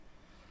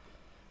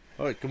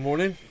All right, good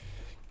morning.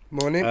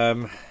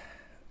 Morning.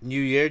 New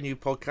year, new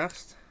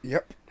podcast.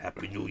 Yep.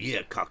 Happy New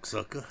Year,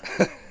 cocksucker.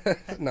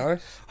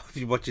 Nice. Have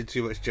you watching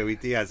too much Joey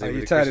Diaz Are over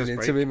you the turning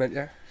Christmas into break? him, ain't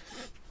you?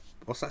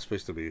 What's that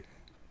supposed to be?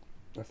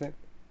 I think.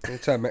 You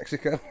turn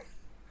Mexican.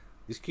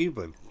 He's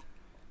Cuban.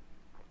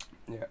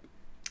 Yeah.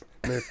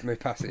 Move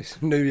past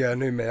this. New year,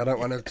 new me. I don't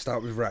want to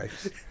start with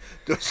race.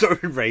 Sorry,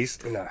 race.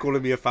 No.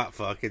 Calling me a fat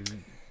fuck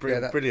and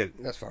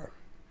brilliant. That's fine.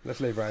 Let's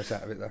leave race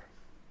out of it, though.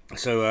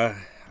 So,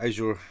 how's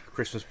your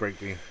Christmas break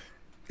been?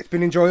 It's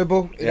been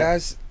enjoyable. It Yeah.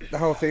 has. The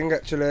whole thing,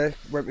 actually,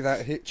 went without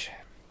a hitch.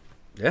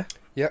 Yeah.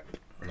 Yep.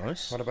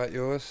 Nice. What about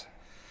yours?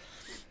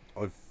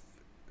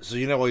 So,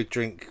 I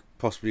drink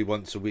possibly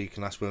once a week,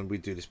 and that's when we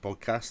do this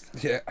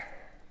podcast. Yeah.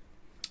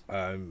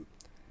 I've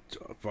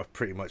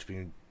pretty much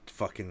been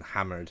fucking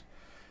hammered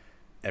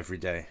every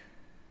day.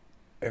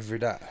 Every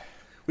day.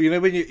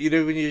 Well, when you're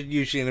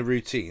usually in a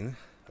routine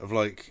of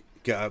like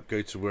get up,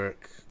 go to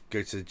work,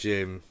 go to the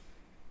gym,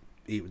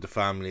 eat with the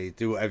family,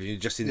 do whatever. You're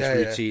just in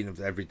this routine of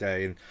every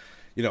day, and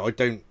I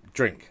don't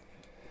drink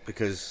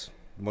because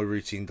my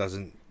routine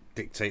doesn't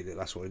dictate that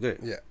that's what I do.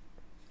 Yeah.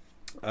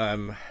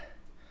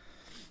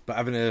 But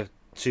having a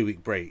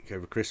 2-week break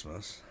over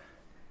Christmas,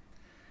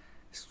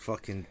 it's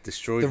fucking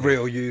destroyed The me.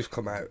 real you's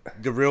come out.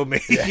 The real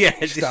me. Yeah. Yeah,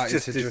 it's Starting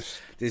just to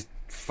this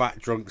fat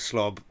drunk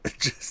slob.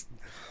 Just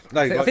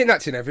no. I think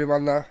that's in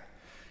everyone, though.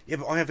 Yeah,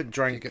 but I haven't You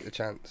drank. get the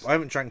chance. I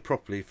haven't drank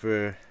properly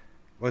for.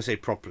 When I say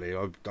properly,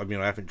 I mean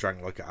I haven't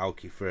drank like an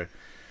alky for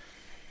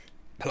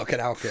Look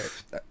at Alki.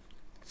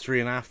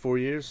 3.5, 4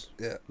 years.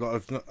 Yeah.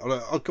 Like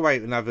I'll go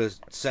out and have a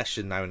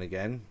session now and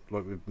again,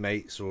 like with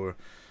mates or,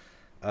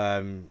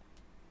 on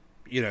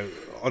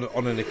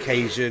an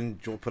occasion.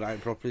 Do you want to put it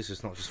out properly so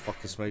it's not just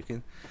fucking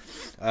smoking?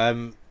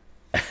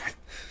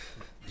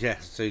 Yeah.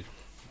 So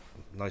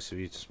nice of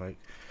you to smoke.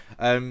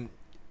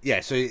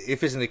 Yeah. So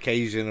if it's an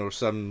occasion or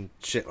some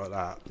shit like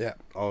that, Yeah.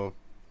 I'll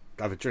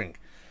have a drink.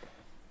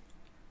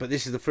 But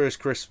this is the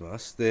first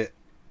Christmas that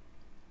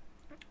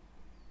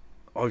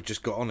I've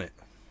just got on it.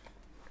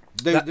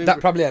 That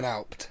probably ain't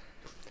helped.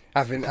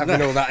 Having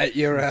all that at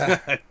your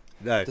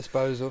No,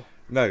 disposal.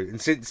 no,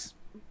 and since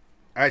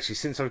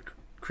I've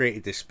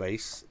created this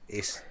space,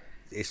 it's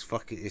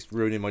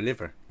ruining my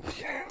liver.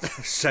 Yeah.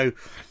 So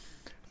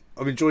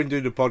I'm enjoying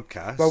doing the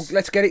podcast. Well,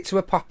 let's get it to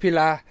a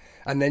popular,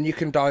 and then you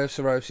can die of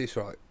cirrhosis,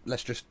 right?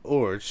 Let's just...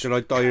 Or should I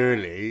die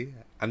early,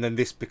 and then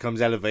this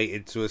becomes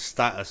elevated to a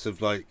status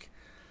of like,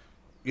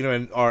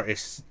 an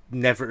artist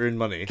never earn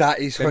money. That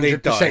is Then they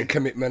 100% die,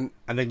 commitment.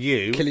 and then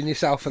killing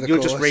yourself for the you're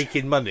cause. just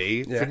raking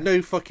money Yeah. for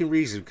no fucking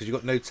reason because you've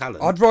got no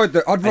talent. I'd ride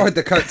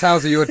the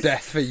coattails of your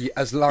death for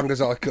as long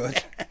as I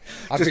could.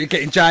 I'd be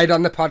getting jade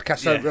on the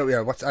podcast. So,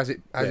 how's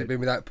it been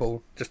without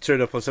Paul? Just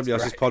turn up on somebody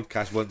else's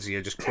podcast once a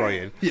year, just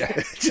crying. Yeah.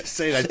 Just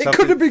say that. It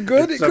could have been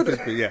good.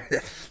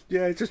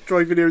 Yeah. Just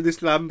driving here in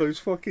this Lambo's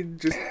fucking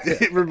just.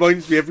 It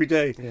reminds me every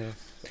day. Yeah.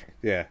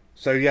 Yeah.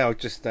 So yeah, I'll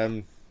just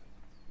and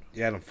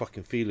I'm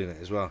fucking feeling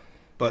it as well.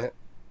 But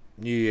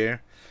New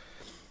Year,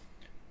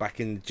 back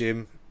in the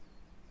gym,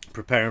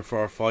 preparing for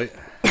our fight.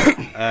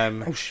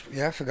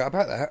 I forgot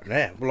about that.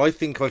 Yeah. Well, I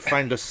think I've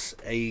found us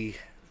a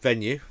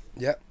venue.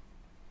 Yeah.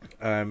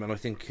 And I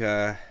think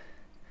I've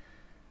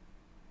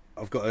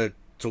got to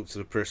talk to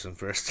the person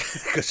first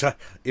because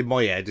in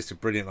my head it's a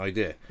brilliant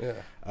idea.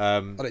 Yeah.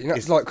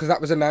 It's like because that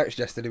was announced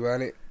yesterday,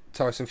 weren't it?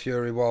 Tyson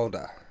Fury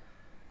Wilder.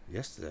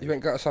 Yesterday. You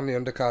ain't got us on the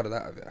undercard of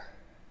that, have you?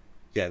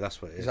 Yeah,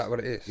 that's what it is. Is that what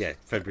it is? Yeah,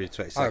 February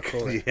 22nd. Oh,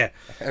 cool. Yeah.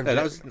 No,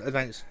 that was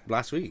announced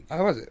last week.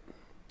 Oh, was it?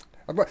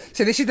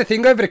 See, this is the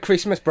thing over the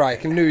Christmas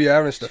break and New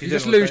Year and stuff. You You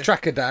just don't know what lose day.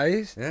 track of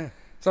days. Yeah.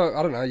 So,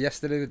 I don't know,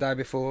 yesterday, the day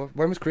before.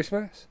 When was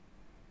Christmas?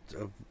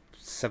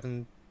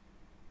 7,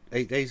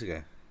 8 days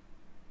ago.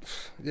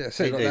 Yeah, 8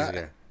 something like days that.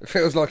 ago. It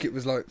feels like it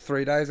was like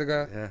 3 days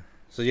ago. Yeah.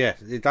 So yeah,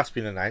 that's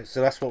been announced.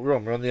 So that's what we're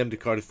on. We're on the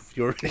undercard of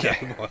Fury.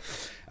 Yeah.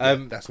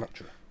 That's not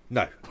true.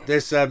 No,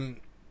 there's Or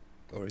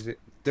is it?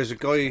 there's a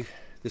guy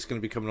that's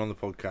going to be coming on the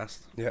podcast.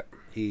 Yeah.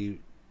 He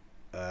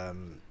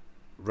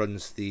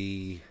runs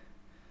the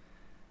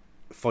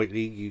Fight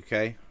League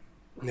UK,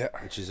 Yeah.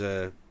 which is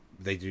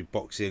they do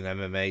boxing,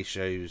 MMA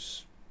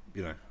shows,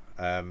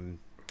 and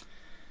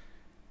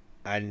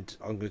I'm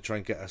going to try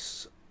and get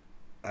us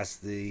as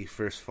the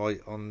first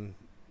fight on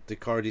the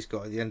card he's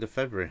got at the end of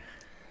February.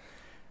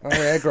 Oh,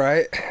 yeah,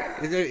 great.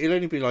 It'll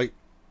only be like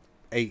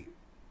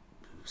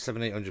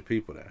 800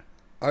 people there.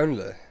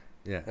 Only?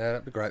 Yeah. Yeah,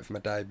 that'd be great for my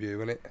debut,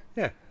 wouldn't it?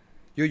 Yeah.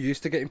 You're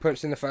used to getting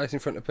punched in the face in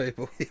front of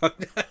people. Yeah,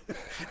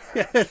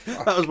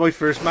 that was my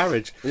first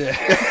marriage. Yeah.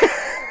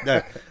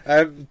 No.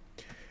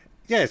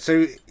 Yeah,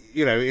 so,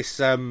 it's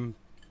that'd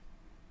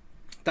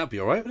be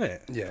alright, wouldn't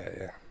it?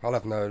 Yeah. I'll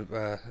have no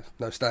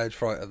stage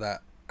fright of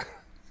that.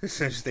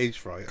 There's no stage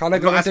fright. Can't I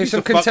go and do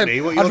some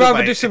contemporary? I'd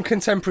rather do some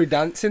contemporary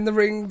dance in the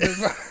ring.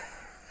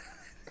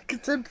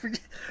 Contemporary,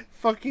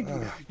 fucking.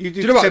 Do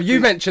you know what? You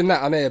mentioned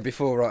that on here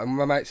before, right? And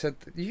my mate said,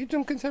 "You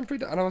done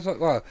contemporary?" And I was like,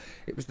 "Well,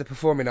 it was the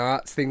performing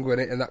arts thing,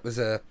 wasn't it?" And that was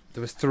there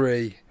was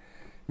 3: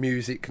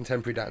 music,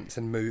 contemporary dance,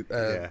 and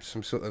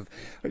some sort of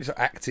it was like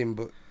acting,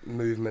 but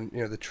movement.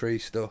 The tree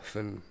stuff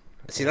and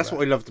See, that's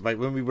what I loved about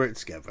when we worked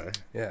together.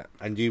 Yeah.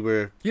 And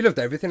you loved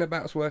everything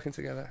about us working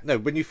together. No,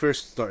 when you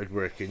first started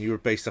working, you were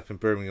based up in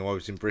Birmingham. I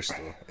was in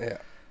Bristol. Yeah.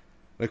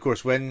 And of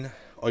course, when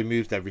I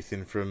moved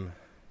everything from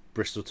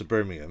Bristol to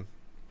Birmingham,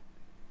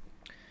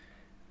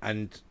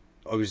 and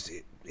I was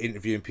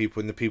interviewing people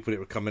and the people that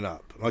were coming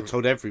up, and I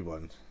told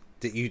everyone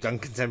that you done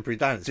contemporary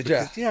dance. Did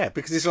you? Yeah,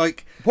 because it's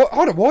like... What?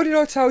 Hold on, why did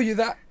I tell you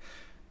that?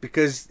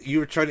 Because you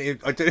were trying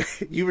to...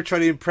 you were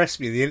trying to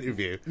impress me in the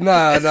interview. No,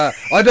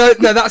 I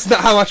don't... No, that's not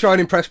how I try and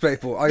impress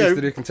people. I used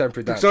to do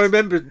contemporary dance. So I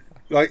remember,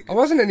 like... I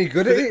wasn't any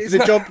good at it. For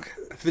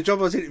the job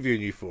I was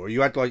interviewing you for, you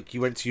had, like...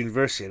 You went to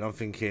university, and I'm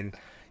thinking...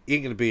 He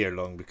ain't going to be here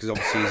long, because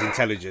obviously he's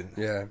intelligent.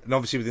 Yeah. And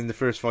obviously within the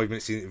first 5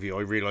 minutes of the interview,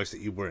 I realised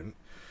that you weren't.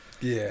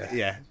 Yeah.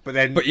 Yeah, but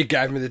then... But you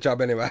gave me the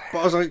job anyway. But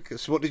I was like,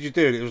 so what did you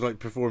do? And it was like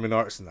performing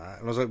arts and that.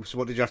 And I was like, so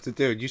what did you have to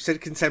do? And you said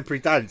contemporary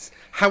dance.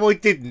 How I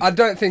didn't I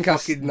don't think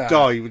fucking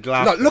die with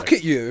laughter. No, look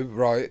at you,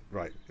 right?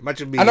 Right.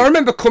 Imagine me... And I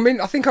remember coming,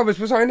 I think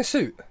was I in a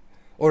suit?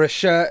 Or a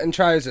shirt and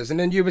trousers? And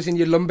then you was in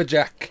your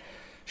lumberjack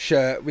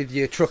shirt with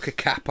your trucker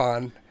cap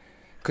on.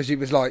 Because you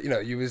was like,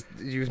 you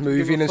was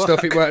moving and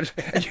stuff. It weren't...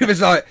 And you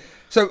was like...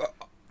 So,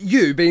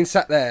 you being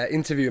sat there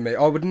interviewing me,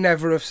 I would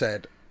never have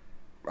said...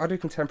 I do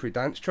contemporary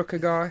dance, trucker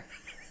guy.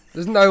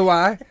 There's no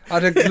way.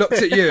 I'd have looked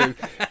at you.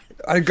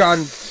 I'd have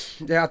gone,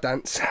 yeah, I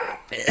dance.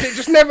 It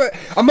just never.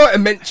 I might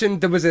have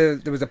mentioned there was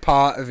a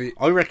part of it.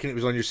 I reckon it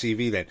was on your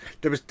CV then.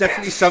 There was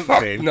definitely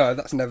something. No,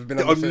 that's never been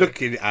on that the I'm CV.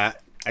 looking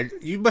at. And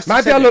you must. Have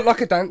Maybe said I look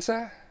like a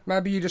dancer.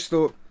 Maybe you just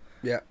thought,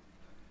 yeah,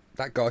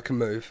 that guy can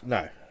move.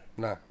 No.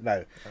 No.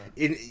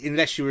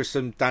 Unless you were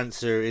some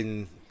dancer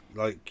in,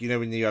 like,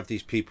 when you have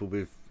these people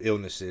with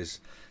illnesses.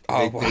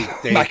 They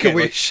Make a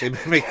wish.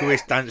 Like, they make a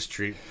wish dance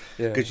troupe.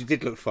 Yeah. Because you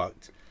did look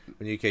fucked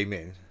when you came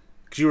in.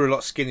 Because you were a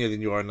lot skinnier than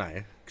you are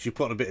now. Because you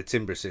put on a bit of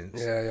timber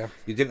since. Yeah.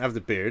 You didn't have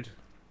the beard.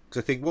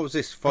 Because I think, what was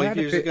this, 5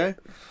 years ago?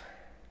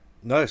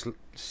 No, it's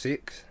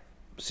 6.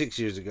 6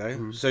 years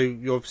ago. So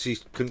you obviously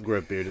couldn't grow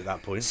a beard at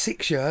that point.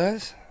 6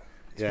 years?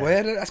 It's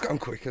weird. That's gone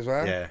quick as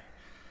well. Yeah.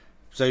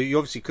 So you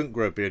obviously couldn't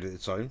grow a beard at the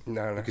time.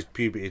 No. Because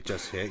puberty had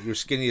just hit. You were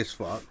skinny as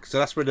fuck. So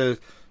that's where the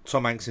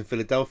Tom Hanks in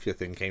Philadelphia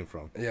thing came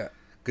from. Yeah.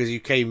 Because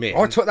you came in.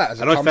 I took that as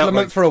a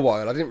compliment for a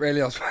while. I didn't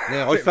realise.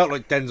 Yeah, I felt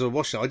like Denzel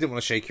Washington. I didn't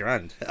want to shake your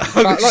hand.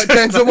 Like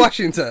Denzel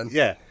Washington?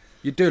 Yeah.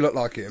 You do look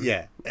like him.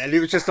 Yeah. And it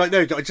was just like,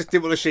 no, I just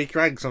didn't want to shake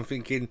your hand because I'm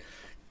thinking,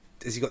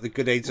 has he got the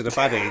good AIDS or the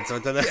bad AIDS? I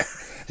don't know.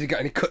 Has he got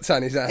any cuts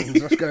on his hands?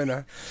 What's going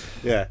on?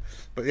 Yeah.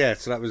 But yeah,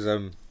 so that was...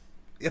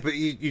 Yeah, but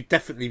you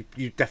definitely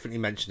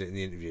mentioned it in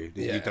the interview that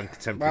you've done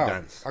contemporary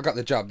dance. I got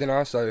the job, didn't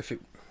I? So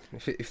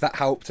if that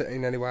helped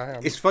in any way...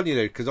 It's funny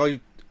though, because I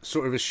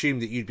sort of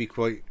assumed that you'd be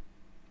quite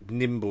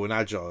nimble and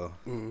agile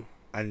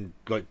and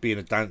like being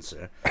a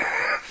dancer,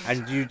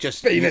 and you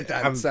just being a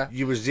dancer.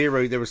 You were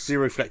zero. There was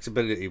zero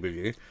flexibility with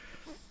you.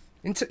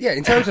 In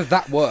terms of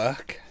that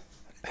work.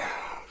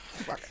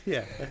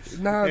 Yeah.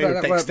 No,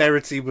 that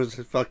dexterity was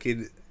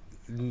fucking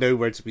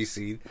nowhere to be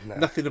seen. No.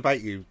 Nothing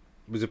about you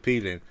was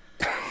appealing.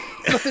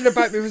 Nothing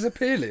about me was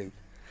appealing.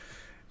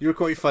 You were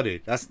quite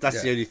funny. That's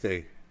the only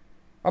thing.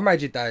 I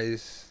made your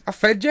days. I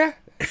fed you.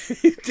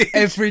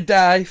 Every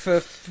day for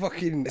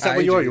fucking Is that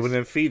what you are? You're one of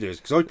them feeders?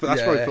 Because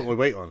that's where I put my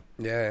weight on.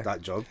 Yeah.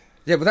 That job.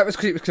 Yeah, but that was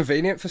because it was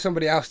convenient for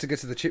somebody else to go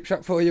to the chip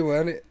shop for you,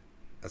 weren't it?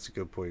 That's a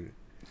good point.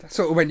 That's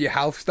sort of when your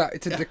health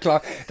started to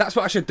decline. That's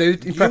what I should do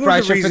in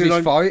preparation for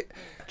this fight.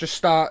 Just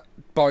start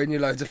buying you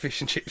loads of fish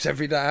and chips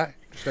every day.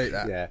 Just eat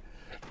that. Yeah.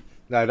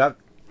 No,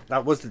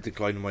 that was the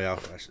decline of my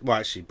health. Well,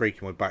 actually,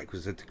 breaking my back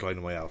was the decline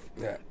of my health.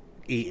 Yeah.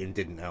 Eating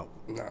didn't help.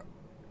 No.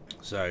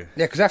 So.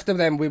 Yeah, because after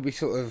then we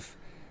sort of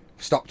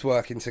stopped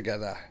working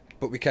together,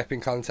 but we kept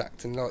in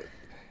contact, and like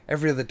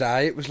every other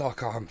day it was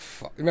like, oh, I'm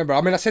fucked. Remember,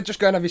 I said just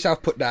go and have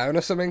yourself put down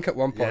or something at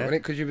one point, wasn't it?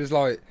 Because you was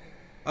like,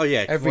 oh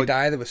yeah, every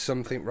day there was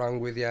something wrong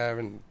with you,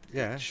 and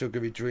yeah,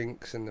 sugary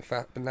drinks and the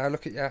fat. But now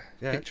look at you,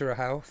 picture of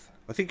health.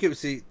 I think it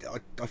was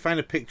I found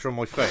a picture on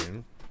my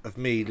phone of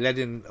me led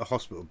in a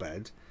hospital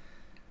bed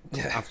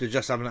after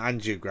just having an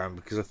angiogram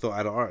because I thought I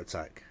had a heart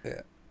attack.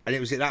 Yeah, and it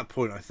was at that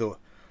point I thought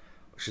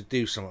I should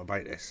do something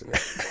about this.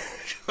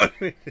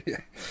 Yeah.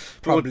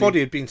 But my body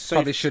had been so...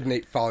 Probably shouldn't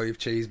eat 5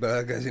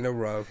 cheeseburgers in a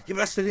row. Yeah, but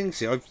that's the thing,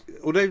 see.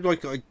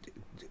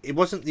 It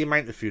wasn't the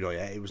amount of food I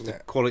ate, it was the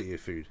quality of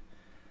food.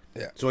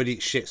 Yeah. So I'd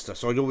eat shit stuff.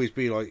 So I'd always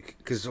be like...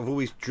 Because I've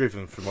always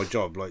driven for my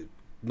job, like,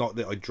 not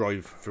that I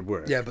drive for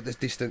work. Yeah, but there's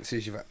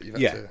distances you've had to...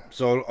 Yeah,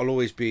 so I'll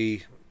always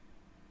be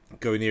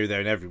going here, there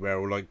and everywhere,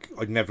 or like,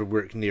 I'd never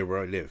work near where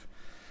I live.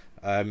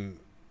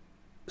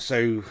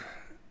 So...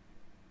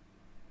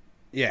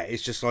 Yeah,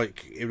 it's just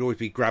like, it would always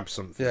be grab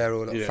something. Yeah,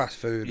 or like fast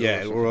food.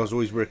 Yeah, or I was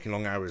always working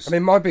long hours.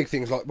 My big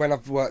thing's like when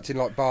I've worked in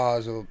like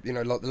bars or,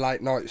 like the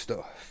late night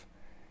stuff.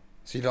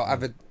 So you'd like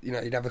have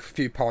you'd have a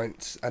few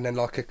pints and then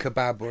like a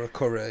kebab or a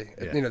curry,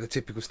 the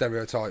typical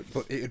stereotype.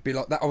 But it would be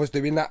like that. I was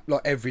doing that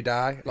like every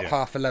day, like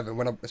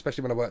 11:30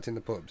 especially when I worked in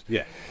the pubs.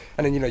 Yeah.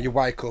 And then, you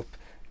wake up,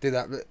 do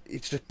that.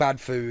 It's just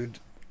bad food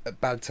at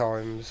bad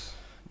times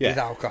with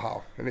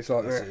alcohol. And it's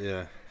like,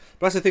 yeah.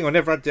 But that's the thing, I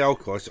never had the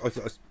alcohol.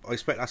 I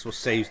expect that's what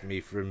saved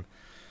me from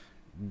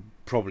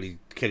probably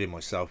killing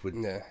myself with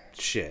Yeah.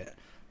 shit.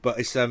 But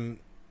it's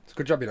It's a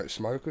good job you don't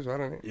smoke as well,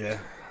 isn't it? yeah,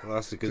 well,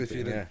 that's a good If you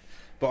thing. do. Yeah,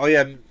 but I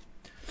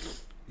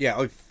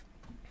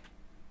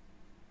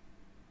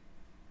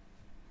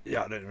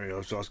I don't know where I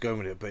was going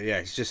with it, but yeah,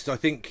 it's just I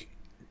think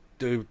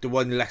the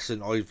one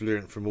lesson I've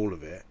learned from all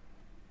of it,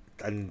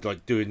 and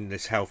like doing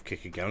this health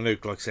kick again. I know,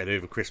 like I said,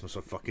 over Christmas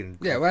I fucking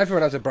Yeah, well,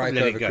 everyone has a break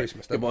let it over go.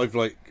 Christmas, Yeah, don't but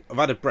they? I've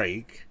had a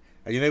break,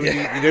 and you know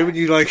when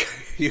you like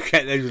you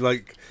get those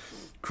like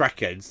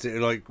crackheads that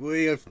are like,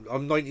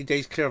 I'm 90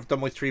 days clear. I've done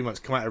my 3 months.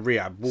 Come out of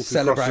rehab, walk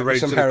Celebrate across the with road to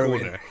some the heroin.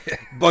 corner,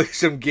 buy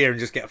some gear, and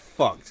just get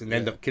fucked and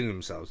end Yeah. up killing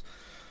themselves.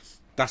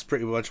 That's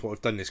pretty much what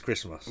I've done this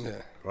Christmas,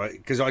 Yeah. right?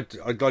 Because I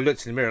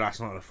looked in the mirror last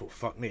night and I thought,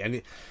 fuck me,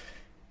 and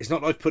it's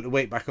not that I've put the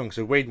weight back on because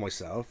I weighed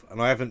myself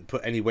and I haven't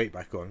put any weight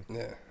back on.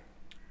 Yeah.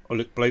 I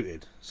look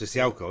bloated. So it's the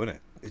alcohol, isn't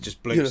it? It just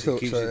You'd have bloats and thought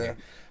keeps so, it in yeah. you.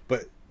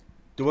 But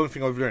the one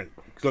thing I've learned,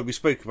 like we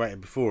spoke about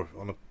it before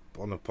on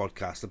a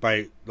podcast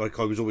about like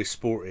I was always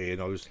sporty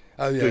and I was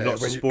doing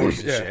lots of sports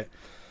and shit.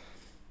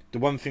 The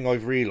one thing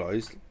I've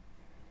realised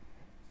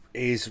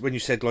is when you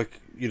said like,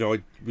 you know,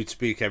 we'd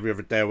speak every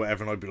other day or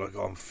whatever, and I'd be like,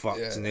 oh, I'm fucked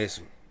Yeah. and this.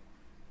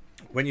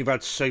 When you've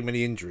had so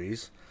many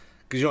injuries,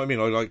 because you know what I mean,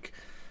 I like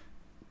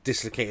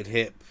dislocated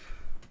hip,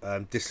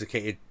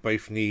 dislocated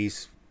both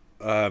knees,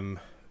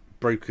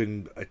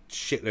 broken a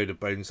shitload of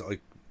bones that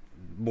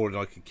more than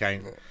I could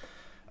count.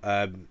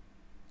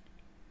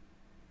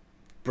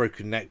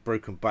 Broken neck,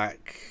 broken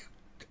back,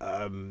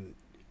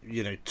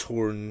 you know,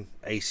 torn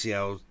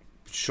ACL,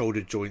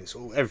 shoulder joints,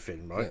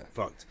 everything, right? Yeah.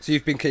 Fucked. So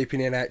you've been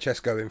keeping the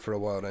NHS going for a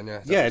while then,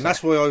 yeah? Yeah, and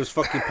that's why I was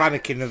fucking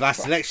panicking at that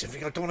selection. I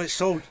think I don't want it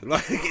sold.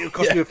 Like, it'll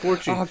cost me a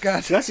fortune. Oh,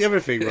 God. So that's the other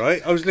thing,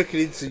 right? I was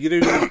looking into,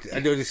 you know, I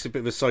know this is a bit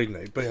of a side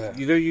note, but Yeah.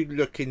 you know, you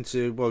look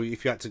into, well,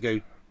 if you had to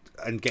go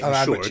and get how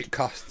insured, much it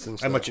costs and how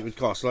stuff. much it would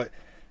cost. Like,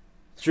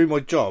 through my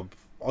job,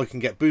 I can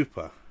get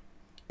Bupa,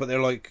 but they're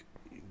like,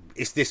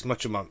 it's this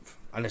much a month,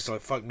 and it's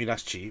like, fuck me,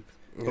 that's cheap.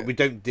 But Yeah. we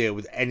don't deal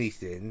with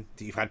anything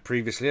that you've had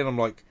previously, and I'm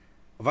like,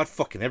 I've had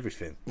fucking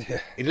everything. Yeah.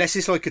 Unless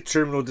it's like a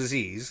terminal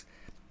disease,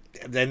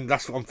 then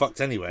that's what I'm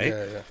fucked anyway.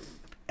 Yeah.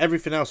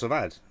 Everything else I've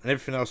had, and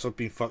everything else I've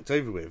been fucked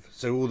over with.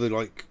 So all the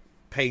like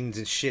pains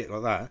and shit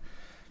like that.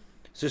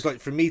 So it's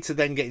like for me to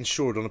then get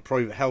insured on a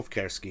private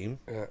healthcare scheme,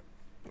 Yeah.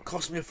 it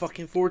cost me a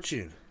fucking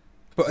fortune.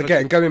 But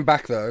again, going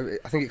back though,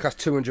 I think it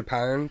costs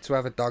 £200 to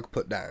have a dog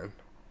put down.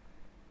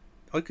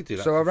 I could do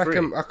that. So I for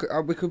reckon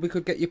free. we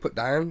could get you put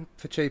down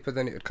for cheaper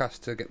than it would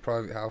cost to get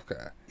private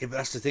healthcare. Yeah, but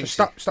that's the thing. Just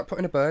stop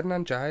putting a burden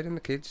on Jade and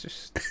the kids.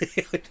 Just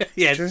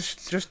yeah,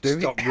 just do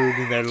stop it.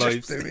 ruining their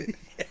lives. Just do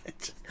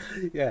it.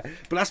 Yeah,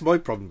 but that's my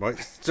problem, right?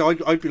 So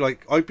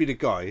I'd be the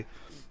guy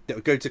that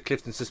would go to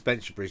Clifton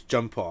Suspension Bridge,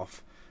 jump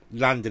off,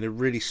 land in a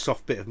really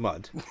soft bit of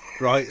mud,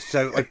 right?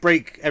 So I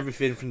break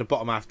everything from the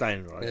bottom half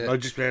down, right? Yeah. And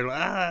I'd just be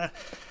like,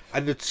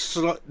 and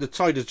the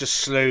tide has just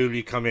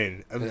slowly come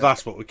in, and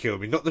that's what would kill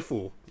me, not the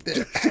fall.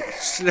 Just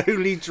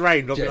slowly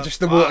drain. Yeah, Like, just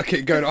the water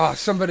keep going. Oh,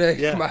 somebody!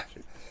 Yeah. Come on.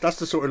 That's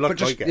the sort of luck But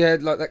just I get. yeah,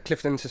 like that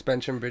Clifton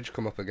Suspension Bridge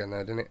come up again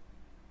there, didn't it?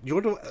 I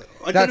don't know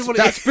what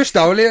That's it is.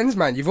 Bristolians,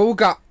 man. You've all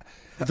got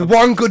the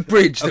one good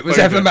bridge that was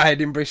ever favourite. made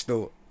in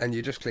Bristol, and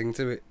you just cling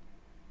to it.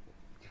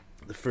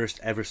 The first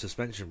ever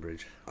suspension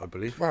bridge, I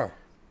believe. Wow,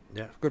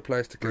 Yeah, good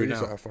place to kill Brunel.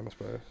 yourself on, I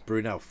suppose.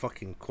 Brunel,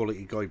 fucking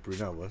quality guy.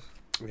 Brunel was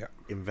Yeah,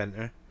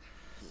 inventor.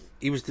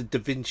 He was the Da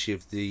Vinci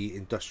of the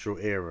industrial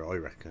era, I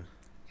reckon.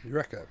 you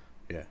reckon?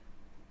 Yeah,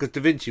 because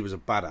Da Vinci was a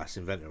badass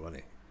inventor, wasn't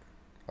he?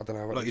 I don't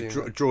know what Like you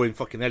drawing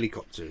fucking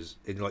helicopters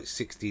in like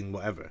 16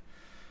 whatever.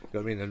 You know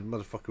what I mean? And the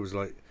motherfucker was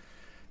like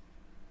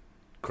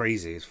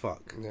crazy as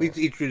fuck. Yeah.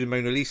 He drew the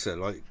Mona Lisa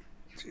like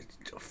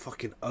a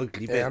fucking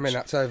ugly bitch. Yeah, I mean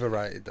that's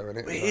overrated, though, isn't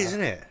it? It is,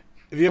 isn't it?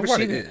 Have you ever Well,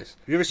 seen it it? is.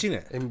 Have you ever seen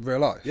it? In real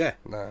life? Yeah.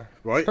 No.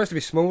 Right. It's supposed to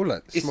be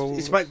smaller.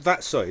 It's about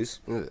that size.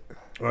 Yeah.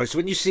 Right, so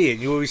when you see it,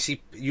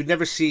 you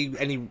never see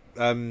any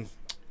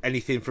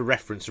anything for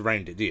reference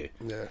around it, do you?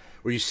 Yeah.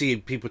 Or you see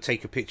people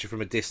take a picture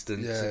from a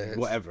distance, Yeah, and it's-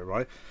 whatever,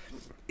 right?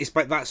 It's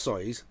about that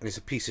size, and it's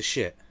a piece of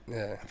shit.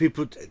 Yeah.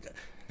 People,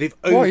 they've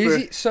Why is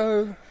it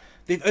so?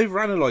 they've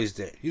overanalyzed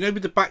it. You know,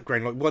 with the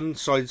background, like one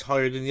side's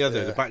higher than the other.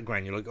 Yeah. The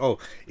background, you're like, oh,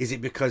 is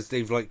it because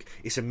they've like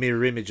it's a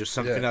mirror image of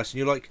something Yeah. else? And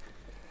you're like,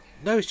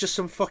 no, it's just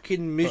some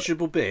fucking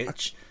miserable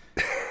bitch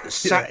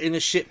sat in a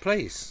shit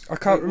place. I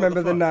can't Like, what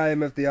remember the fuck?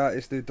 name of the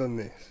artist who done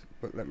this,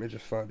 but let me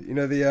just find it. You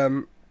know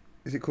the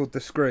is it called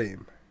The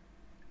Scream?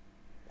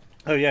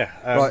 Oh yeah,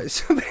 Right,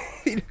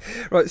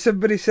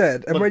 somebody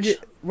said, and Munch.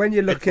 when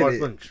you look at Edvard it,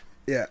 Munch.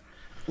 yeah,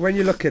 when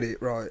you look at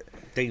it, right,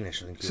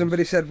 Danish, I think. he was.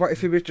 somebody said, what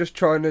if he was just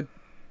trying to,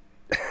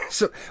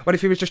 what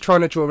if he was just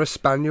trying to draw a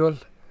spaniel,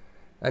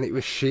 and it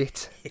was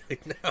shit?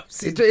 No, I've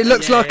seen It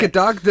looks that, like yeah. a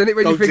dog, doesn't it?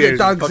 When Dog you think of ears,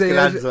 dog's fucking ears,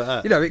 hands like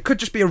that. you know, it could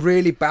just be a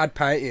really bad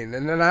painting,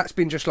 and then that's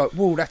been just like,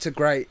 whoa, that's a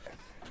great.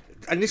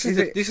 And this Is is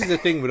it- this is the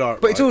thing with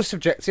art, But it's right? all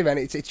subjective, and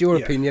it's your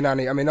Yeah. opinion,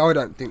 and I mean, I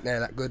don't think they're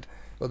that good.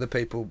 Other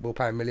people will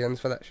pay millions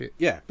for that shit.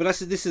 Yeah, but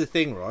this is the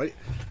thing, right?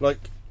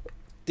 Like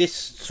this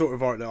sort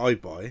of art that I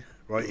buy,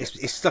 right?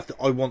 It's stuff that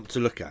I want to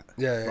look at.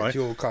 Yeah, right. it's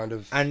your kind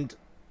of. And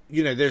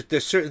you know,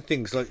 there's certain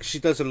things like she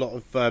does a lot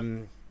of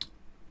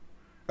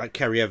like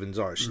Kerry Evans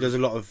art. She does a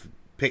lot of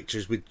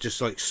pictures with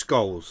just like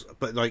skulls,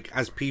 but like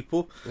as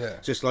people,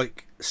 just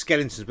like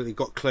skeletons, but they've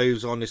got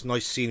clothes on. This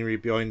nice scenery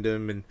behind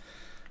them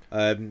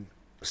and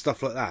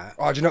stuff like that.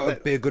 Oh, do you know what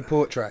would be a good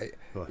portrait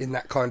in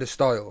that kind of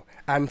style?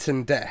 Ant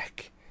and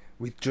Dec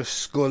with just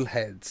skull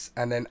heads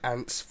and then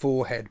Ant's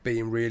forehead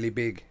being really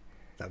big.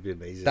 That'd be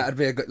amazing. That'd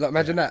be a good. Like,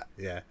 imagine that.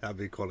 Yeah, that'd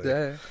be quality.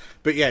 Yeah.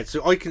 But yeah,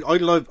 so I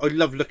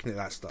love looking at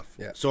that stuff.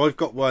 Yeah. So I've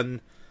got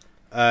one,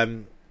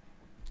 and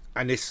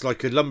it's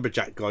like a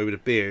lumberjack guy with a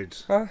beard,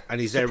 and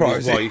he's there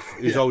with his wife,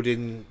 who's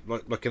holding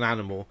like an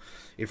animal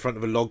in front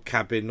of a log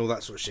cabin, all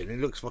that sort of shit. And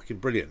it looks fucking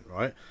brilliant,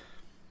 right?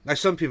 Now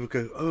some people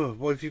go, "Oh,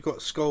 why have you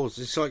got skulls?"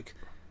 It's like,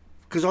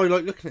 because I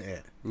like looking at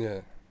it. Yeah.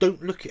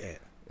 Don't look at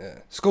it. Yeah.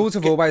 Skulls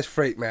have always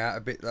freaked me out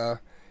a bit though.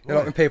 You know,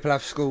 like when people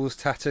have skulls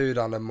tattooed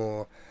on them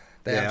or.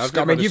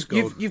 I mean,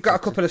 you've got a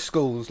couple of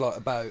skulls like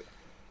about.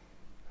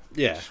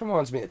 Yeah. It just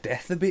reminds me of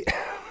death a bit.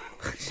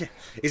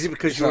 Is it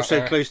because you're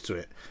so close to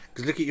it?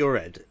 Because look at your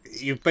head.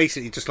 You're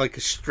basically just like a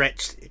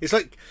stretched. It's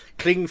like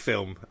cling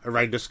film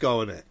around a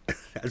skull, isn't it?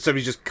 And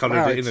somebody's just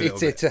coloured it in a little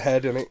bit. It's a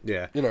head, isn't it?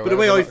 Yeah. You know, but the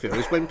way I feel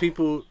is when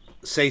people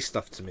say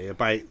stuff to me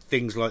about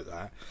things like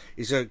that,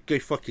 is go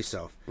fuck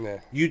yourself. Yeah.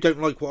 You don't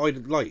like what I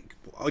like.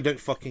 I don't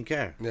fucking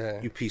care.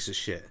 Yeah. You piece of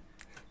shit.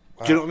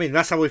 Do you know what I mean?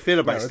 That's how I feel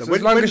about stuff.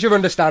 As long as you're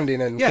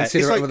understanding and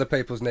considering other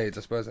people's needs,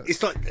 I suppose.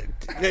 It's like,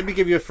 let me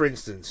give you a for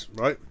instance,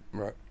 right?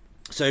 Right.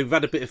 So we've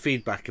had a bit of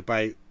feedback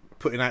about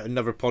putting out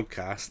another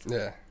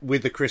podcast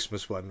with the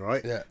Christmas one,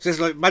 right? Yeah. So it's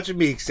like, imagine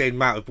me saying,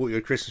 Matt, I bought you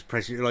a Christmas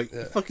present. You're like,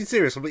 fucking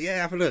serious? I'm like, yeah,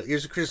 have a look.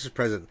 Here's a Christmas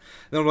present.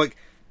 And I'm like,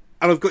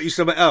 and I've got you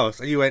something else.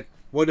 And you went,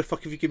 why the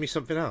fuck have you given me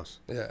something else?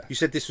 Yeah. You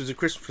said this was a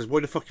Christmas present. Why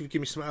the fuck have you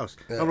given me something else?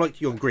 Yeah. I'm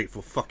like, you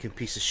ungrateful fucking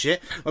piece of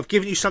shit. I've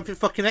given you something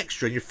fucking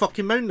extra and you're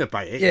fucking moaning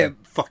about it. Yeah.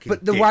 Fucking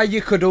but the dick. way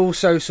you could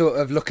also sort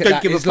of look at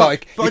that is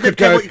like, you could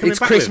go, it's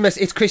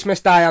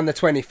Christmas Day on the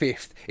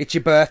 25th, it's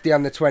your birthday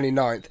on the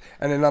 29th,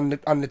 and then on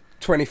the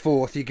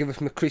 24th you give us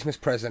a Christmas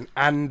present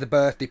and the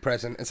birthday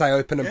present and say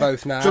open them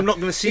both now. So I'm not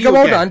going to see you you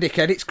go, again. hold on,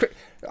 dickhead, it's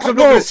I'm not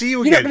going to see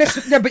you again.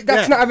 No, but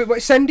that's not how it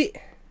works. Send it.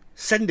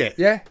 Send it.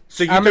 Yeah.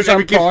 So you Amazon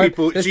don't ever give Prime,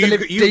 people. there's So you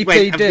DPD, went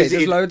and there's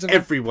visited loads of them.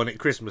 everyone at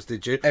Christmas,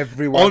 did you?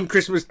 Everyone. On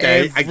Christmas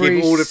Day, and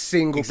give all the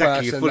single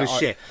exactly. You're person full of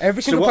shit.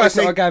 Every single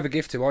person I gave a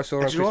gift to, I saw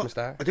on Christmas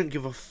Day. I don't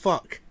give a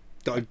fuck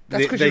that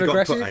That's because they you're got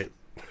aggressive. put out.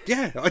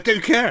 Yeah, I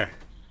don't care.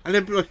 And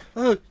they'd be like,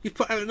 "Oh, you've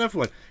put out another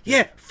one."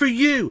 Yeah, for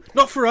you,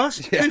 not for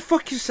us. Go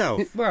fuck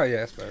yourself. Well,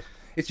 yeah, I suppose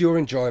it's your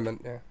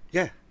enjoyment. Yeah.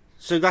 Yeah.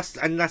 So that's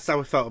how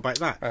I felt about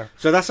that. Oh.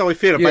 So that's how I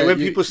feel about when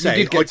people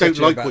say, "I don't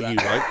like what you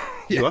like."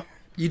 Yeah.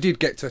 You did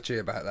get touchy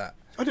about that.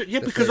 I don't.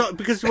 Yeah, because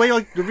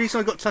the reason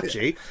I got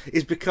touchy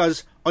is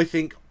because I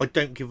think I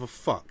don't give a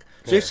fuck.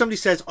 So if somebody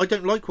says I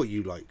don't like what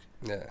you like,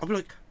 I'll be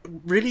like,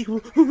 really?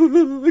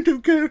 I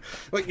don't care.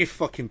 Like, you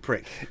fucking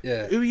prick.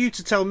 Yeah. Who are you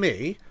to tell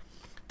me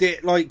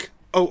that, like,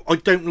 oh, I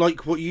don't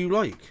like what you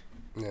like?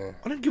 Yeah.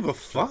 I don't give a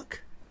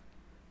fuck.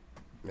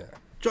 Yeah.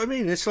 Do you know what I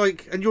mean? It's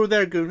like, and you're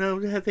there going, no,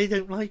 they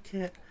don't like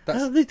it.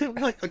 No, they don't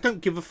like. I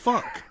don't give a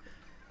fuck.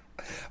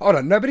 Hold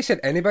on, nobody said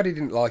anybody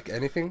didn't like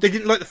anything. They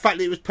didn't like the fact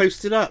that it was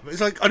posted up.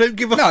 It's like, I don't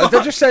give a fuck. No,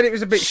 they just said it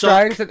was a bit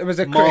strange that there was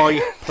a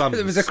plums.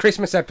 there was a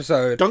Christmas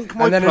episode Dunk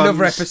my and then plums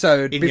another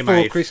episode in before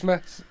your mouth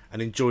Christmas.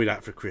 And enjoy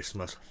that for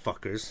Christmas,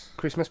 fuckers.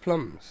 Christmas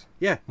plums.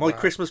 Yeah, my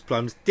Christmas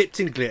plums dipped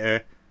in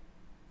glitter.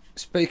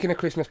 Speaking of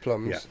Christmas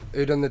plums,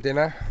 who done the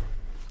dinner?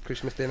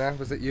 Christmas dinner?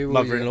 Was it you or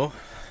Mother-in-law.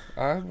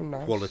 Oh,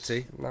 nice.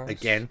 Quality. Nice.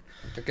 Again.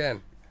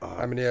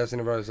 How many years in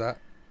a row is that?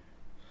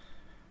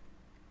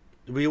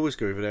 We always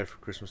go over there for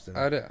Christmas dinner.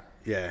 Oh, do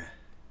you? Yeah.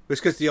 It's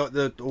because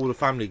all the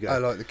family go. I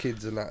like the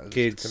kids and that.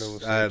 Kids,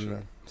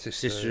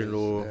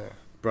 sister-in-law,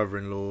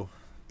 brother-in-law.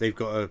 They've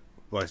got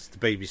it's the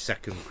baby's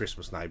second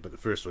Christmas now, but the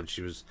first one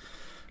she was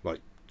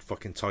like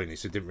fucking tiny,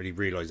 so didn't really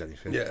realise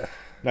anything. Yeah.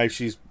 Now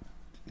she's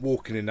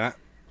walking in that.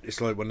 It's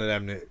like one of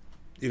them that,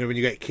 you know, when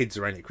you get kids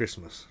around at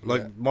Christmas.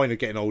 Like mine are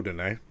getting older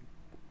now.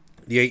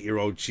 The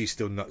 8-year-old, she's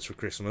still nuts for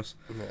Christmas.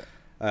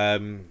 Yeah.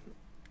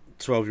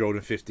 12-year-old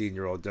and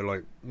 15-year-old, they're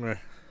like, meh.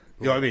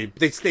 You know what I mean?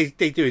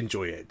 They do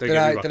enjoy it. Do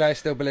they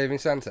still believe in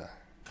Santa?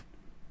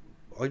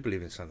 I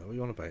believe in Santa. What are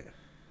you on about?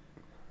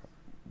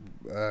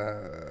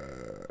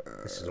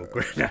 This is all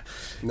great. No.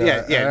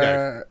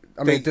 No.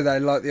 I mean, do they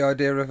like the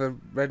idea of a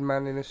red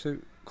man in a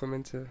suit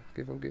coming to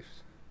give them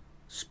gifts?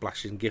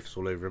 Splashing gifts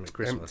all over him at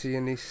Christmas.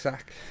 Emptying his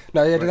sack.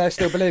 No, yeah, do they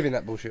still believe in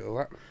that bullshit or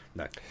what?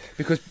 No.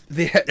 Because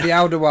the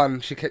elder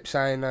one, she kept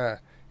saying,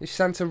 is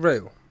Santa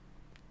real?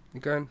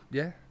 You're going,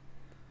 yeah.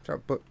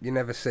 But you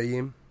never see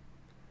him.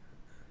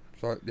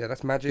 Like, yeah,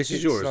 that's magic. This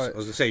is yours. Like, I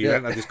was going to say, you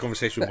haven't had this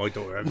conversation with my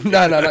daughter.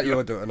 No, not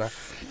your daughter, no.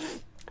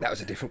 That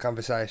was a different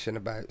conversation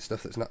about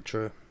stuff that's not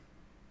true.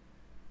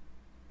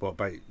 What,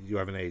 about you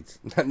having AIDS?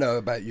 No,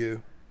 about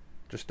you.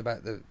 Just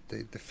about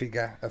the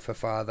figure of her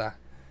father.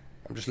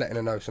 I'm just letting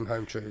her know some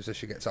home truths as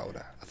she gets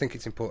older. I think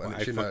it's important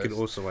that she knows. Fucking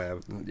also I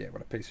have. Yeah,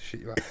 what a piece of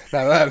shit you are.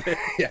 No,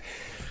 yeah.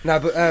 No,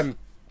 but,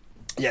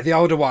 yeah, the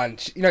older one,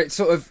 you know, it's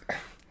sort of...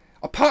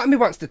 A part of me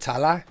wants to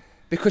tell her,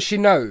 because she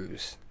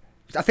knows...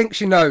 I think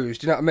she knows,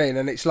 do you know what I mean?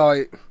 And it's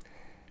like,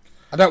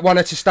 I don't want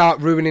her to start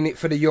ruining it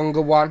for the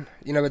younger one.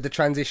 You know, where the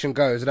transition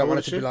goes. I don't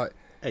want her to be like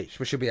 8.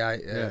 She should be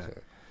 8. Yeah.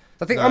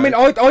 I think. No. I mean,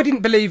 I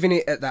didn't believe in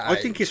it at that age.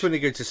 I think it's when they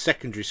go to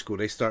secondary school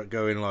they start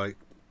going like.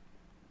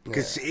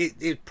 Because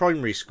it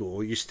primary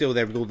school, you're still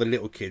there with all the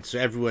little kids, so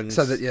everyone's...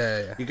 So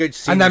that, You go to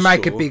senior and they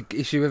make school, a big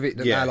issue of it,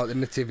 don't they? Like the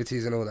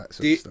nativities and all that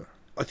sort of stuff.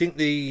 I think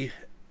Neil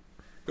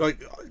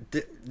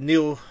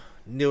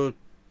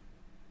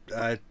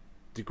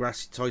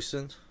deGrasse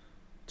Tyson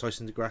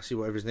deGrasse,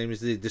 whatever his name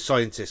is, the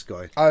scientist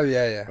guy. Oh,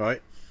 yeah.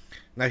 Right?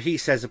 Now, he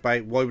says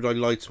about, why would I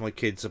lie to my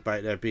kids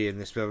about there being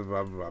this, blah,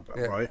 blah, blah, blah,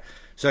 blah, right?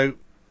 So,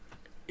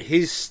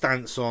 his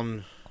stance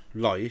on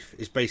life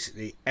is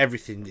basically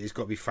everything has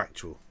got to be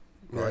factual.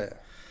 Right. Yeah.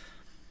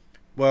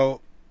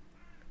 Well,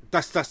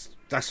 that's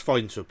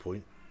fine to a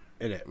point,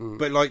 isn't it?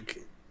 But like,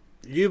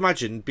 you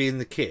imagine being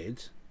the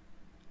kid,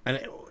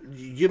 and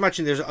you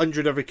imagine there's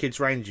 100 other kids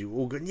around you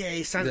all going,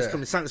 "Yeah,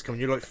 Santa's coming."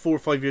 You're like 4 or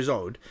 5 years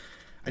old,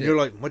 and you're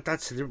like, "My dad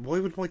said,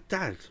 why would my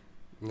dad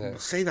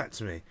say that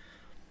to me?"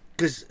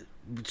 Because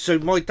so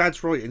my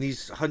dad's right, and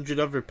these 100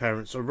 other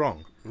parents are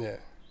wrong. Yeah.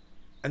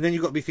 And then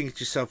you've got to be thinking to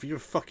yourself, "You're a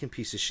fucking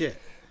piece of shit."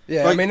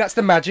 Yeah, like, I mean that's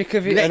the magic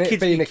of it, and it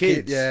being a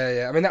kid. Kids.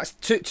 Yeah. I mean that's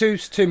too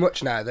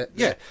much now. That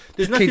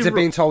there's kids are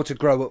being told to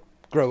grow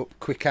up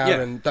quicker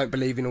and don't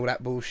believe in all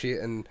that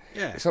bullshit. And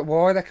it's like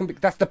why they can be.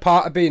 That's the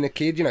part of being a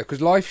kid, you know, because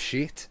life's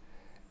shit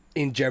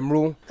in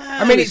general.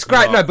 I mean it's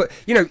great, but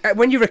you know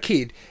when you're a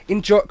kid,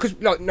 enjoy because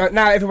like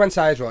now everyone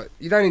says right,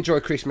 you don't enjoy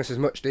Christmas as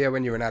much, do you,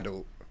 when you're an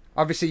adult?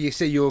 Obviously, you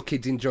see your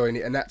kids enjoying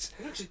it, and that's.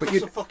 But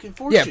you, a fucking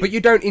fortune. But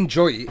you don't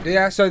enjoy it,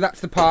 yeah. So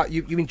that's the part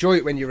you enjoy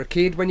it when you're a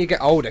kid. When you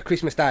get older,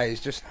 Christmas Day is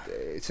just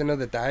it's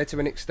another day to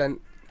an extent.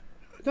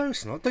 No,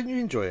 it's not. Don't you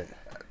enjoy it?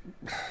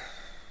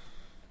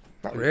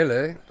 Not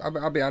really.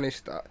 I'll be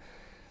honest.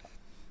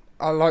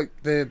 I like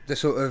the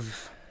sort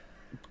of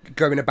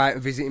going about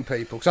and visiting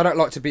people because I don't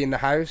like to be in the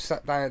house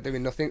that day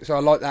doing nothing. So I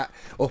like that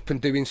up and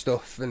doing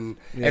stuff, and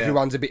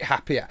everyone's a bit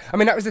happier. I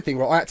mean, that was the thing,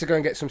 right? I had to go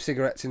and get some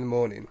cigarettes in the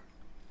morning.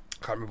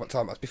 Can't remember what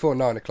time it was. Before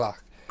 9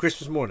 o'clock.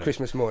 Christmas morning.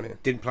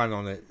 Didn't plan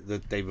on it the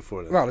day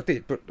before. Then. Well, I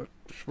did, but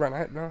just ran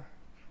out. No,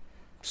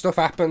 stuff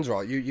happens,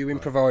 right? You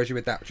improvise, you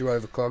adapt, you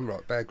overcome,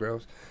 right? Bear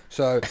Grylls.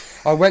 So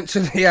I went to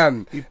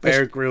the you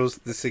Bear Grylls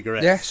the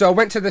cigarettes. Yeah, so I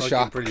went to the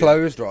shop,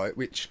 closed, right,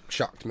 which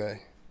shocked me.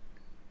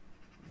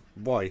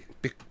 Why?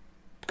 Because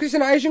he's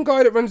an Asian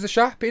guy that runs the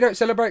shop. He don't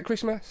celebrate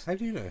Christmas. How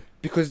do you know?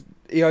 Because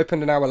he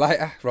opened an hour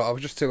later. Right, I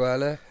was just too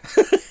early.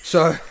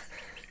 So.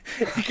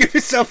 You give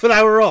yourself an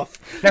hour off.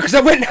 No, because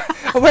I went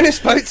and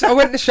spoke to, I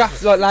went to the shop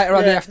like later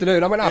on in the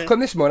afternoon. I went, I'll come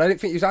this morning. I didn't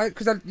think you was out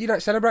because you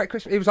don't celebrate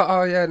Christmas. He was like,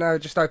 oh yeah, no,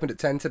 just opened at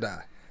 10 today.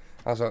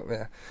 I was like,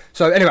 yeah.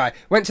 So anyway,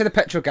 went to the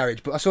petrol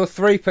garage, but I saw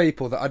 3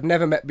 people that I'd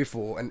never met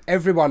before, and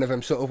every one of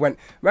them sort of went,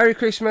 Merry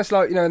Christmas,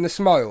 like, you know, and the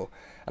smile.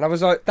 And I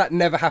was like, that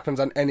never happens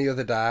on any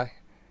other day.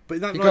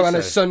 But that you go on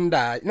a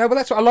Sunday. No, but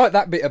that's what I like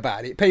that bit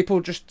about it. People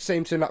just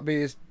seem to not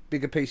be as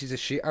bigger pieces of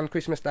shit on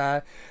Christmas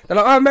Day. They're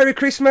like, oh, Merry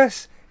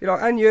Christmas. You're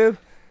like, and you.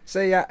 So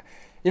yeah,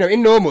 you know,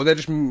 in normal they're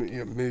just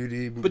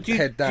moody, but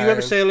head down. Do you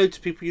ever say hello to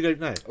people you don't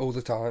know? All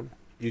the time.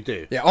 You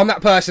do? Yeah, I'm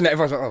that person that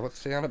everyone's like, oh,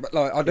 what's the other? But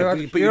like, I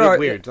do. But you're right,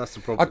 weird. That's the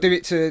problem. I do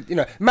it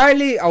to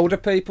mainly older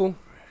people.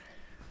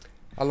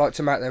 I like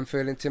to make them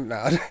feel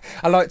intimidated.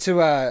 I like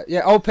to,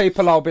 old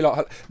people. I'll be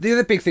like. The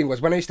other big thing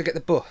was when I used to get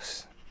the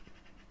bus.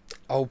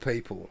 Old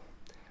people,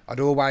 I'd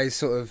always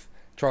sort of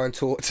try and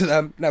talk to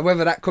them. Now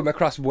whether that come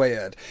across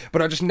weird,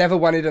 but I just never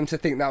wanted them to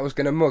think that I was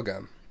going to mug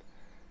them.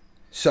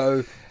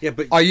 So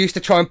but I used to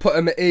try and put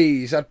them at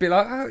ease. I'd be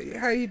like, "Oh,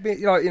 how you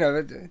been? Like, you know,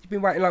 you've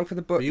been waiting long for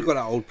the book." But you've got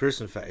that old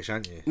person fetish,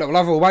 haven't you? No, well,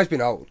 I've always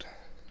been old.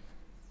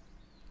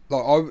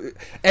 Like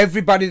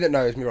everybody that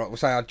knows me, right, will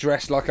say I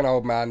dressed like an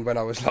old man when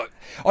I was like.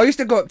 I used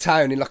to go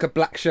uptown in like a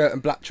black shirt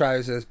and black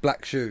trousers,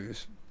 black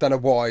shoes. Don't know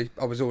why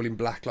I was all in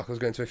black, like I was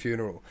going to a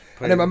funeral.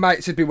 And then my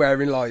mates would be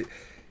wearing like,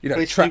 you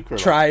know,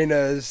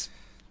 trainers,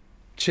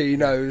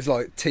 chinos,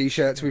 like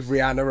t-shirts with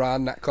Rihanna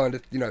on, that kind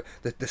of, you know,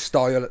 the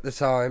style at the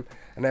time.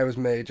 And there was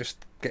me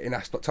just getting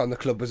asked what time the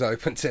club was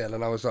open till,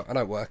 and I was like, I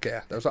don't work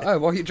here. I was like, oh,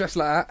 why are you dressed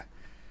like that?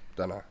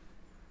 Don't know.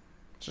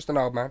 It's just an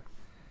old man.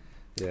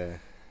 Yeah.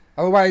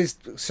 I've always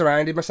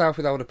surrounded myself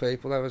with older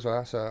people though as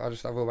well, so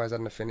I've always had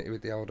an affinity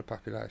with the older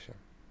population.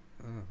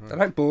 They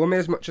don't bore me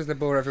as much as they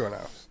bore everyone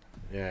else.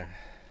 Yeah.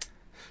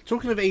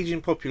 Talking of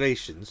ageing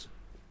populations,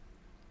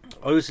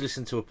 I was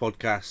listening to a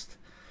podcast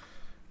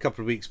a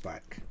couple of weeks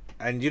back,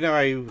 and you know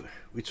how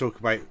we talk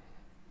about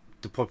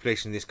the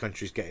population in this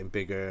country is getting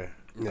bigger.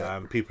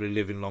 Yeah. People are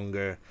living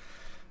longer.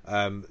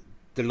 The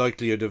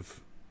likelihood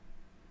of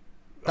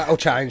that'll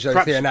change though.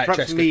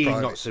 Perhaps me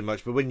not so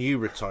much, but when you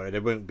retire,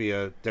 there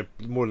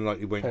more than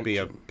likely won't be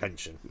a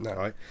pension, no.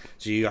 Right?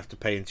 So you have to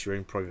pay into your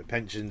own private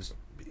pensions.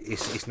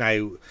 It's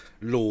now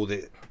law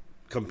that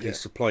companies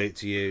supply it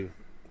to you.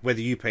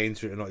 Whether you pay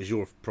into it or not is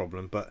your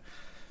problem, but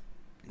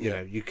you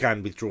know you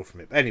can withdraw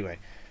from it. But anyway,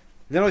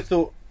 then I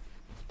thought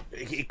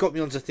it got me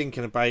onto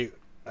thinking about.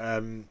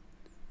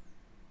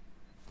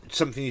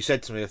 something you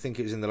said to me, I think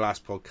it was in the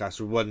last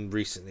podcast or one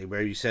recently,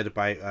 where you said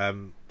about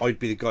I'd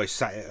be the guy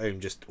sat at home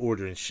just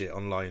ordering shit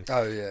online.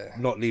 Oh yeah.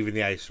 Not leaving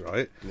the house,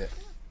 right? Yeah.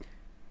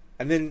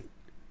 And then,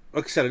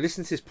 like I said, I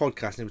listened to this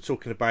podcast and they were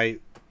talking about,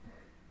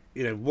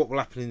 you know, what will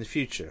happen in the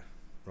future,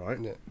 right?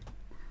 Yeah.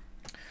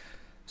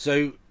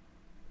 So,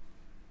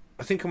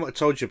 I think I might have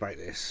told you about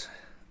this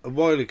a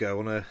while ago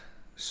on a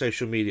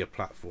social media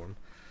platform.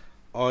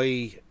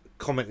 I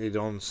commented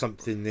on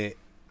something that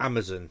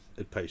Amazon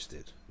had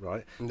posted,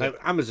 right? Yeah. Now,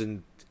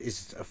 Amazon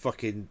is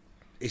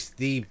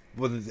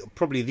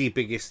probably the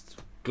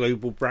biggest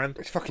global brand.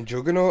 It's fucking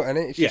juggernaut, isn't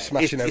it? It's just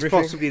smashing it's everything.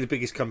 It's possibly the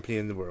biggest company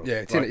in the world.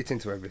 Yeah, it's, right? it's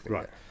into everything.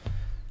 Right. Yeah.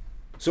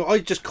 So I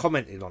just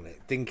commented on it,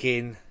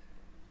 thinking,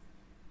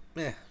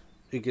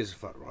 who gives a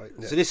fuck, right?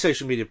 Yeah. So this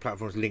social media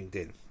platform is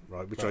LinkedIn,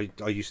 right? Which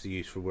I used to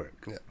use for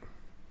work. Yeah.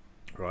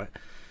 Right.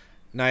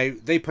 Now,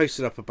 they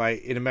posted up about,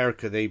 in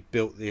America, they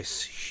built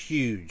this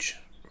huge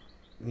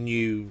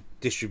new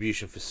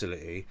distribution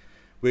facility,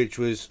 which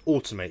was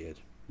automated,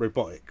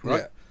 robotic,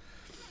 right?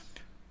 Yeah.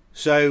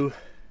 So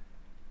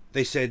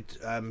they said,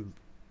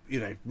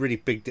 really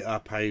bigged it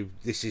up, how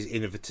this is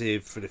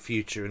innovative for the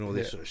future and all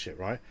this sort of shit,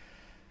 right?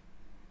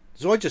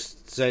 So I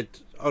just said,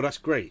 oh, that's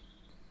great.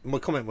 My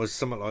comment was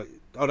something like,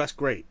 oh, that's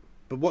great,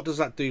 but what does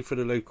that do for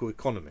the local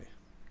economy?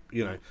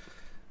 You know,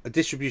 a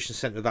distribution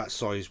centre that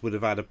size would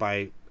have had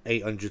about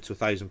 800 to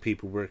 1,000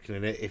 people working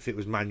in it if it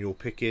was manual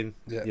picking,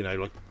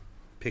 like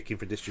picking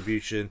for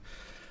distribution.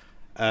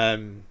 How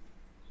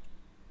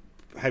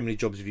many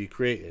jobs have you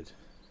created?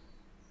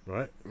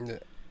 Right? Yeah.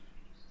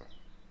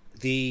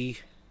 The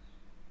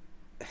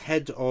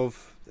head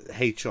of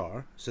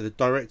HR, so the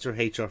director of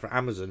HR for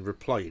Amazon,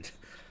 replied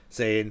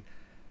saying,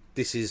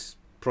 this is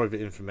private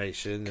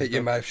information. Keep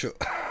your mouth shut.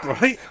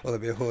 Right? Or there'll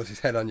be a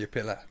horse's head on your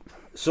pillar.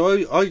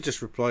 So I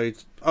just replied,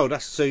 oh,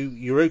 that's so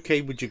you're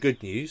okay with your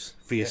good news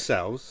for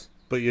yourselves,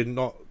 but you're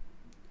not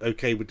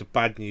okay with the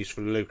bad news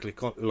for the local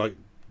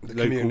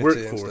local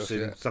workforce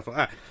and stuff like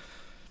that.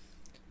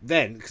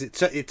 Then,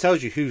 because it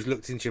tells you who's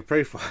looked into your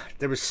profile,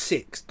 there were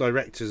 6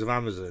 directors of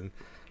Amazon.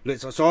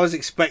 So I was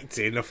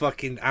expecting a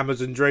fucking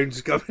Amazon drone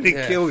to come in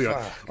and kill you.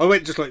 I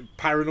went just like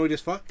paranoid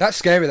as fuck. That's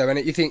scary though, isn't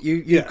it? You think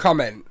you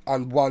comment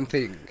on one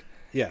thing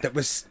that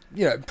was,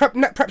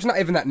 perhaps not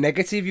even that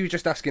negative. You were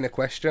just asking a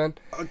question,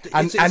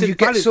 and you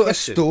get sort of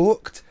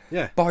stalked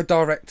by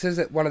directors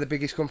at one of the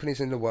biggest companies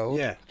in the world.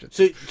 Yeah.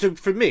 So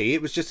for me,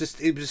 it was just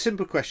a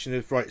simple question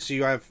of, right, so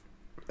you have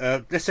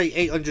let's say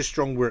 800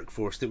 strong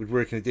workforce that would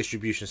work in a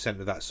distribution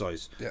centre that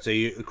size. Yeah. So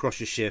you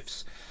across your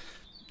shifts,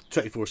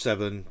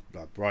 24/7,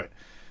 right?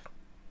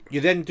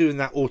 You're then doing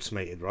that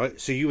automated, right?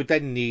 So you would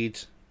then need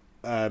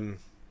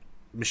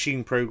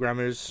machine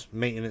programmers,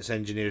 maintenance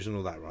engineers, and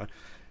all that, right?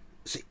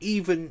 So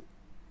even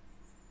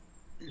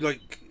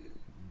like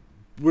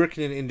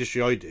working in the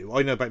industry I do,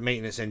 I know about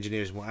maintenance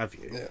engineers and what have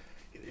you. Yeah.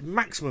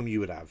 Maximum you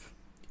would have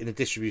in a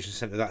distribution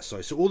centre that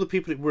size. So all the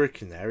people that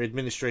work in there,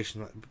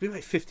 administration, would be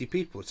like 50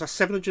 people. So that's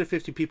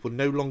 750 people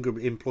no longer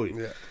employed.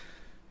 Yeah.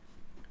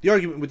 The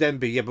argument would then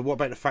be, but what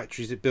about the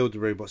factories that build the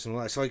robots and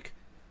all that? It's like,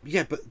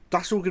 but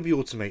that's all going to be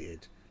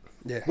automated.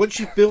 Yeah. Once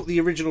you've built the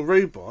original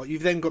robot,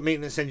 you've then got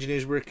maintenance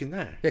engineers working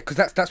there. Yeah, because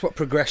that's what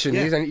progression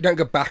is, and you don't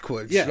go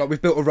backwards. Yeah. Like,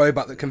 we've built a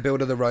robot that can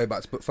build other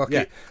robots, but fuck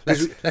it.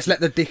 Let's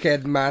let the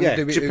dickhead man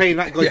do it. You're paying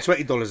that guy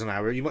 $20 an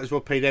hour, you might as well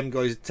pay them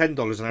guys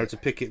 $10 an hour to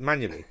pick it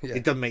manually. Yeah.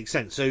 It doesn't make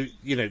sense. So,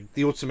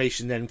 the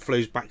automation then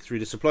flows back through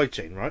the supply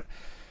chain, right?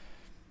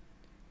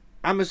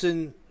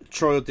 Amazon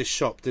trialled this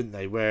shop, didn't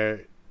they,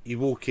 where you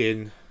walk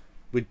in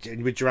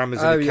with your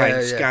Amazon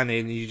account, scanning,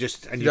 and you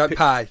don't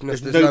pay.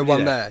 There's no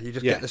one there. You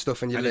just get the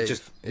stuff and you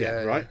leave.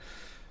 Right.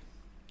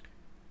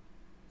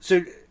 So,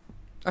 what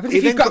happens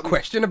if you've got a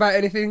question about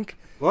anything?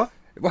 What?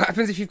 What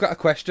happens if you've got a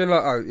question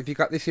like, if you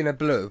got this in a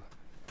blue?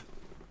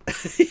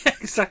 Yeah,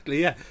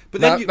 exactly. Yeah, but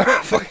then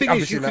the thing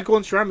is, you could go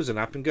onto your Amazon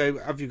app and go,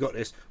 "Have you got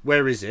this?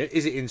 Where is it?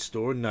 Is it in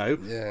store? No.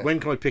 Yeah. When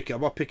can I pick it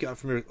up? I'll pick it up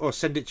from your, or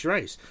send it to your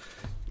house.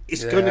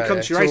 It's going to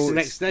come to your house the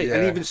next day,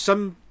 and even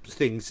some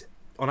things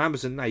on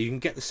Amazon now you can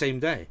get the same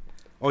day.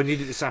 Oh, I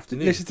need it this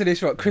afternoon. Listen to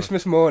this, right?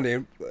 Christmas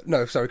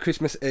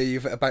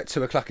Eve at about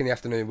 2:00 in the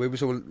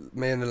afternoon.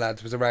 Me and the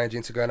lads was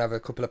arranging to go and have a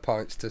couple of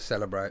pints to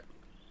celebrate.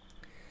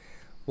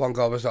 One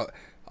guy was like,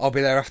 "I'll be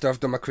there after I've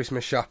done my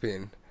Christmas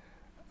shopping.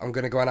 I'm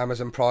going to go on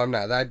Amazon Prime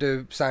now. They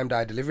do same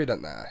day delivery,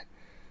 don't they?"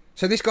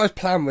 So this guy's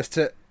plan was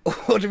to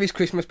order his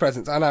Christmas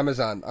presents on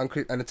Amazon, and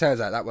it turns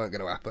out that weren't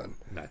going to happen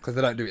because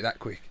they don't do it that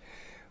quick.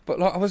 But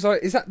I was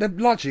like, is that the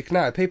logic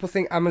now? People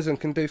think Amazon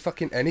can do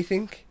fucking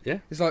anything. Yeah.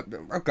 It's like,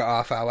 I've got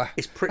half hour.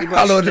 It's pretty much.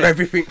 I'll order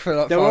everything for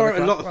like. There are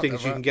a lot of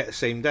things you can get the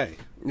same day.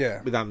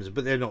 Yeah. With Amazon,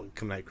 but they're not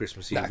coming out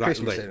Christmas Eve. Nah,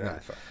 Christmas Eve. No.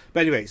 But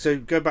anyway, so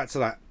go back to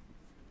that.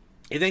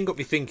 It then got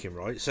me thinking,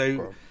 right?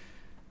 So,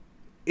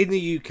 in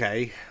the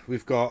UK,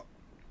 we've got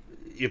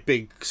your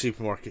big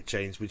supermarket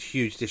chains with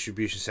huge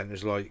distribution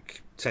centres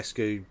like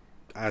Tesco,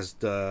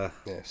 Asda,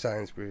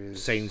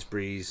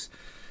 Sainsbury's.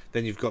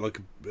 Then you've got like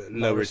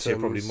lower tier,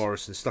 probably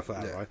Morrison's, stuff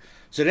like that, right?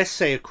 So let's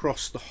say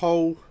across the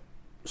whole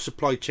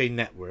supply chain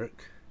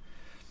network,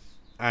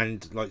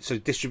 and like so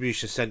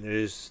distribution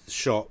centres,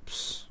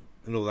 shops,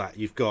 and all that.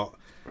 You've got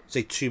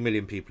say 2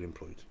 million people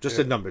employed. Just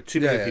a number,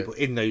 2 million people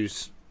in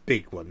those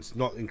big ones,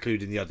 not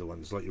including the other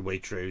ones like your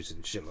Waitrose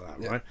and shit like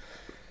that, right?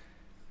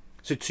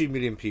 So 2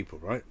 million people,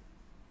 right?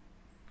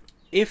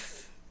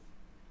 If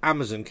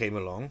Amazon came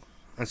along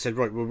and said,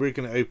 right, well, we're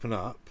going to open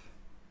up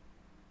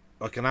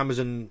like an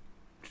Amazon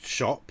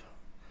shop,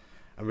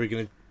 and we're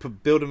going to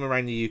build them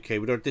around the UK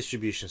with our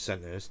distribution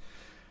centres,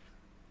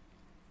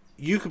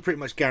 you could pretty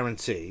much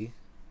guarantee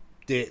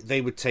that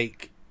they would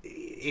take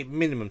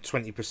minimum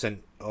 20%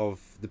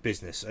 of the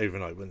business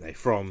overnight, wouldn't they,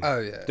 from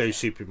those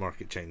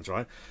supermarket chains,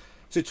 right?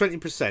 So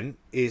 20%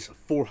 is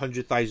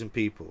 400,000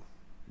 people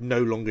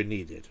no longer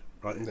needed,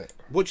 right? Yeah.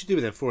 What do you do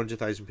with them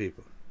 400,000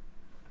 people?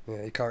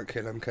 Yeah, you can't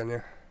kill them, can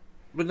you?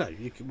 But no,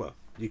 you can. Well,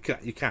 you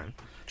can.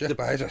 Jeff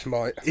Bezos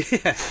might.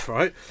 Yeah,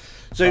 right.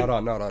 So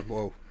no.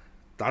 Whoa,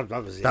 that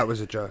was it. That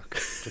was a joke.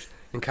 Just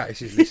in case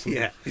he's listening.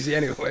 Yeah. Is he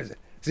anyway? Is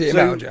he in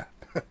Alger?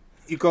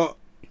 You got.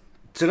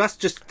 So that's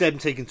just them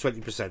taking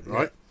 20%,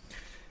 right? Yeah.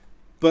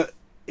 But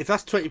if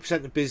that's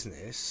 20% of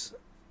business,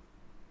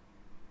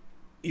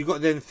 you got to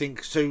then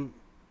think. So,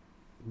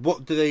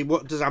 what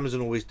does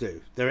Amazon always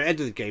do? They're ahead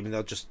of the game, and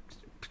they'll just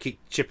keep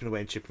chipping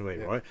away,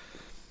 right?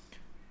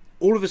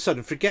 All of a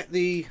sudden, forget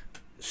the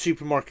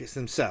supermarkets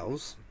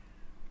themselves,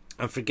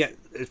 and forget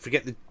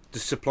the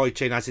supply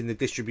chain, as in the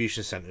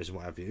distribution centres and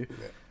what have you.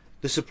 Yeah.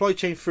 The supply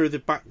chain further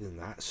back than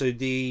that, so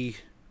the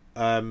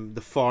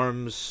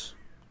farms,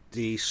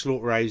 the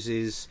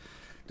slaughterhouses,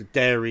 the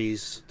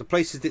dairies, the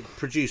places that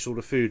produce all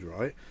the food,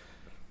 right?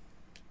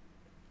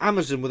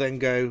 Amazon will then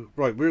go,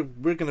 right, we're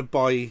going to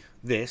buy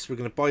this, we're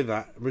going to buy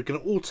that, we're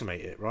going to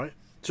automate it, right?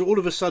 So all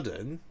of a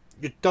sudden,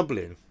 you're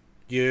doubling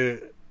your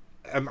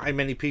how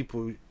many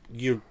people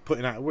you're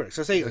putting out of work.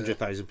 So that's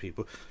 800,000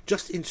 people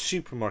just in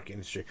supermarket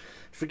industry.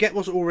 Forget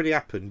what's already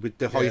happened with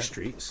the high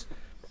streets.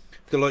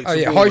 The likes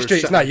high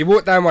streets. No, you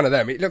walk down one of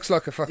them, it looks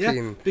like a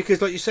fucking because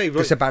like you say, right,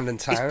 this abandoned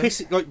town.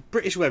 It's pissing, like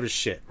British weather's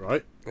shit,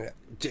 right? Yeah.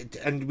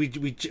 And we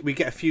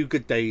get a few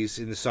good days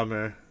in the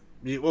summer.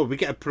 Well, we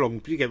get a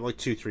prolonged. You get like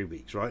 2-3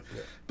 weeks, right?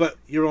 Yeah. But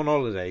you're on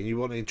holiday and you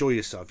want to enjoy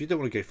yourself. You don't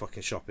want to go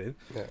fucking shopping.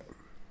 Yeah.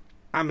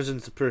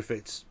 Amazon's the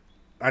perfect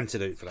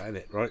antidote for that, isn't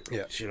it? Right?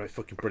 Yeah. So you're like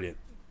fucking brilliant.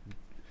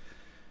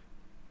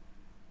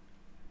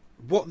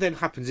 What then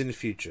happens in the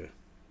future?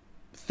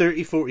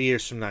 30-40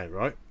 years from now,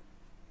 right?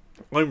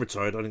 I'm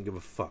retired, I don't give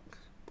a fuck.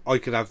 I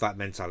could have that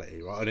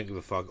mentality, right? I don't give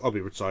a fuck. I'll be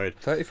retired.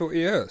 30-40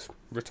 years?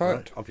 Retired?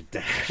 Right? I'll be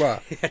dead.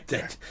 Well, yeah,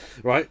 dead.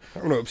 Right?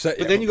 I'm not upset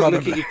But then you've got to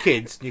look at your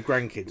kids and your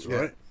grandkids,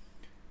 right?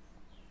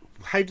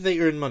 How do they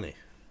earn money?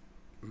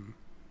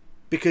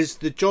 Because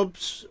the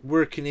jobs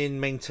working in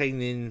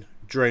maintaining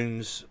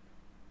drones,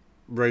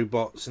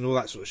 robots and all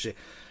that sort of shit,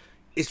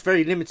 it's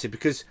very limited,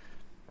 because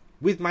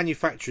with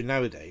manufacturing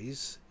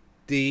nowadays,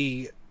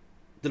 the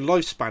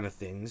lifespan of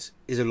things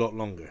is a lot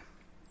longer.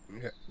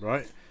 Yeah.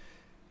 Right?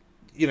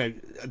 You know,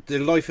 the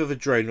life of a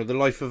drone or the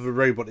life of a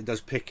robot that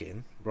does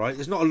picking, right?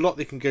 There's not a lot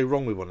that can go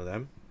wrong with one of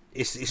them.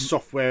 It's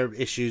software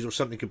issues or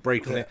something could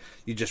break on it.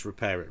 You just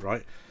repair it,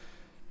 right?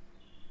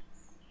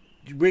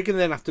 We're going to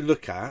then have to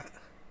look at,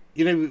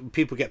 you know,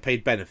 people get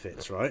paid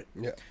benefits, right?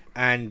 Yeah.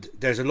 And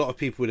there's a lot of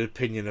people with an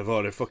opinion of,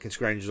 oh, they're fucking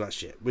scoundrels, that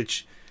shit,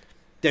 which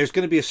there's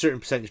going to be a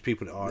certain percentage of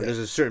people that are. Yeah. There's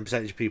a certain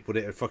percentage of people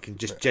that are fucking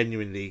just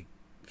genuinely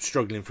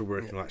struggling for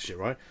work and all that shit,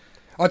 right?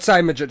 I'd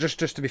say,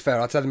 just to be fair,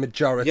 I'd say the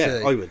majority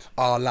I would.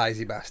 Are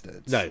lazy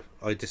bastards. No,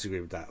 I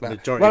disagree with that. No.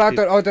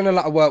 I've done a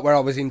lot of work where I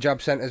was in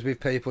job centres with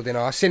people, you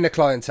know, I've seen the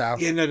clientele.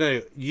 Yeah,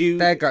 no.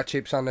 They've got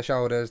chips on their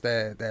shoulders,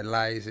 they're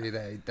lazy,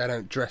 they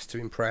don't dress to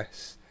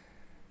impress.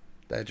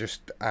 They're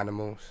just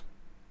animals.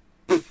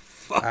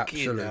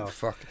 Absolute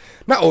fuck.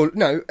 Not all.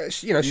 No,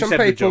 you know, some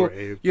people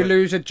majority, you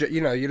lose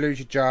you lose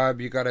your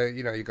job. You gotta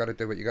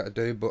do what you gotta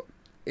do. But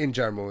in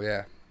general,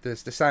 yeah,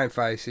 there's the same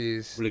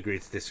faces. We'll agree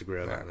to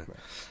disagree on that.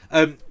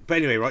 No. But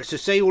anyway, right. So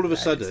say all of a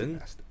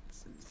sudden,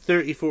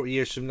 30-40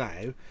 years from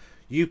now,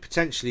 you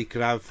potentially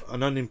could have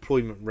an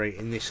unemployment rate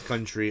in this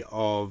country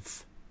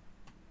of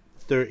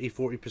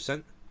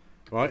 30-40%.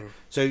 Right.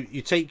 So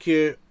you take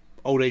your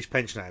old age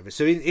pension out of it.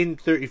 So in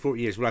 30-40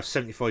 years, we'll have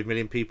 75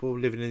 million people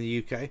living in the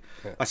UK.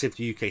 Yeah. That's if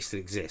the UK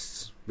still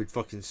exists. With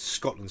fucking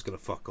Scotland's going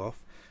to fuck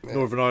off. Yeah.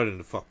 Northern Ireland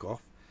to fuck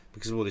off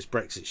because of all this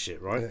Brexit shit,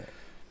 right? Yeah.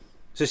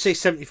 So say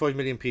 75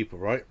 million people,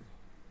 right?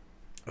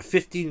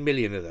 15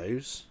 million of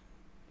those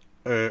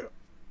are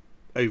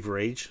over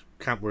age,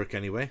 can't work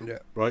anyway,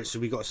 right? So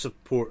we got to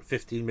support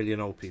 15 million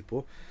old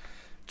people.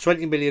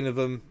 20 million of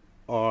them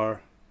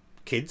are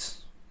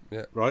kids,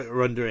 right,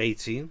 or under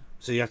 18.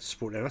 So you have to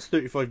support them. That's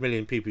 35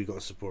 million people you've got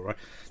to support, right?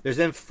 There's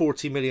then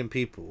 40 million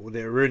people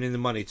that are earning the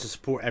money to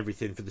support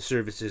everything for the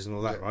services and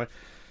all that, right?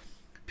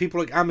 People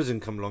like Amazon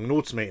come along and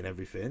automating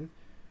everything.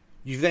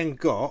 You've then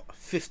got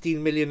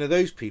 15 million of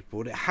those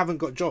people that haven't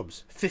got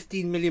jobs.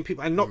 15 million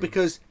people. And not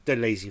because they're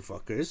lazy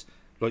fuckers,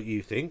 like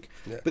you think,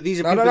 but these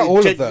are people... not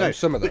all of them,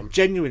 some of them. But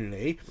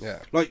genuinely,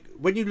 like,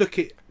 when you look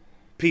at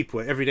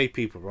people, everyday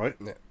people, right?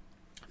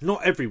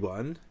 Not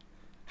everyone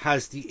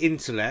has the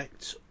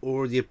intellect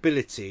or the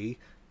ability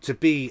to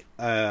be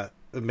a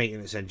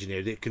maintenance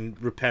engineer that can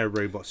repair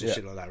robots and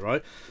shit like that,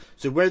 right?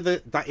 So where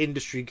that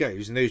industry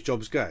goes and those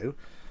jobs go,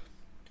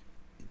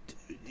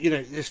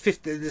 that's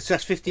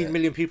 15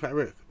 million people at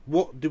work.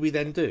 What do we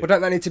then do? Well,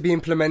 don't they need to be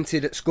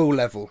implemented at school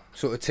level,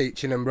 sort of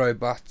teaching them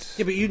robots?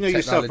 Yeah, but you know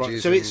yourself, right?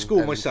 So at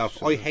school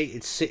myself, I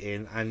hated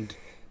sitting and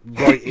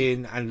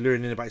writing and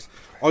learning about.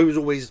 I was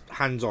always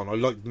hands-on. I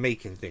liked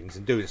making things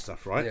and doing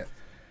stuff, right?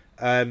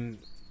 Yeah.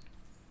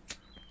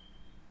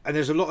 And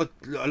there's a lot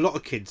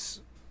of kids,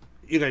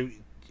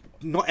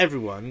 not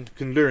everyone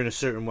can learn a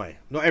certain way.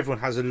 Not everyone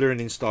has a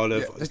learning style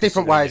of. There's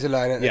different ways of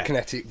learning,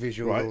 kinetic,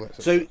 visual. Right. All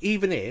that So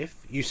even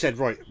if you said,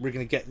 right, we're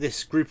going to get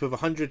this group of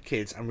 100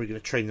 kids and we're going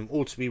to train them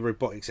all to be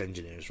robotics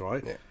engineers,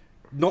 right? Yeah.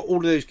 Not all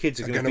of those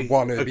kids are going to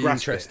want to be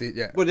interested.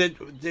 Yeah. Well,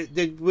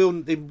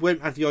 they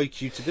won't have the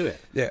IQ to do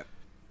it. Yeah.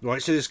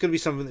 Right. So there's going to be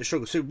something that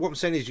struggles. So what I'm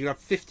saying is, you have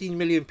 15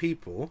 million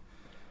people.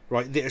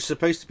 Right, that are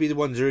supposed to be the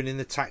ones earning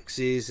the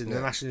taxes and the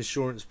national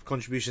insurance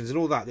contributions and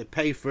all that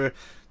pay for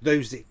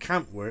those that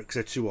can't work because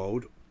they're too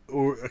old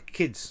or are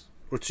kids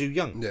or too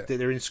young that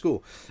they're in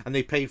school, and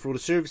they pay for all the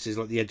services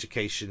like the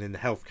education and the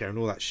healthcare and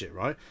all that shit,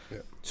 right? Yeah.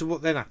 So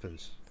what then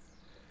happens?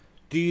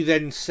 Do you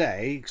then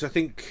say, because I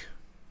think,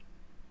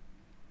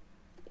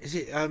 is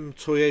it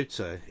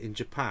Toyota in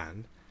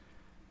Japan?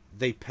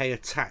 They pay a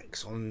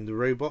tax on the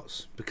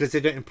robots because they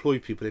don't employ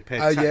people. They pay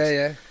a tax. Oh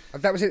yeah.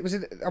 That was it. Was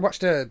it? I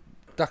watched a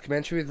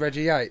documentary with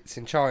Reggie Yates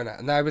in China,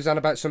 and they was on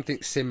about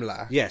something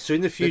similar. Yeah, so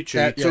in the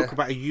future, you talk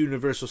about a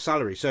universal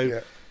salary.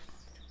 So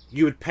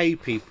you would pay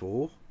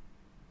people,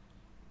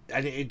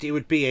 and it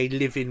would be a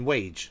living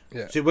wage.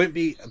 Yeah. So it won't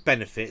be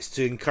benefits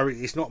to encourage.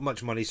 It's not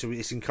much money, so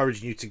it's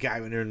encouraging you to get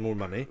out and earn more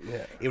money.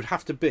 Yeah. It would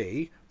have to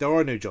be. There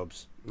are no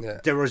jobs. Yeah.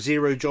 There are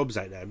 0 jobs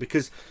out there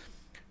because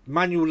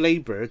manual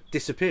labour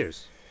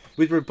disappears.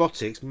 With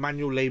robotics,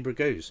 manual labour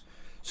goes.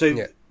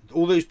 So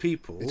all those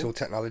people, it's all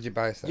technology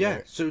based. Yeah.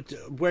 So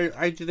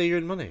how do they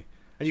earn money?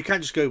 And you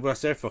can't just go, well,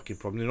 that's their fucking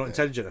problem. They're not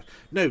intelligent enough.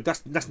 No,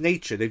 that's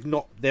nature. They're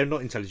not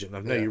intelligent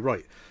enough. No, you're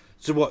right.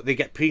 So what? They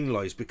get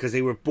penalised because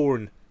they were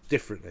born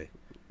differently.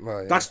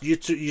 Well, That's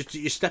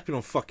you're stepping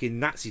on fucking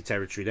Nazi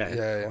territory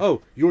there. Yeah.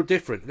 Oh, you're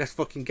different. Let's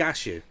fucking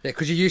gas you. Yeah,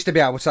 because you used to be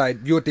able to say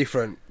you're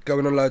different. Go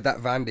and unload that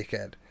van,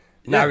 dickhead.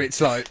 Now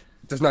it's like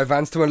there's no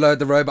vans to unload.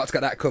 The robot's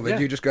got that covered. Yeah.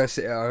 You just go and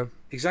sit at home.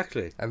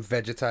 Exactly. And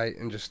vegetate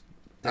and just.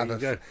 There you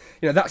go.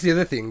 That's the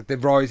other thing. The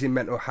rise in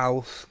mental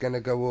health going to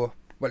go up.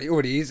 Well, it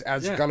already is,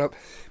 has gone up.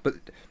 But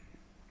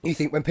you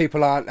think when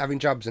people aren't having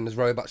jobs and there's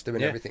robots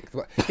doing everything.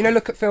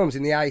 Look at films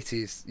in the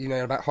 80s,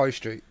 about high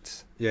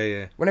streets.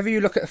 Yeah. Whenever you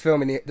look at a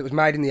film that was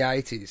made in the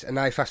 80s and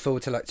now fast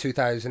forward to like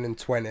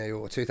 2020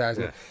 or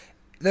 2000,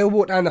 they'll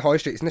walk down the high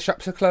streets and the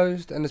shops are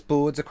closed and there's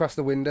boards across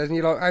the windows and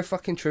you're like, how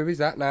fucking true is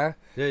that now?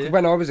 Yeah.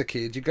 When I was a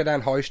kid, you'd go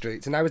down high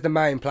streets and that was the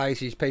main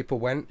places people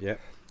went. Yeah.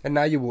 And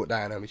now you walk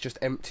down them, it's just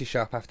empty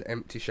shop after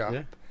empty shop.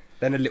 Yeah.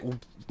 Then a little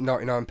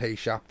 99p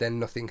shop, then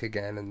nothing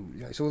again, and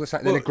it's all the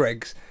same. Then a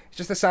Greggs. It's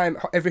just the same.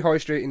 Every high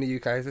street in the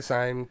UK is the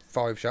same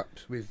 5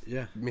 shops with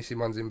missing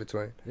ones in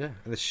between. Yeah,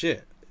 and the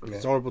shit.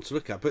 It's horrible to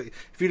look at. But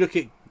if you look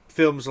at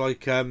films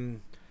like a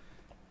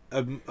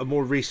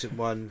more recent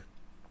one,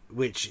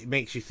 which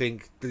makes you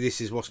think that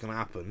this is what's going to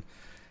happen,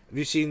 have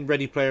you seen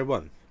Ready Player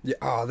One? Yeah.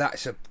 Oh,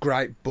 that's a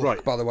great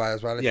book, by the way,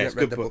 as well. If it's a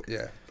good book.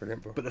 Yeah,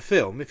 brilliant book. But the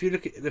film, if you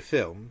look at the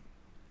film,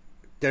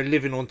 they're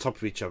living on top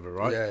of each other,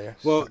 right? Yeah.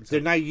 Well,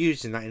 they're now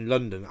using that in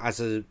London as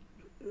a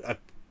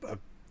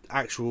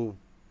actual. Well,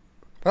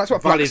 that's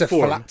what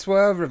flats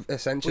were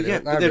essentially.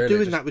 Well, but they're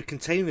doing that with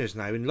containers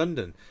now in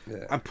London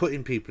and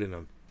putting people in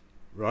them,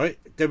 right?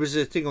 There was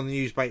a thing on the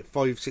news about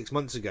 5-6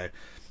 months ago,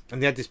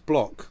 and they had this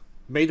block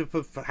made up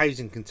of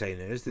housing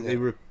containers that they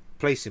were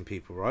placing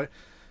people, right?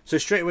 So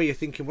straight away you're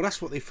thinking, well,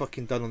 that's what they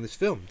fucking done on this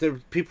film.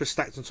 People are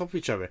stacked on top of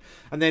each other,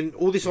 and then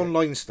all this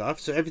online stuff.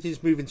 So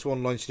everything's moving to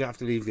online, so you don't have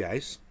to leave the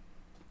house.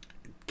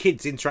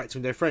 Kids interacting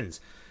with their friends.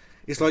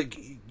 It's like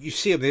you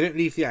see them, they don't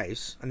leave the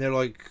house, and they're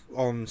like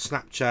on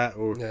Snapchat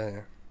or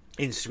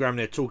Instagram,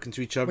 they're talking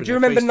to each other. Well, do you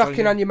remember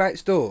knocking on your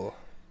mate's door?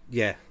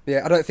 Yeah.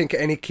 I don't think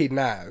any kid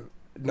now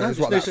knows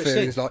what that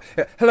feeling's like.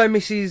 Hello,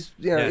 Mrs.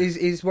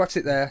 Is what's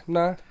it there?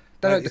 No.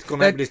 They'll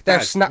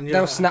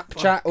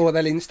Snapchat or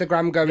they'll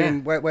Instagram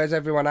going, where's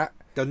everyone at?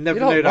 They'll never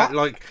know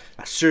that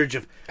surge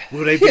of,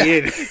 will they be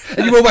in?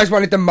 And you always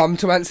wanted the mum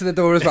to answer the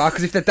door as well,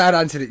 because if the dad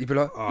answered it, you'd be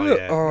like,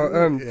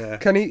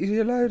 can he, is he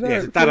allowed out? Yeah,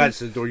 if the dad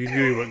answered the door, you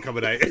knew he wasn't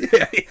coming out.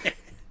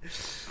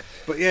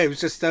 But it was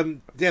just,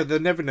 they'll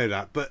never know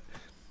that. But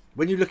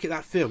when you look at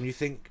that film, you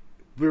think,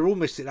 we're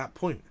almost at that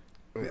point.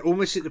 We're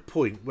almost at the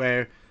point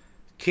where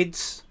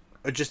kids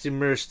are just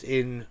immersed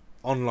in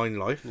online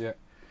life. Yeah.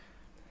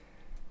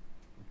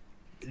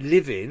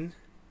 Living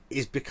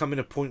is becoming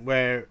a point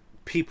where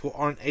people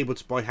aren't able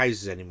to buy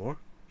houses anymore.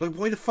 Like,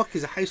 why the fuck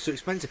is a house so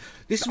expensive?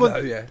 This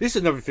is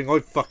another thing I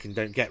fucking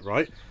don't get,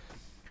 right?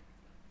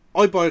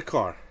 I buy a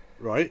car,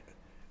 right?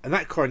 And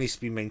that car needs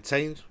to be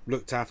maintained,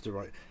 looked after,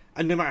 right?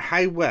 And no matter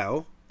how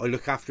well I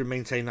look after and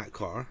maintain that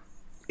car,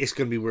 it's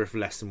going to be worth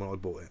less than when I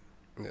bought it,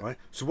 right?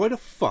 So why the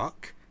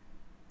fuck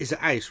is a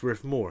house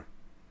worth more?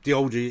 the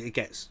older it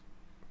gets.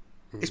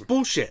 It's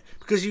bullshit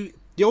because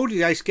the older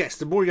the house gets,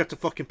 the more you have to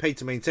fucking pay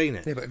to maintain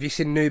it. Yeah, but have you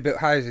seen new built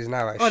houses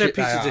now? Oh, they're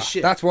pieces of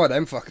shit. That's why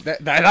them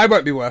they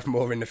won't be worth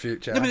more in the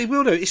future. No, but they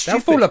will though. It's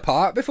They'll stupid. fall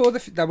apart before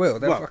they will.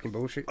 They're fucking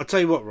bullshit. I'll tell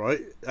you what, right?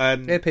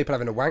 Yeah, people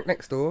having a wank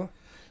next door.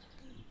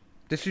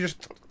 This is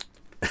just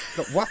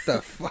what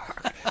the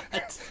fuck?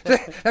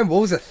 Them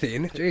walls are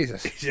thin.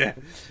 Jesus. Yeah,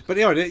 but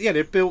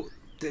they're built.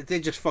 They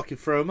just fucking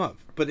throw them up.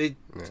 But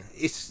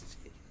it's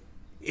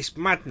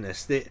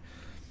madness that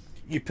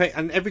you pay,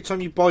 and every time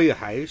you buy a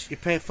house, you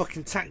pay a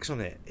fucking tax on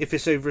it if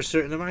it's over a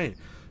certain amount.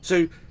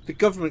 So the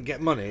government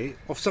get money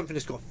off something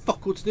that's got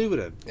fuck all to do with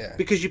them. Yeah.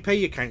 Because you pay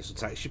your council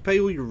tax, you pay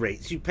all your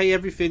rates, you pay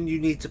everything you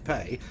need to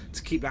pay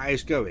to keep that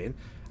house going,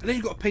 and then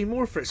you've got to pay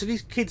more for it. So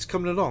these kids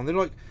coming along, they're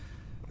like,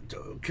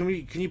 can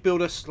you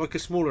build us like a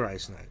smaller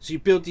house now? So you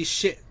build these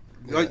shit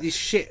these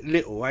shit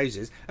little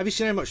houses. Have you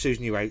seen how much those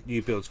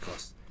new builds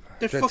cost?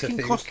 They fucking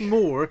cost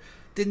more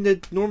than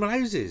the normal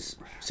houses.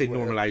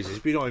 Normal houses,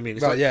 but you know what I mean?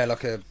 It's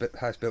like a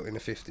house built in the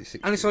 50s, 60s.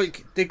 And it's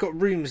like they've got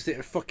rooms that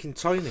are fucking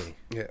tiny.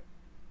 Yeah.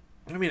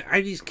 I mean, how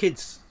these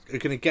kids are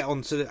going to get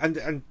onto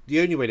and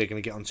the only way they're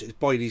going to get onto it is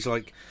buy these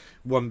like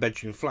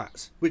 1-bedroom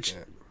flats. Which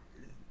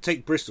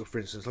take Bristol for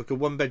instance, like a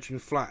 1-bedroom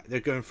flat,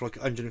 they're going for like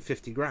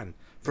 150 grand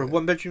for a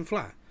 1-bedroom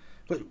flat.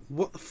 Like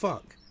what the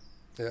fuck?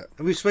 Yeah.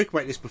 And we've spoken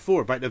about this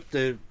before about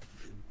the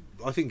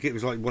I think it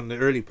was like one of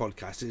the early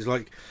podcasts. It was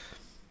like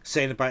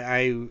saying about how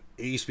it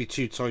used to be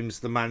 2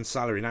 times the man's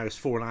salary, now it's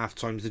 4.5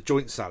 times the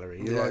joint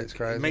salary. Yeah, like, it's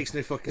crazy. It makes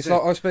no fucking sense. sense.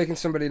 Like I was speaking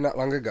to somebody not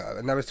long ago,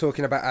 and they was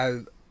talking about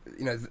how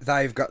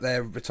they've got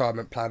their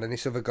retirement plan, and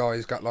this other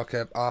guy's got like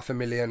a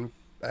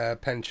 $500,000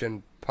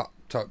 pension pot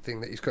type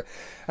thing that he's got.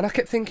 And I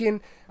kept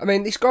thinking, I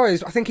mean, this guy I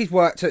think he's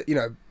worked at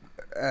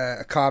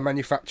a car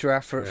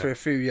manufacturer for a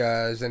few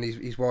years, and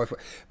his wife.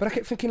 But I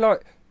kept thinking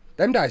like,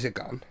 them days are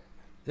gone.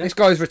 Yeah. This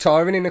guy's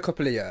retiring in a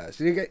couple of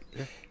years.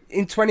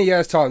 In 20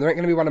 years' time, there ain't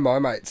going to be one of my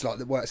mates like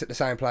that works at the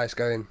same place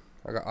going,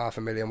 I got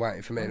 $500,000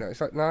 waiting for me. No,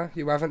 it's like, no,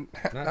 you haven't.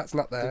 No, that's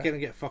not there. You're going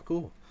to get fuck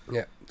all.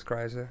 Yeah, it's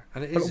crazy.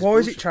 And but why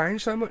has it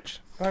changed so much?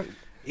 Like,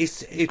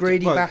 it's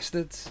greedy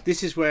bastards.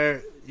 This is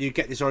where you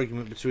get this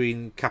argument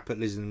between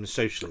capitalism and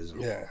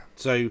socialism. Yeah.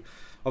 So,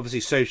 obviously,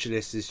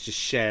 socialists is just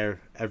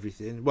share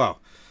everything. Well,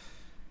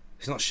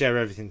 it's not share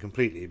everything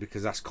completely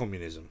because that's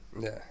communism.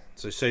 Yeah.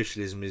 So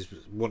socialism is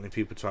wanting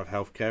people to have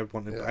healthcare,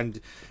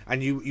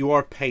 and you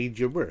are paid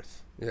your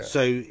worth. Yeah.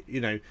 So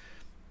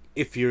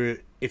if you're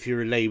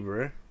a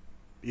labourer,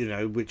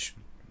 which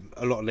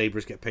a lot of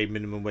labourers get paid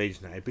minimum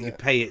wage now, but you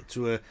pay it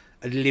to a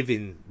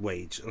living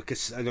wage, like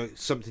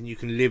something you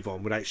can live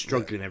on without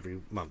struggling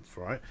every month,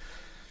 right?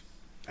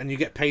 And you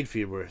get paid for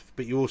your worth,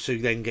 but you also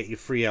then get your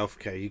free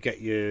healthcare. You get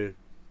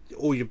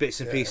all your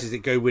bits and pieces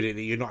that go with it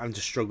that you're not having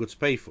to struggle to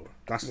pay for.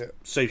 That's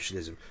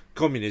socialism.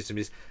 Communism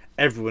is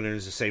everyone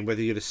earns the same,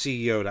 whether you're the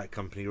CEO of that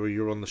company or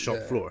you're on the shop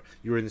floor.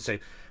 You're in the same.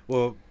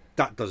 Well,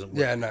 that doesn't work.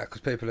 Yeah, no,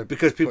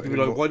 because people be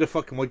like, why the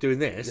fuck am I doing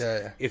this?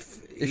 Yeah.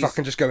 If I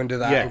can just go and do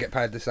that and get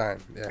paid the same.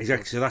 Yeah,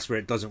 exactly. So that's where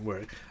it doesn't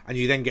work, and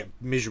you then get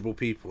miserable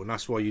people, and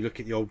that's why you look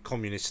at the old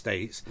communist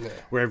states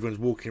where everyone's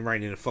walking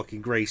around in a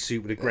fucking grey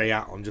suit with a grey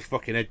hat on, just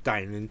fucking head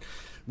down and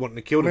wanting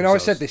to kill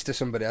themselves. I said this to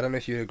somebody. I don't know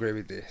if you agree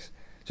with this.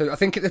 So I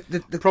think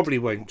the probably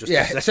won't. Just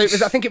so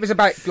I think it was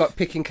about like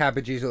picking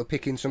cabbages or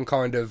picking some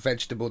kind of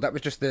vegetable. That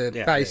was just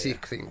the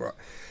basic thing, right?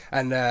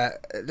 And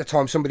at the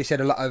time, somebody said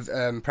a lot of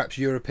perhaps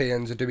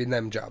Europeans are doing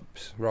them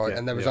jobs, right?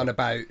 And there was on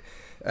about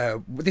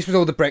this was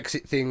all the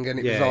Brexit thing, and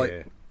it was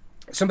like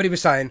somebody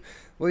was saying,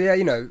 well,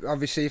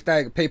 obviously if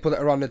they people that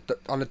are on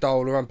a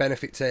dole or on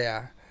benefits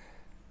here,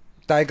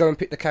 they go and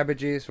pick the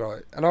cabbages,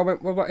 right? And I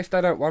went, well, what if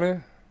they don't want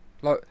to,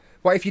 like?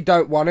 What if you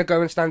don't want to go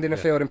and stand in a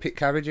field and pick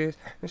cabbages?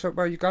 And it's like,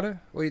 well, you got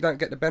to, or you don't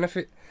get the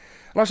benefit.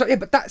 And I was like, yeah,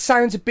 but that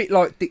sounds a bit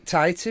like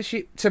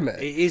dictatorship to me.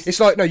 It is. It's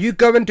like, no, you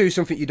go and do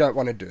something you don't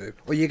want to do,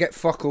 or you get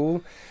fuck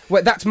all.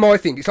 Well, that's my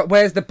thing. It's like,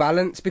 where's the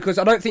balance? Because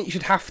I don't think you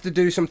should have to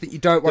do something you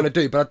don't want to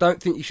do, but I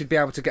don't think you should be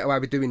able to get away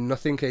with doing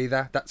nothing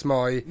either. That's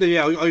my...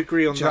 Yeah, I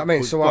agree on that. Do you know what I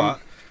mean? So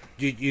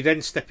you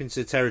then step into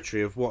the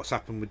territory of what's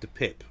happened with the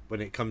PIP when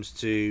it comes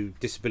to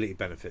disability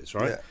benefits,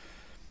 right? Yeah.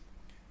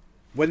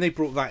 When they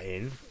brought that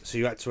in, so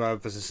you had to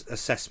have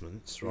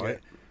assessments, right?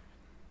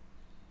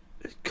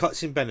 Yeah.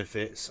 Cuts in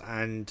benefits,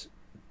 and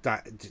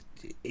that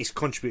it's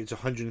contributed to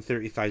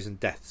 130,000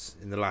 deaths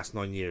in the last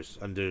 9 years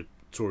under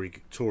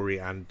Tory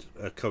and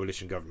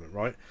coalition government,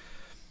 right?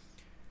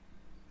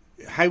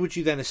 How would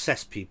you then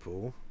assess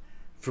people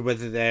for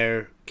whether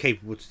they're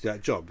capable to do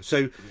that job?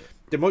 So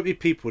there might be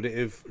people that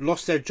have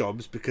lost their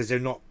jobs because they're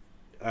not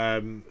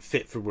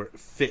fit for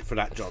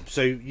that job.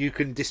 So you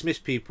can dismiss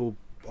people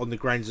on the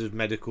grounds of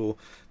medical,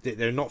 that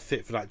they're not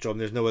fit for that job,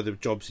 there's no other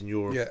jobs in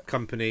your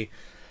company,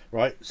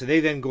 right? So they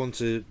then go on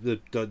to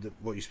the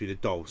what used to be the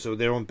dole, so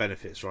they're on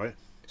benefits, right?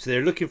 So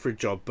they're looking for a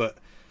job, but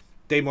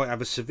they might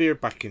have a severe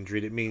back injury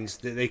that means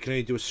that they can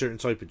only do a certain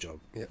type of job.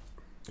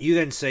 You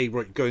then say,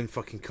 right, go and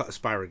fucking cut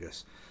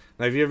asparagus.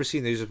 Now, have you ever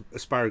seen those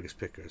asparagus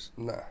pickers?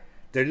 No.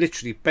 They're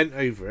literally bent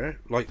over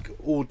like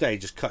all day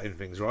just cutting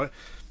things, right?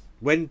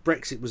 when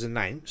Brexit was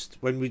announced,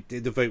 when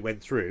the vote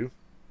went through,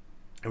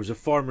 there was a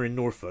farmer in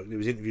Norfolk that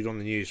was interviewed on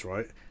the news,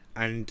 right?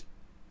 And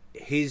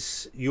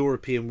his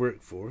European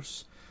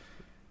workforce,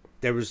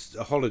 there was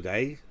a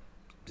holiday.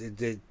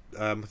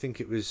 I think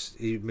it was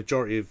the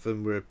majority of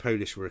them were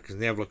Polish workers,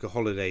 and they have like a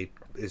holiday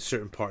in a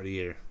certain part of the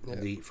year. Yeah.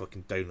 They eat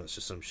fucking donuts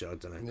or some shit. I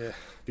don't know. Yeah.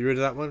 Have you heard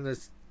of that one? No.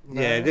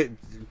 Yeah, the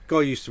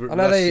guy used to. I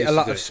know they eat a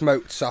lot of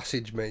smoked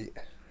sausage meat.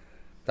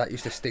 That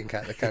used to stink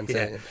out the canteen.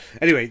 Yeah.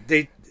 Anyway,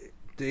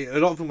 a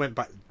lot of them went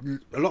back.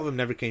 A lot of them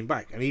never came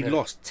back, and he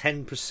lost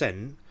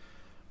 10%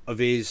 of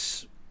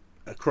his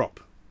crop.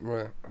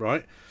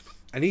 Right,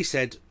 and he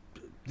said,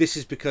 "This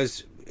is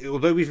because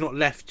although we've not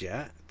left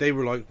yet, they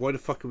were like, why the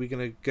fuck are we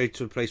going to go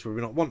to a place where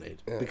we're not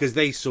wanted? Yeah. Because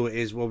they saw it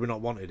as, well, we're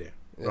not wanted here,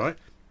 right?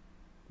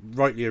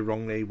 Rightly or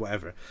wrongly,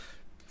 whatever.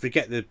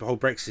 Forget the whole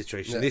Brexit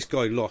situation. This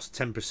guy lost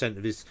 10%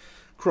 of his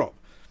crop.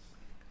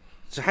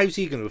 So how's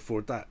he going to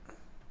afford that?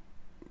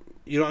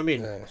 You know what I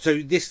mean? Yeah. So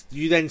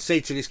you then say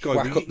to this guy, you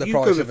go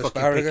and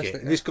fucking pick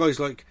it. And this guy's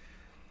like,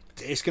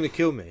 it's going to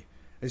kill me.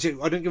 And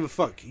so I don't give a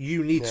fuck.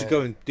 You need to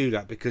go and do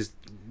that because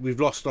we've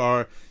lost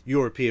our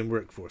European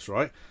workforce,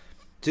 right?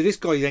 So this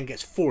guy then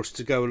gets forced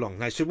to go along.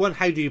 Now, so one,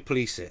 how do you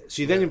police it?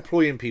 So you're then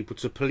employing people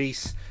to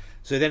police.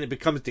 So then it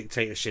becomes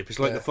dictatorship. It's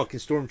like the fucking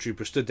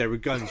stormtrooper stood there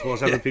with guns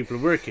whilst other people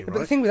are working, right? But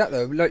the thing with that,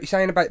 though, like you're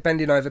saying about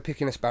bending over,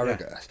 picking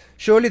asparagus,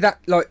 surely that,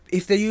 like,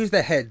 if they use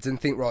their heads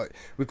and think, right,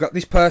 we've got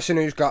this person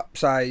who's got,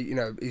 say, you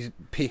know, he's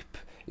PIP,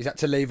 he's had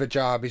to leave a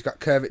job, he's got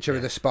curvature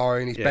of the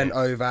spine, he's bent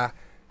over,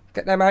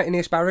 get them out in the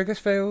asparagus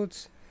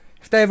fields.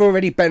 If they've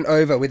already bent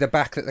over with a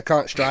back that they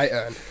can't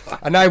straighten,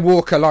 and they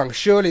walk along,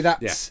 surely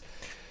that's... Yeah.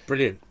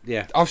 Brilliant,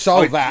 yeah. I've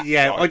solved that.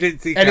 Yeah, I didn't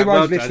think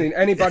anyone's listening.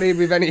 Anybody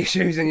with any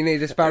issues and you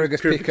need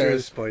asparagus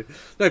pickers.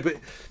 No, but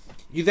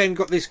you then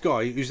got this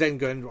guy who's then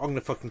going, I'm going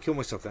to fucking kill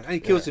myself then. And he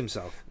kills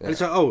himself. Yeah. And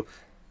it's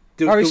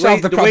like, he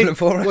solved the problem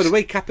for us. Well, the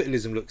way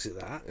capitalism looks at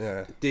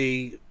that,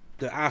 the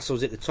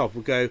assholes at the top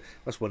will go,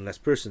 that's one less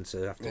person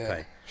to have to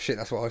pay. Shit,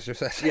 that's what I was just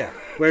saying. Yeah.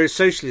 Whereas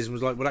socialism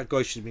was like, well, that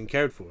guy should have been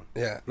cared for.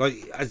 Yeah.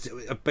 Like, as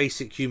a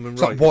basic human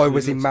it's right. Like, why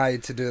was he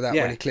made to do that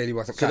when he clearly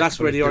wasn't capable? So that's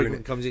where the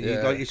argument comes in.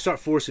 Yeah. You start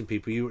forcing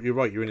people, you're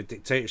right, you're in a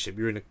dictatorship,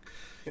 you're in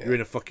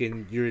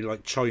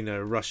like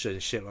China or Russia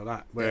and shit like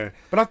that. Where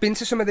But I've been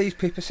to some of these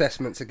PIP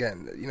assessments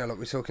again, you know, like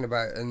we're talking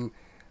about, and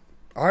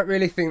I don't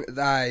really think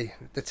that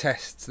the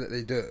tests that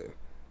they do,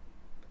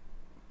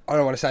 I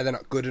don't want to say they're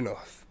not good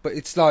enough, but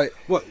it's like,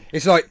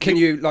 can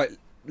you like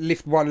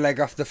lift one leg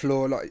off the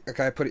floor, like,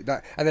 okay, put it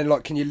down, and then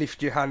like, can you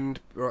lift your hand,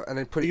 right, and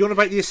then put it... You want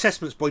about the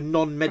assessments by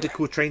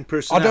non-medical trained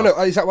personnel? I don't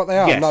know, is that what they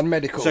are? Yes.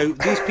 Non-medical? So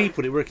these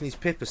people that work in these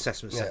PIP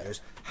assessment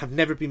centres have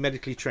never been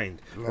medically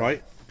trained,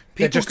 right?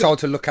 They're just told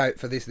to look out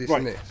for this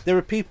and this. There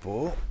are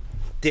people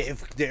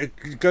that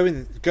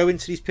go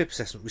into these PIP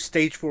assessments with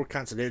stage 4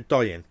 cancer, they're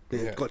dying,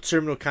 they've got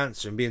terminal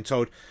cancer and being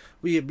told,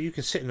 well, yeah, but you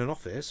can sit in an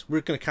office,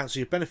 we're going to cancel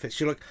your benefits.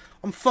 You're like,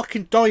 I'm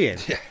fucking dying.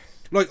 Yeah.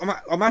 Like,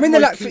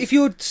 if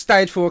you're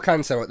stage 4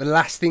 cancer, right, the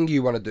last thing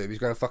you want to do is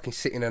go and fucking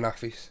sit in an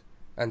office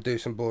and do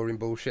some boring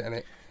bullshit in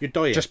it. You're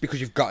dying. Just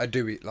because you've got to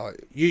do it.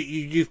 Like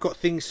you've got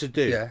things to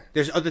do. Yeah.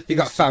 There's other things you've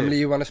got family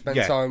you want to spend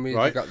time with.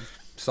 Right? You've got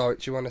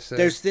sites you want to see.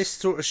 There's this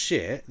sort of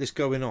shit that's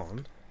going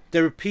on.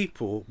 There are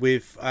people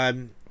with,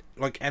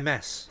 like,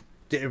 MS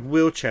that are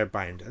wheelchair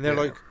bound. And they're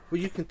like,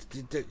 well, you can...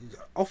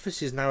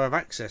 offices now have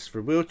access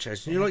for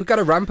wheelchairs. And you're like... We've got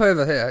a ramp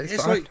over here.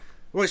 It's like...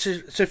 Right,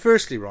 so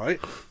firstly, right...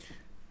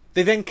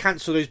 They then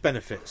cancel those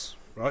benefits,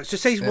 right? So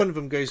say one of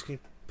them goes, can you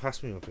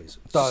pass me one, please?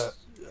 Diet.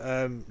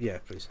 Yeah,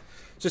 please.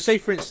 So say,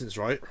 for instance,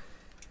 right,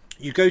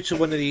 you go to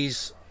one of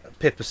these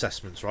PIP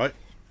assessments, right?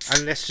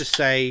 And let's just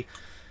say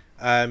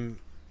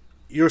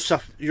you're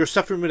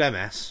suffering with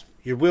MS,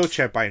 you're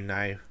wheelchair bound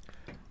now,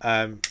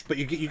 but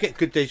you get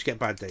good days, you get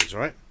bad days,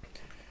 right?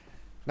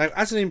 Now,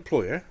 as an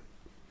employer,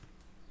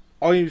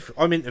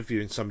 I'm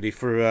interviewing somebody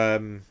for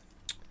an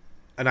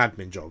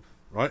admin job,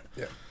 right?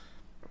 Yeah.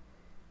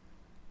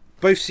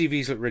 Both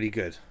CVs look really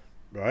good,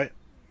 right?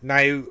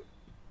 Now,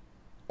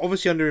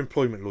 obviously under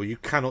employment law, you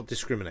cannot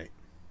discriminate.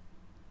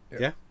 Yep.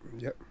 Yeah?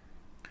 Yep.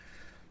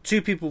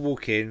 Two people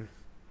walk in,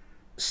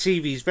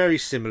 CVs very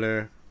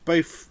similar,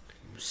 both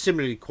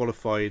similarly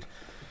qualified.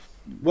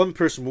 One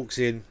person walks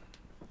in,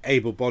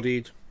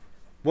 able-bodied.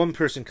 One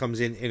person comes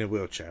in a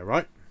wheelchair,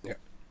 right? Yeah.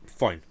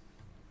 Fine.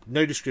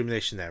 No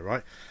discrimination there,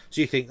 right?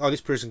 So you think, oh,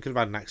 this person could have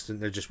had an accident,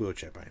 they're just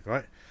wheelchair bound,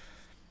 right?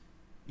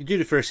 You do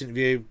the first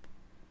interview,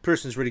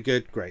 person's really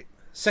good, great.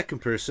 Second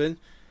person,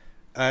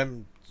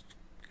 do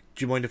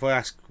you mind if I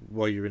ask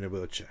why you're in a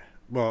wheelchair?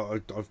 Well,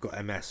 I've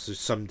got MS, so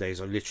some days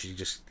I literally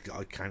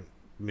I can't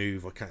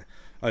move, so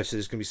there's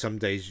going to be some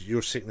days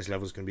your sickness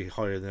level is going to be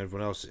higher than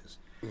everyone else's.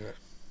 Yeah.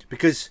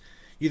 Because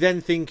you're then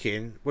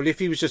thinking, well, if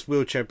he was just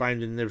wheelchair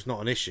bound and there was not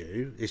an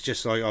issue, it's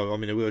just like, oh,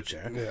 I'm in a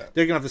wheelchair, they're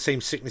going to have the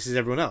same sickness as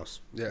everyone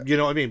else. Yeah. You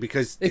know what I mean?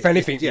 Because if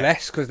anything,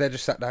 less, because they're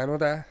just sat down all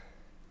day.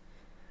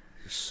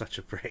 Such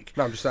a prick.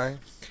 No, I'm just saying.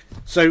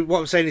 So what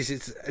I'm saying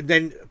is,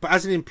 but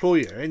as an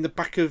employer, in the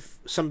back of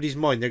somebody's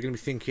mind, they're going to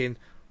be thinking,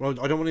 well,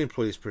 I don't want to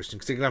employ this person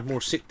because they're going to have more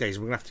sick days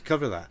and we're going to have to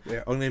cover that. Yeah.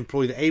 I'm going to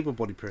employ the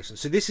able-bodied person.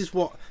 So this is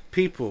what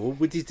people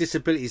with these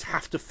disabilities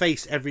have to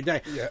face every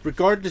day. Yeah.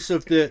 Regardless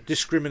of the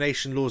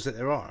discrimination laws that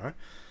there are,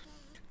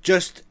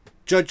 just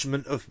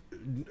judgment of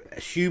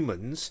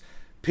humans,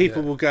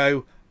 people will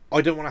go,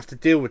 I don't want to have to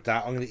deal with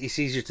that. It's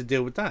easier to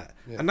deal with that.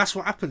 Yeah. And that's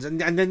what happens. And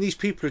then these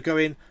people are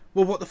going,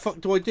 well, what the fuck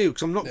do I do?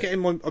 Because I'm not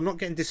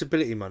getting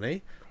disability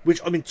money,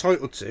 which I'm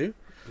entitled to,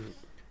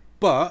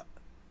 but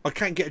I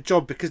can't get a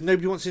job because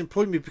nobody wants to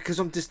employ me because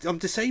I'm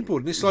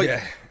disabled. And it's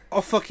like,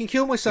 I'll fucking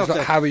kill myself.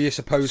 Like, how are you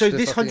supposed to? So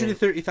this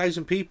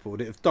 130,000 people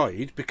that have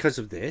died because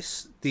of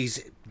this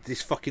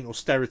fucking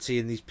austerity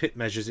and these pit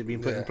measures that have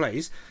been put in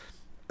place,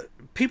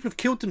 people have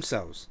killed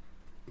themselves.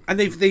 And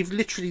they've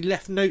literally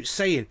left notes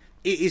saying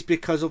it is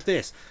because of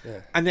this.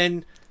 Yeah. And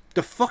then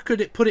the fucker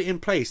that put it in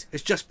place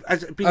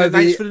has been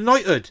announced for the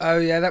knighthood. Oh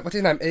yeah, what's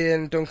his name?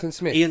 Ian Duncan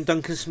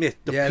Smith.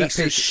 The piece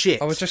of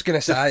shit. I was just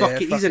gonna say,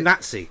 he's a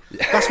Nazi.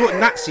 That's what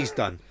Nazis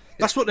done.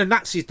 That's what the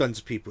Nazis done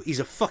to people. He's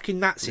a fucking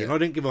Nazi, and I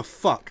don't give a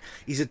fuck.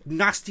 He's a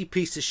nasty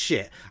piece of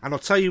shit. And I'll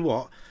tell you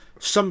what,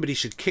 somebody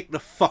should kick the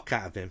fuck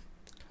out of him.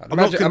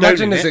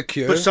 Imagine there's a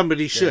cure, but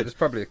somebody should. There's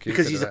probably a cure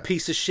because he's a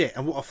piece of shit.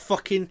 And what a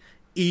fucking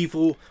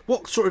evil,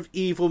 what sort of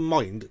evil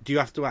mind do you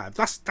have to have?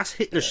 That's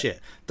Hitler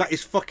shit. That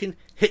is fucking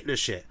Hitler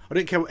shit. I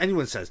don't care what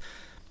anyone says.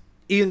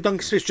 Ian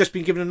Duncan Smith's just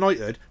been given a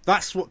knighthood.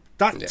 That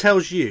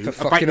tells you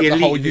about the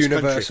elite whole in this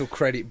universal country.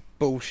 credit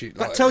bullshit.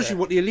 That tells you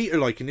what the elite are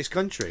like in this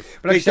country.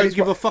 But they don't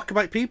give a fuck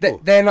about people.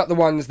 They're not the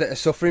ones that are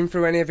suffering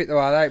through any of it, though,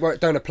 are they? Well, it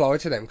don't apply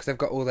to them because they've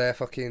got all their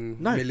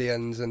fucking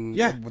millions and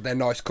their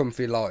nice,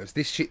 comfy lives.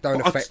 This shit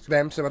don't affect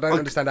them, so I don't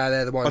understand how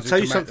they're the ones. I'll tell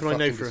you something I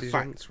know for a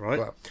fact, right?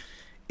 Well,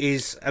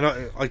 and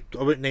I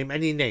won't name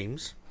any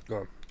names,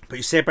 but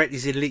you say about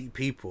these elite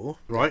people,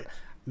 right?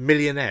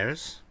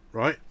 Millionaires,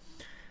 right?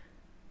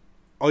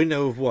 I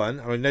know of one,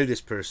 and I know this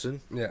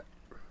person. Yeah.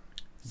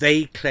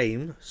 They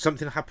claim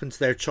something happened to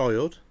their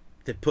child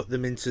that put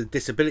them into the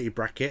disability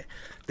bracket.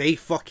 They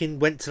fucking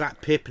went to that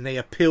PIP and they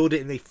appealed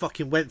it and they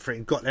fucking went for it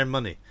and got their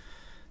money.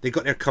 They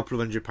got their couple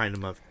of £100 a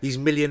month. These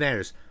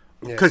millionaires,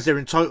 because they're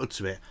entitled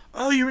to it.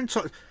 Oh, you're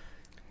entitled.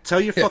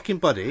 Tell your fucking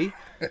buddy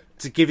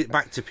to give it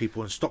back to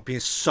people and stop being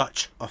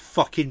such a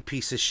fucking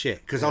piece of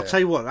shit. Because I'll tell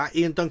you what, that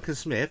Ian Duncan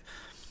Smith,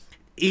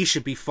 he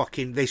should be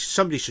fucking.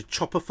 Somebody should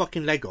chop a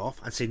fucking leg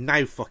off and say,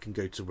 now fucking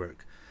go to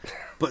work.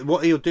 But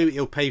what he'll do,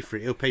 he'll pay for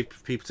it. He'll pay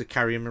for people to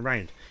carry him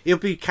around. He'll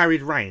be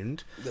carried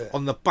round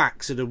on the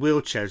backs of the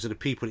wheelchairs of the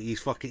people that he's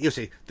fucking. He'll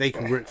say, they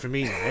can work for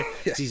me now.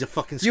 Because he's a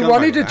fucking scumbag. You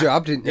wanted a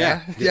job, didn't you?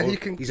 Yeah, you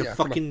can. He's a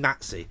fucking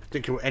Nazi.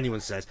 Don't care what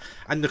anyone says.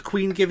 And the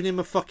Queen giving him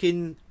a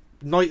fucking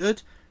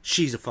knighthood,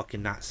 she's a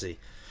fucking Nazi.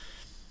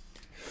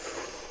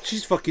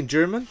 She's fucking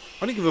German.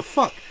 I don't give a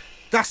fuck.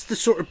 That's the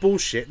sort of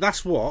bullshit.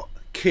 That's what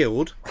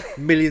killed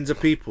millions of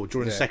people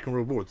during the Second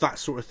World War. That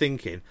sort of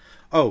thinking.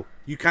 Oh,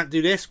 you can't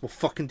do this? Well,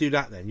 fucking do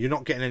that then. You're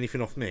not getting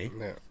anything off me.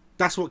 Yeah.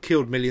 That's what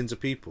killed millions of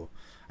people.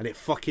 And it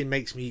fucking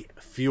makes me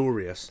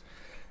furious.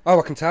 Oh,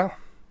 I can tell.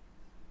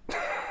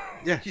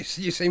 Yeah. You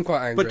seem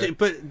quite angry.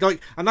 But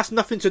like, and that's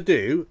nothing to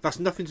do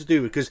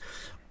because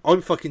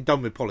I'm fucking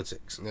done with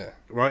politics. Yeah.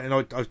 Right? And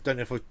I don't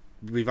know if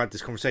we've had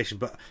this conversation,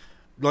 but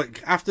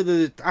like after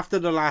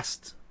the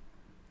last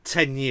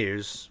 10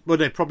 years, well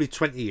no, probably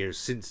 20 years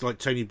since like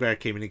Tony Blair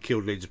came in and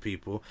killed loads of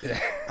people,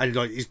 and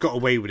like he's got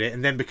away with it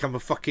and then become a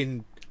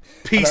fucking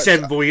peace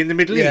envoy in the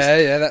Middle East.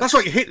 That's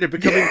like Hitler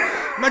becoming.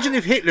 Imagine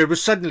if Hitler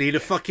was suddenly the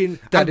fucking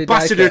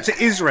ambassador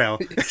to Israel.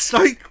 It's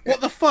like,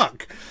 what the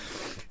fuck?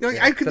 Like,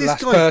 how could the this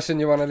last guy, person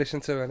you want to listen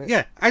to, isn't it?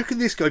 Yeah, how could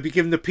this guy be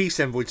given the peace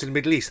envoy to the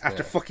Middle East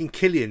after fucking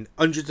killing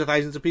hundreds of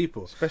thousands of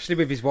people? Especially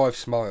with his wife's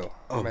smile.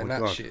 Oh my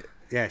God. Shit.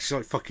 Yeah, she's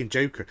like fucking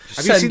Joker.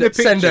 Have you seen the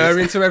picture? Send her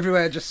into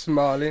everywhere just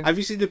smiling. Have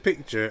you seen the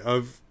picture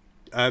of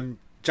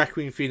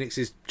Joaquin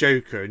Phoenix's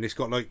Joker and it's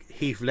got like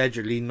Heath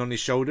Ledger leaning on his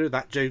shoulder,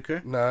 that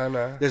Joker?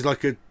 No. There's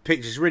like a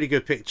picture, it's a really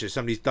good picture,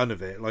 somebody's done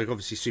of it, like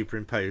obviously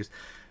superimposed.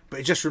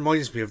 But it just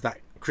reminds me of that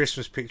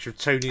Christmas picture of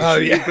Tony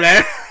and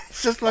Blair.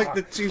 It's just like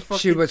the two fucking...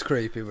 She was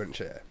creepy, wasn't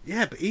she?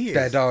 Yeah, but he is.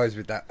 Dead eyes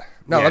with that.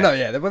 No, I know,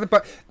 yeah.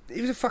 But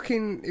he was a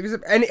fucking...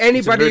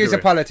 Anybody who's a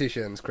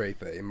politician's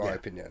creepy, in my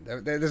opinion.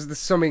 There's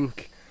something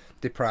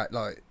deprived,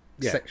 like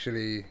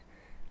sexually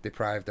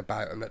deprived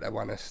about them that they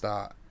want to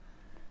start,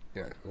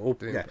 doing,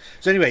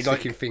 So anyway,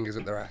 sticking fingers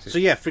up their asses. So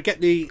yeah, forget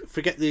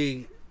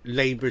the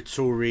Labour,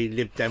 Tory,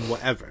 Lib Dem,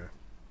 whatever.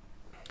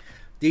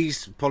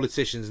 These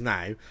politicians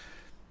now,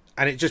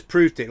 and it just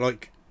proved it,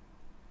 like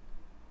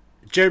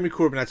Jeremy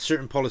Corbyn had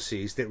certain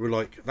policies that were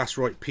like, that's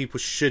right, people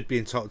should be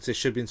entitled to this,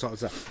 should be entitled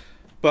to that.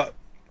 But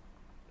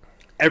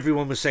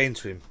everyone was saying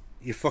to him,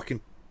 your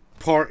fucking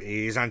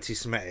party is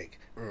anti-Semitic.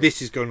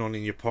 This is going on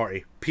in your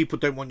party. People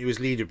don't want you as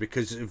leader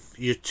because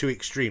you're too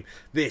extreme.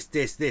 This,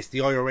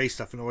 the IRA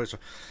stuff and all that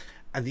stuff.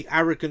 And the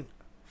arrogant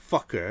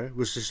fucker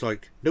was just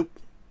like, nope,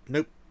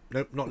 not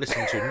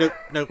listening to him.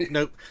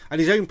 Nope.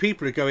 And his own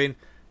people are going,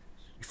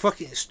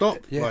 fucking stop.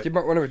 Yeah, like, you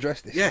might want to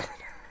address this. Yeah,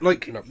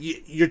 like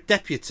your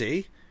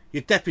deputy's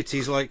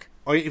like,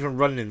 I ain't even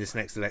running in this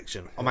next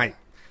election. I'm out.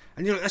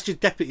 And you're like, that's your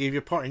deputy of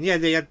your party. And yeah,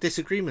 they had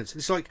disagreements.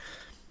 It's like,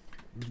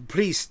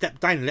 please step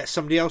down and let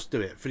somebody else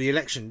do it for the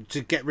election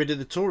to get rid of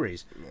the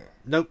Tories. Yeah.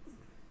 Nope.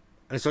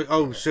 And it's like,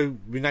 so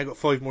we now got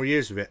 5 more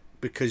years of it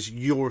because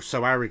you're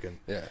so arrogant.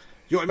 Yeah.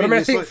 You know what I mean?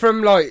 I think like,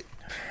 from like,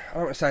 I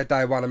don't want to say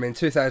day one. I mean,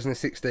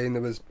 2016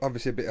 there was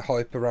obviously a bit of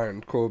hype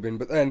around Corbyn,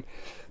 but then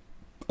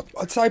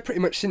I'd say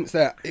pretty much since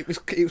that it was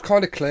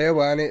kind of clear,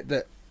 wasn't it,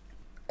 that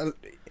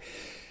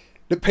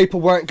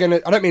people weren't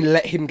gonna. I don't mean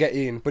let him get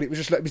in, but it was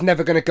just like it was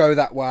never gonna go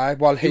that way.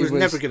 While he was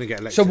never gonna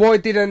get elected. So why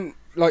didn't,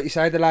 like you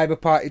say, the Labour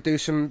Party do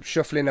some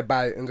shuffling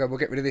about and go, we'll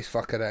get rid of this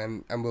fucker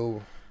then, and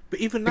we'll. But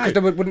even now,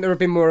 because wouldn't there have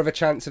been more of a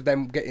chance of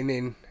them getting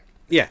in?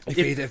 Yeah, if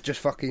he'd have just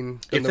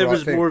fucking. If there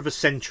was more of a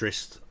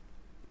centrist.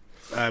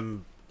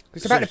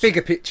 It's about the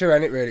bigger picture,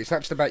 isn't it? Really, it's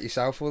not just about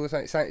yourself all the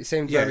time. It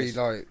seems very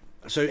like.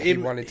 So he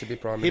wanted to be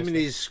prime minister. Him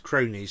and his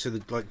cronies, so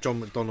like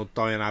John McDonnell,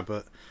 Diane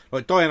Abbott.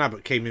 Like Diane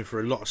Abbott came in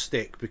for a lot of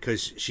stick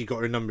because she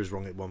got her numbers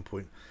wrong at one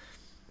point.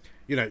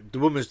 You know, the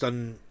woman's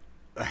done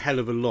a hell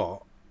of a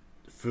lot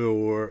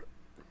for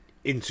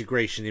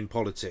integration in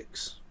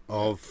politics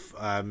of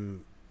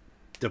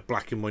the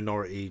black and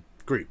minority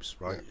groups,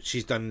 right? Yeah.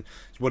 She's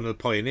one of the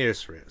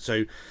pioneers for it.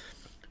 So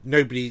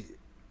the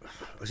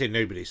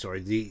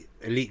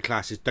elite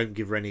classes don't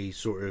give her any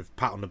sort of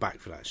pat on the back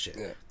for that shit.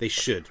 Yeah. They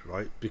should,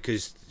 right?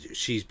 Because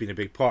she's been a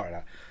big part of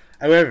that.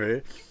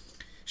 However,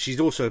 she's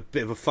also a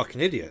bit of a fucking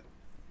idiot,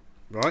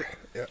 right?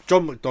 Yeah.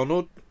 John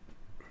McDonnell,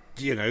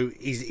 you know,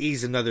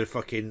 he's another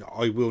fucking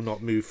I will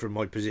not move from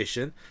my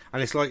position.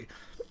 And it's like,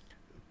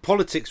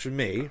 politics for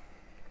me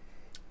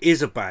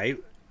is about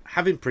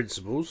having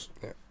principles,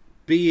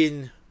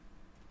 being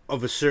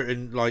of a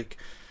certain, like,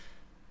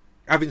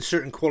 having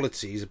certain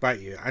qualities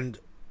about you. And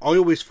I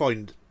always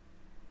find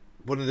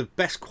one of the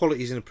best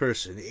qualities in a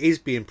person is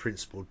being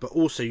principled, but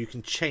also you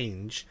can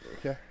change.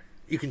 Yeah.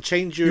 You can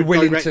change your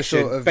direction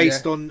sort of,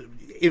 based on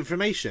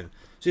information.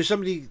 So if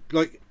somebody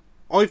like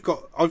I've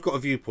got a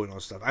viewpoint on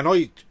stuff, and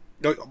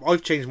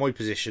I've changed my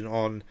position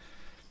on.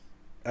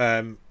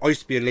 I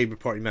used to be a Labour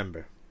Party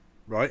member,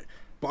 right?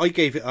 But I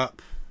gave it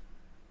up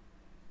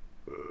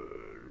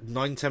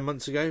 9-10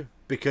 months ago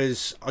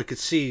because I could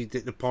see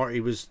that the party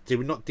they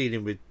were not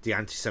dealing with the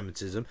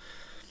anti-Semitism.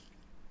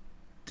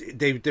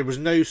 There was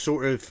no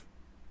sort of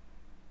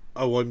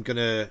we're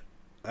gonna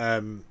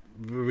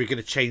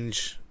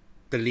change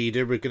the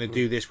leader, we're gonna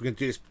do this, we're gonna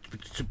do this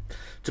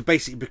to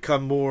basically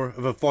become more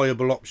of a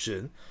viable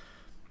option.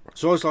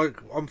 So I was like,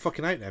 I'm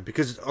fucking out now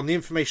because on the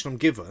information I'm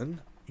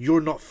given,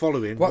 you're not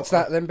following. What's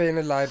that then, being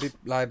a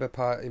Labour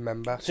Party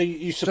member? So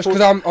you support... Just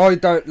because I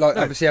don't like.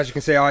 No. Obviously, as you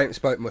can see, I ain't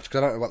spoke much because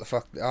I don't know what the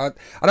fuck. I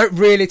don't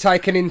really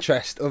take an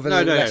interest other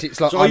than unless it's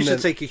like. So I used to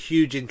take a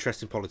huge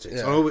interest in politics.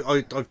 Yeah.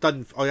 I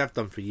have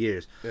done for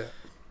years. Yeah.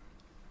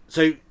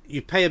 So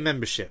you pay a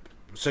membership.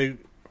 So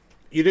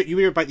you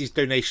hear about these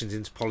donations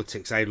into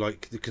politics. How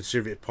like the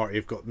Conservative Party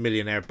have got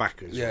millionaire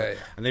backers. Yeah, right?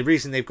 yeah. And the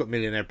reason they've got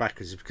millionaire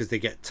backers is because they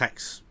get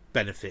tax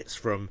benefits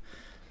from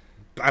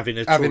having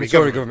a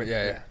Tory government.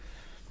 Yeah.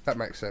 That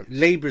makes sense.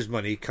 Labour's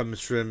money comes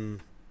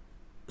from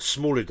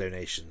smaller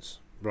donations,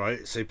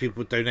 right? So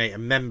people donate,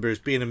 and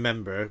being a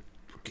member,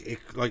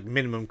 like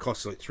minimum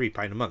costs like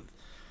 £3 a month.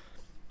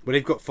 Well,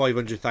 they've got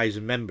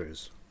 500,000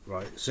 members,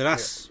 right? So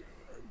that's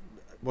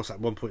what's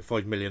that,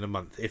 1.5 million a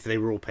month if they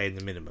were all paying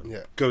the minimum,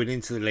 going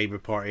into the Labour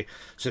Party,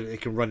 so that they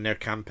can run their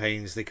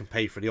campaigns, they can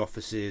pay for the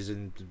offices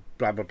and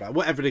blah blah blah,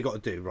 whatever they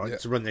got to do, right,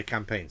 to run their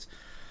campaigns.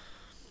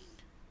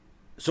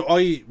 So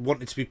I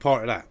wanted to be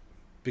part of that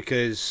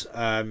because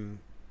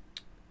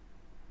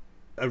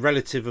a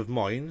relative of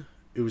mine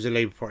who was a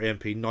Labour Party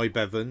MP, Nye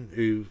Bevan,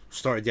 who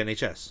started the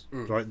NHS,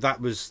 right?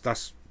 That was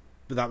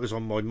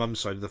on my mum's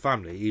side of the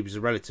family. He was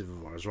a relative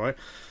of ours, right?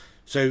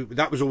 So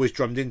that was always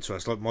drummed into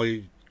us. Like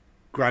my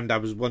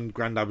granddad was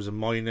a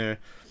miner.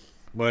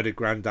 My other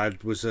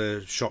granddad was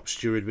a shop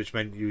steward, which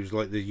meant he was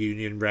like the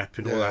union rep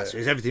and all that. So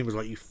everything was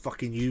like,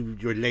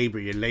 you're Labour,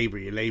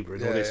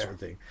 and all this sort of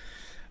thing.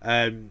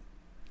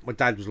 My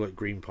dad was like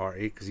Green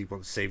Party because he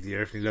wants to save the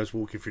earth and he loves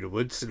walking through the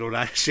woods and all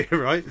that shit,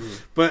 right?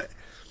 But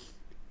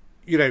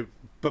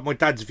my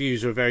dad's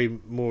views are very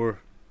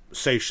more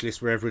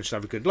socialist, where everyone should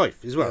have a good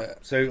life as well.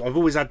 So I've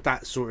always had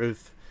that sort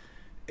of,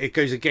 it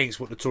goes against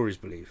what the Tories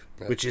believe,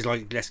 which is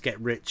like, let's get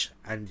rich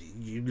and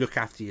you look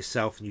after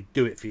yourself and you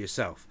do it for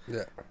yourself.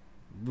 I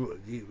know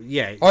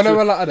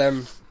a lot of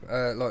them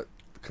like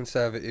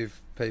conservative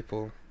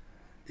people,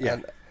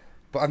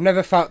 but I've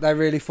never felt they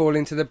really fall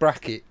into the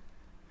bracket.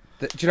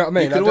 Do you know what I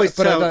mean? You can always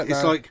tell.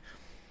 It's like,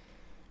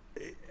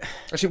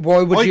 actually,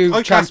 why would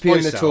you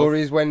champion the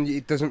Tories when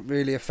it doesn't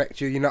really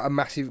affect you? You're not a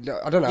massive.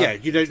 I don't know. Yeah,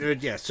 you don't.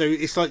 Yeah, so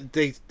it's like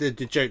the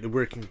joke, the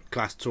working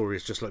class Tory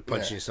is just like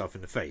punching yourself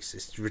in the face.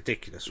 It's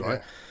ridiculous,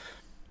 right?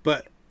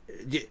 But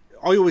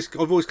I've always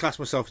classed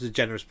myself as a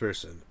generous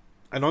person,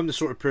 and I'm the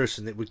sort of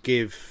person that would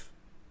give.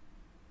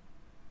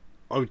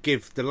 I would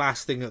give the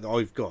last thing that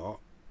I've got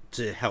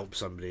to help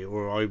somebody,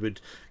 or I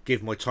would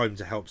give my time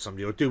to help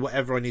somebody, or do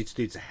whatever I need to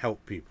do to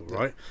help people,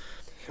 right?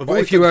 What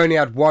if you only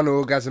had one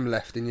orgasm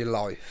left in your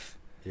life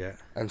Yeah.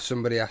 And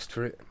somebody asked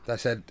for it. They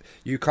said,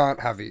 "You can't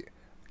have it.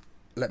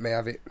 Let me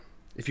have it."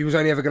 If you was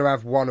only ever going to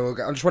have one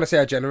orgasm, I just want to see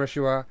how generous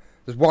you are.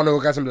 There's one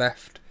orgasm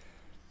left.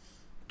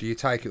 Do you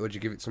take it or do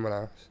you give it to someone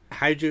else?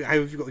 How have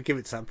you got to give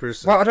it to that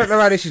person? Well, I don't know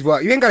how this is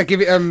work. You ain't got to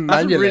give it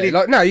manually. Really...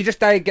 Like, no, you just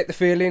get the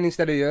feeling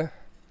instead of you.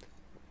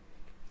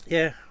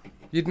 Yeah.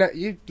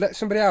 You'd let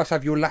somebody else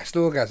have your last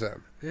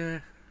orgasm.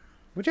 Yeah.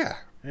 Would you?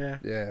 Yeah.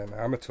 Yeah, no,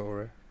 I'm a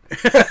Tory.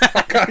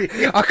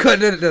 I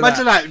couldn't do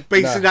Imagine that,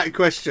 basing that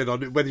question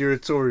on whether you're a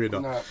Tory or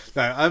not.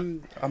 No,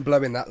 I'm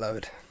blowing that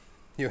load.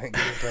 You ain't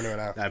giving it to anyone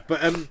else. No,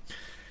 but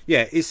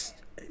yeah, it's.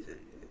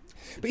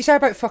 But you say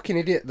about fucking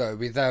idiot though,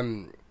 with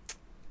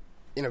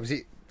was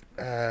it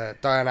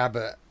Diane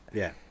Abbott?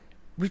 Yeah.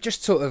 We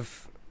just sort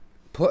of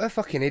put a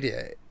fucking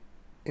idiot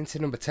into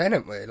number 10,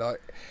 haven't we?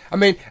 Like, I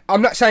mean,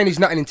 I'm not saying he's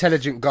not an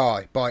intelligent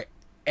guy by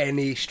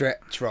any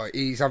stretch, right?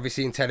 He's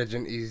obviously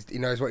intelligent. He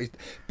knows what he's.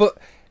 But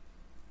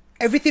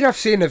everything I've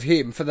seen of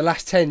him for the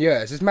last 10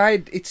 years has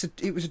made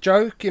it was a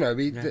joke, you know.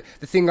 The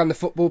thing on the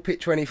football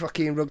pitch when he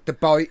fucking rugged the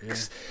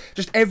bikes,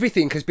 just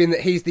everything has been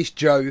that he's this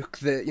joke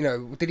that, you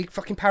know. Did he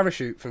fucking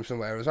parachute from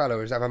somewhere as well,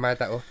 or have I made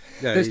that up?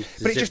 No, but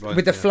it's just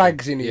with the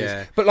flags in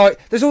his. But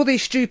like, there's all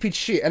these stupid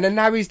shit, and then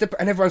now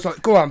and everyone's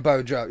like, "Go on,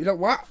 Bojo." You're like,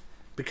 what?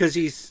 Because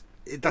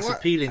that's what?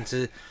 Appealing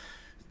to.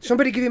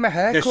 Somebody give him a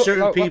haircut. There's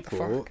certain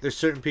people. There's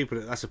certain people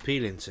that's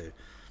appealing to.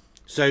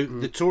 So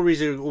the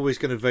Tories are always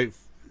going to vote.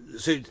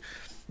 So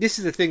this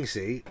is the thing.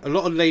 See, a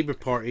lot of Labour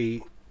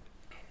Party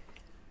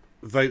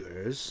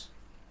voters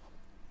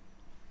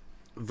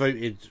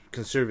voted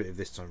Conservative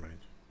this time round.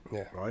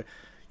 Yeah. Right.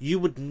 You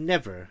would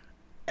never,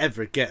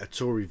 ever get a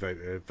Tory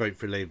voter vote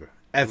for Labour.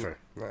 Ever.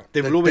 No.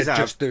 They will always have.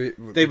 Just do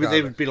it. They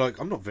would be like,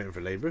 I'm not voting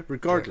for Labour,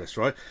 regardless.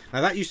 Right. Now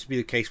that used to be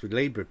the case with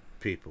Labour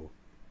people.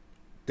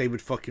 They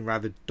would fucking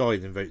rather die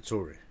than vote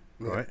Tory,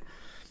 right?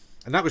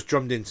 And that was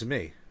drummed into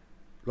me.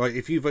 Like,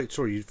 if you vote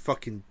Tory, you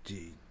fucking...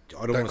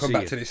 I don't want to see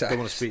back you. To this don't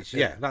want to speak to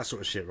you. Yeah, that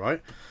sort of shit, right?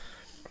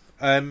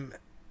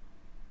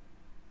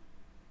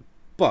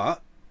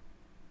 But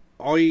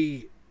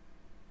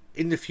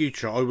in the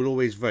future, I will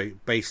always vote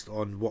based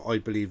on what I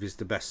believe is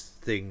the best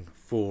thing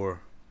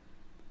for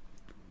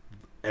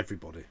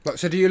everybody.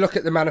 So do you look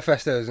at the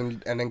manifestos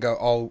and then go,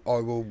 "Oh, I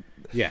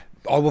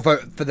will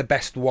vote for the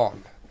best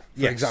one,"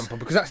 for example,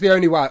 because that's the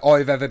only way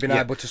I've ever been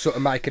able to sort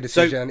of make a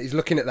decision. Is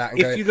looking at that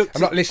and going,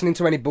 I'm not listening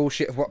to any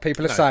bullshit of what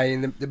people are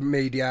saying, the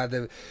media.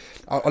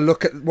 I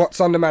look at what's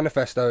on the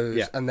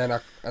manifestos, and then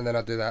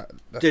I do that.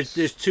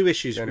 There's two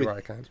issues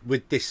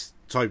with this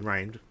time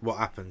round. What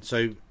happened?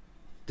 So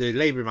the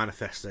Labour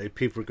manifesto,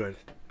 people are going,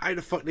 "How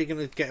the fuck are they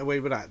going to get away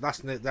with that?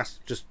 That's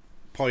just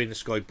pie in the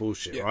sky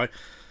bullshit, right?"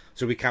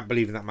 So we can't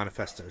believe in that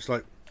manifesto. It's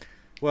like,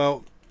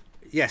 well,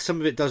 yeah, some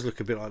of it does look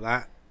a bit like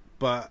that,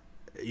 but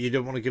you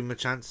don't want to give them a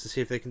chance to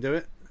see if they can do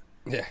it.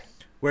 Yeah.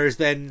 Whereas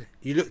then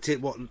you looked at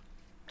what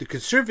the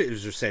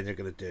Conservatives were saying they're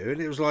going to do, and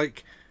it was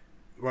like,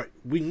 right,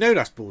 we know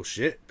that's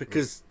bullshit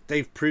because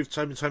they've proved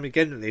time and time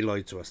again that they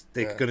lied to us.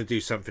 They're going to do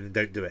something and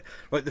don't do it.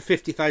 Like the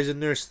 50,000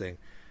 nurse thing.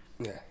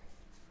 Yeah.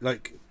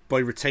 Like, by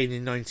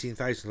retaining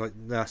 19,000, like,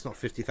 no, that's not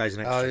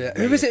 50,000 extra. Oh, yeah.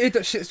 Who was it?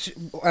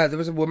 There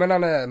was a woman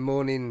on a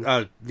morning...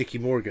 Oh, Nicky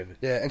Morgan.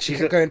 Yeah, and she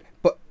kept going,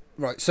 but,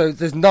 right, so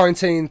there's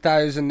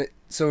 19,000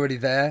 that's already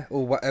there,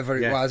 or whatever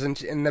it was, and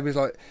there was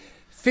like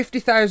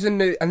 50,000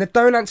 new... And they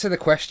don't answer the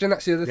question,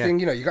 that's the other thing.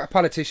 You know, you got a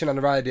politician on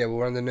the radio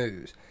or on the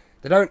news.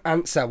 They don't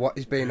answer what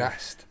is being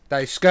asked.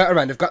 They skirt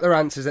around, they've got their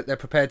answers that they're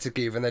prepared to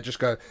give, and they just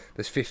go,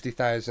 there's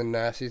 50,000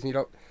 nurses, and you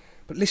don't...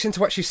 But listen to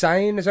what she's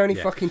saying. There's only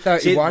fucking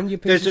 31. See,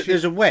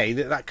 there's a way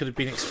that could have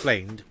been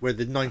explained where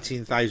the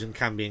 19,000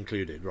 can be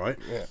included, right?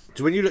 Yeah.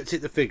 So when you looked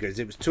at the figures,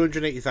 it was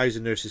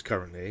 280,000 nurses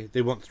currently.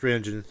 They want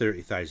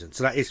 330,000.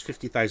 So that is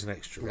 50,000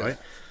 extra, right?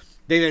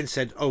 They then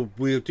said, "Oh,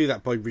 we'll do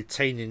that by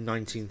retaining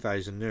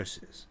 19,000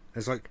 nurses."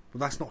 And it's like, well,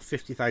 that's not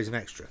 50,000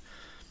 extra.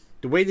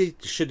 The way they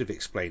should have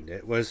explained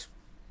it was,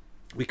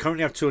 we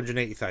currently have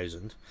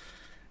 280,000.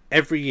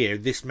 Every year,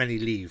 this many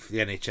leave the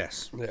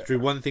NHS through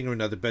one thing or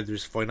another, whether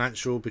it's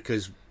financial,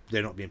 because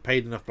they're not being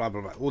paid enough, blah, blah,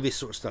 blah, all this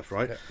sort of stuff,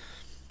 right? Yeah.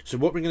 So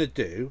what we're going to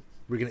do,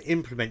 we're going to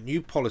implement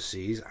new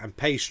policies and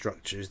pay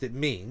structures that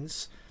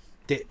means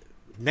that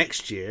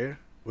next year,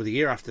 or the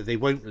year after, they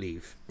won't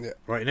leave,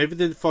 right? And over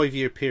the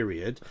 5-year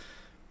period,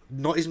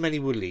 not as many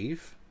will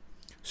leave,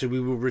 so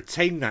we will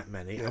retain that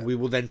many, and we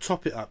will then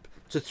top it up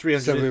to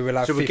 300. So we will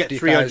have we'll get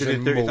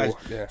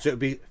 330,000. So it'll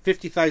be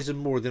 50,000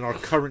 more than our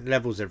current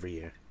levels every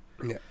year.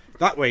 Yeah.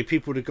 That way,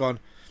 people would have gone,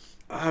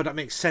 "Oh, that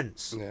makes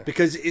sense." Yeah.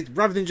 Because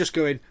rather than just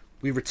going,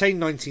 "We retain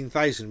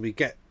 19,000, we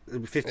get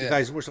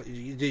 50,000 more,"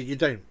 you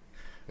don't.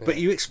 Yeah. But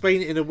you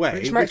explain it in a way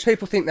which makes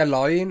people think they're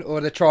lying,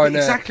 or they're trying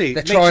to fuck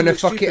stupid.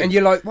 it, and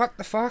you're like, "What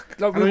the fuck?"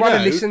 Like, we want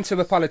to listen to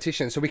a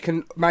politician so we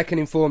can make an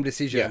informed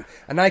decision,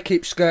 and they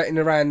keep skirting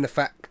around the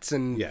facts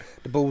and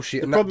the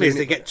bullshit. The problem is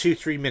they get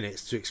 2-3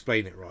 minutes to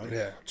explain it, right?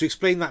 Yeah. To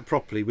explain that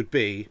properly would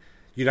be,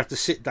 you'd have to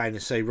sit down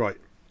and say, right.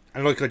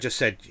 And like I just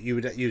said,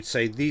 you'd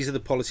say, these are the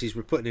policies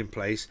we're putting in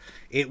place.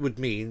 It would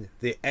mean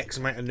that X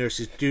amount of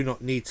nurses do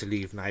not need to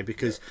leave now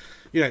because,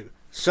 you know,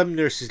 some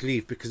nurses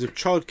leave because of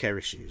childcare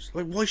issues.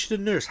 Like, why should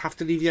a nurse have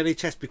to leave the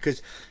NHS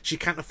because she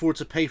can't afford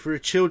to pay for her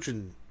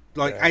children,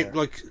 like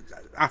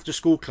after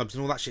school clubs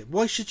and all that shit?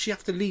 Why should she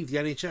have to leave the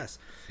NHS?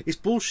 It's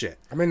bullshit.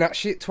 I mean, that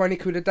shit, 20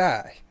 quid a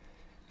day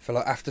for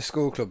like after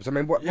school clubs. I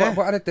mean, what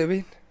are they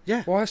doing?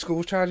 Yeah. Why are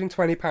schools charging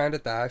 £20 a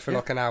day for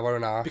like an hour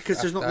and a half?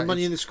 Because there's not the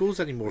money in the schools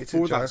anymore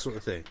for that sort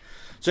of thing.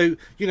 So,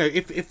 you know,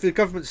 if the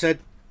government said,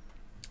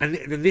 and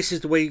this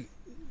is the way,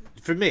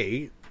 for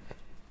me,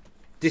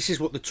 this is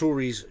what the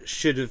Tories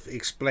should have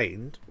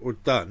explained or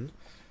done.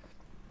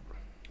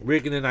 We're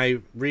going to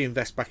now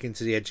reinvest back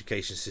into the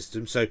education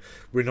system, so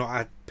we're not,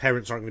 our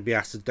parents aren't going to be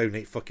asked to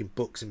donate fucking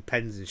books and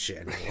pens and shit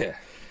anymore. Yeah.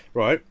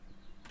 Right?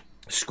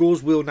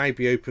 Schools will now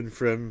be open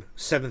from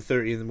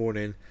 7:30 in the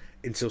morning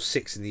until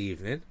 6 in the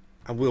evening,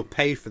 and we'll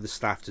pay for the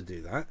staff to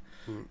do that.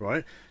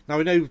 Right? Now,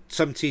 I know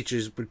some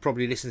teachers would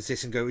probably listen to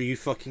this and go, are you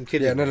fucking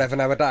kidding me? Yeah, an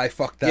 11-hour day,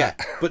 fuck that.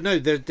 Yeah, but no,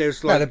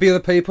 there's like... No, there'll be other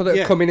people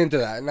that come in and do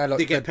that, and they're like,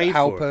 they get paid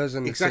helpers for it.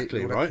 and...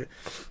 Exactly, right?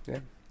 Yeah.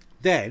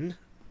 Then,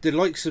 the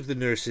likes of the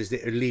nurses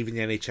that are leaving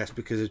the NHS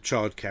because of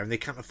childcare, and they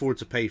can't afford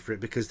to pay for it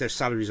because their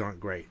salaries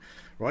aren't great,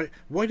 right?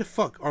 Why the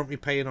fuck aren't we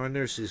paying our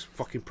nurses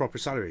fucking proper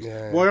salaries?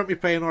 Yeah. Why aren't we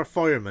paying our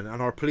firemen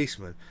and our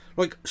policemen?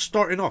 Like,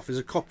 starting off as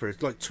a copper,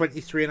 it's like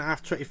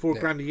 24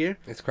 grand a year.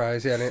 It's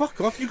crazy, isn't it? Fuck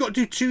off, you've got to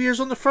do 2 years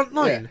on the front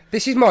line. Yeah.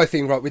 This is my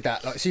thing, right, with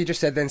that. Like, so you just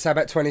said then, say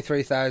about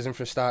 23,000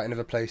 for a starting of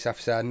a police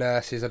officer.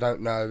 Nurses, I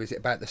don't know, is it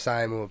about the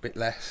same or a bit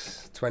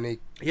less? 20,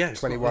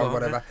 21,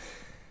 whatever.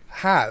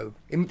 How,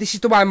 this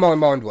is the way my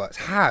mind works,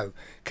 how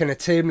can a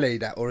team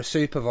leader or a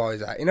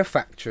supervisor in a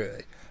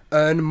factory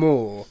earn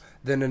more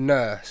than a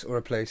nurse or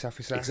a police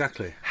officer?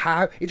 Exactly.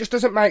 How? It just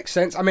doesn't make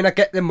sense. I mean, I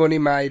get the money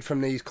made from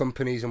these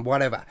companies and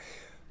whatever,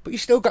 but you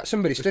still got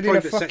somebody stood in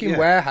a fucking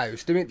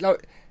warehouse doing,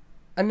 like,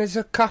 and there's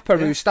a copper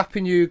who's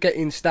stopping you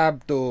getting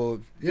stabbed,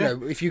 or you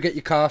know, if you get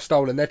your car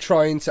stolen, they're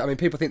trying to, I mean,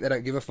 people think they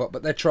don't give a fuck,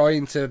 but they're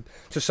trying to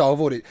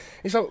solve all it.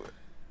 It's like,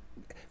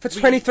 for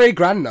 23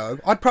 grand though,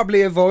 I'd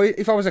probably avoid,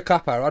 if I was a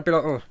copper, I'd be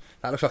like, oh,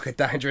 that looks like a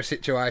dangerous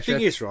situation.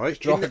 Thing is, right,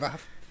 drive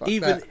off.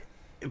 Even,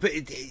 but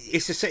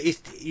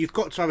you've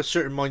got to have a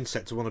certain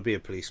mindset to want to be a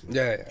policeman.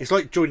 Yeah. It's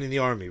like joining the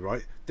army,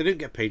 right? They don't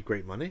get paid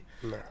great money.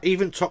 No.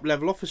 Even top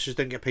level officers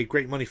don't get paid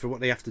great money for what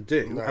they have to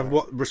do and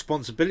what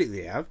responsibility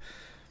they have.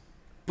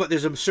 But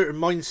there's a certain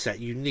mindset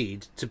you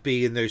need to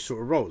be in those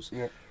sort of roles,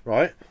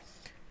 right?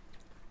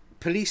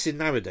 Policing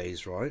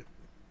nowadays, right,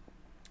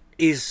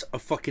 is a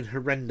fucking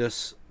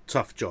horrendous,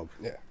 tough job.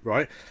 Yeah.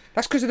 Right?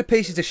 That's because of the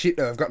pieces of shit,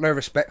 though. I've got no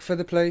respect for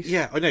the police.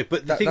 Yeah, I know,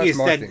 but the thing is,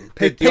 then...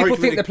 People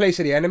think the police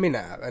are the enemy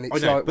now, and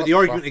it's like... But the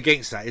argument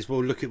against that is,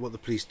 well, look at what the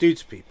police do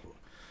to people.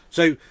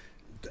 So,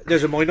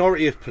 there's a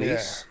minority of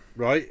police,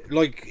 right?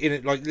 Like,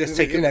 let's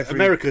take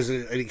America's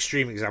an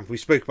extreme example. We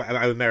spoke about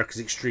how America's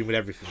extreme with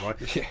everything,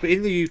 right? Yeah. But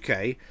in the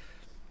UK,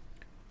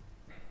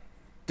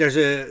 there's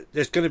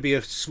going to be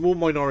a small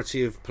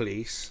minority of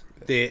police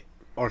that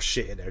are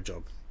shit at their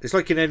job. It's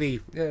like in any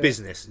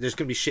business. There's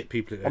going to be shit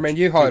people at their job. I mean,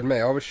 you hired me.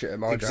 I was shit at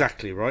my job.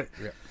 Exactly, right?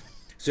 Yeah.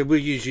 So we'll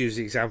use you as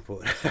the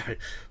example.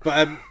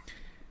 But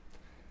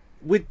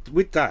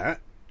with that,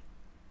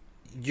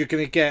 you're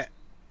going to get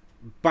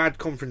bad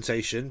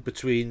confrontation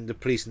between the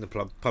police and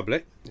the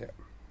public. Yeah.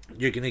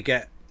 You're going to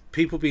get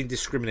people being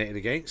discriminated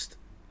against,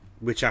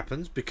 which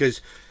happens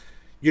because,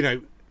 you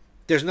know,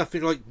 there's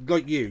nothing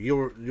like you.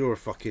 You're a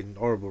fucking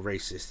horrible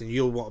racist, and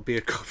you'll want to be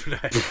a cop now.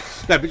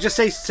 No, but just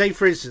say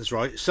for instance,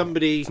 right?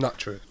 Somebody. It's not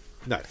true.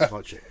 No, it's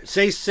not true.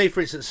 Say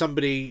for instance,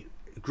 somebody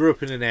grew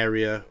up in an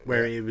area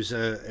where it was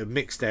a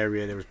mixed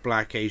area. There was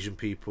black, Asian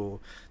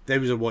people. There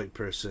was a white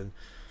person.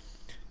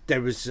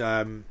 There was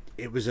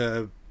it was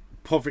a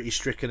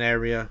poverty-stricken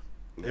area.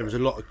 There was a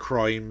lot of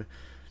crime.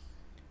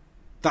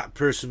 That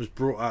person was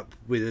brought up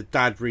with a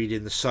dad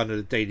reading the Sun or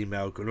the Daily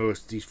Mail going, oh,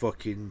 it's these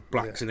fucking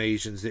blacks and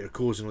Asians that are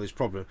causing all this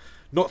problem.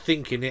 Not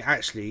thinking it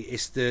actually,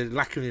 it's the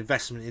lack of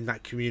investment in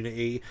that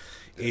community,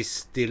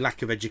 it's the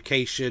lack of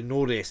education,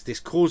 all this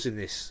causing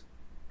this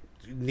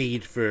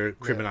need for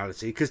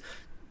criminality. Because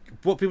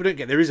what people don't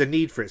get, there is a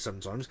need for it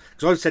sometimes.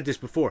 Because I've said this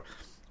before,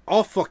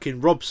 I'll fucking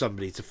rob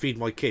somebody to feed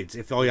my kids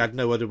if I had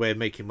no other way of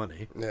making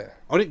money. Yeah.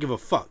 I don't give a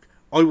fuck.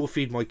 I will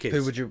feed my kids.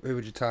 Who would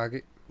you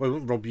target? Well, I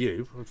wouldn't rob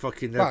you. I'm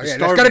fucking. Oh, yeah,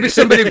 there's got to be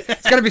somebody.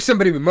 It's got to be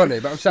somebody with money.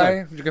 But I'm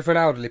saying, would you go for an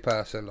elderly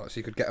person, like, so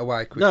you could get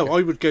away quickly? No,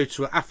 I would go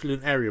to an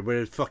affluent area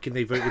where fucking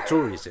they voted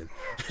Tories in.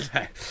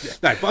 No,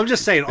 but I'm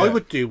just saying, I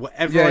would do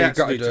whatever I had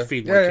to do to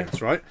feed my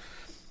kids, right?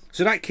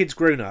 So that kid's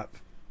grown up,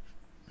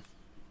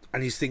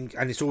 and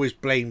it's always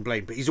blame,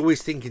 but he's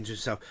always thinking to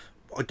himself,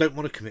 I don't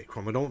want to commit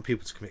crime. I don't want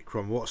people to commit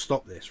crime. I want to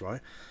stop this,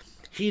 right?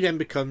 He then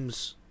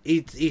becomes.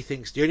 He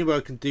thinks the only way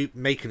I can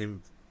make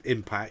an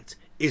impact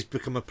is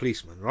become a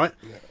policeman, right?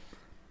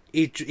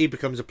 Yeah. He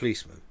becomes a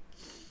policeman.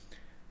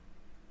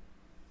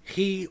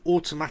 He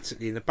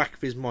automatically, in the back of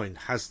his mind,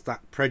 has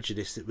that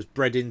prejudice that was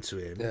bred into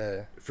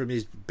him from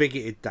his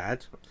bigoted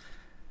dad.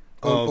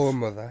 Or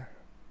mother.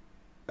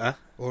 Huh?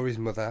 Or his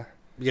mother.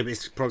 Yeah, but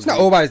it's probably... It's not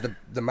always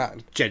the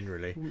man.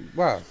 Generally.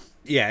 Well...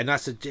 Yeah, and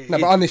that's No,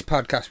 but on this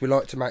podcast, we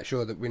like to make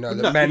sure that we know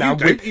that no,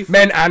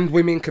 men and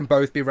women can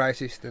both be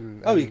racist.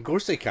 And of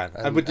course they can.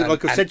 And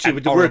like I said to you,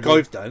 with the work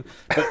I've done,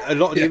 but a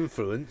lot of the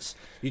influence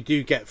you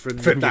do get from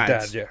your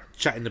dads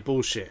chatting the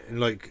bullshit and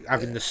like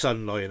having the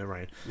sun lying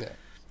around. Yeah.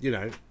 You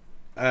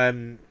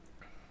know.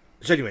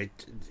 So anyway,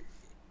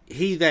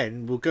 he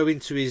then will go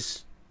into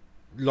his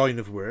line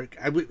of work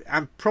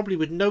and probably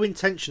with no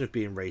intention of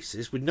being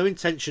racist, with no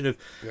intention of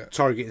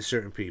targeting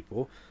certain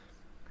people,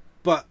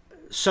 but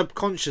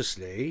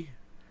subconsciously,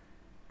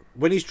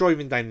 when he's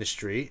driving down the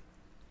street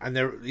and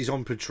he's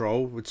on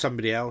patrol with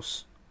somebody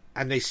else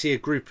and they see a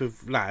group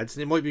of lads,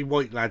 and it might be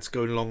white lads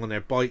going along on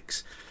their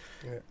bikes,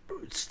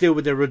 still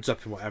with their hoods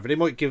up and whatever, they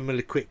might give them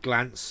a quick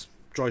glance,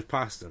 drive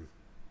past them.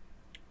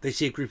 They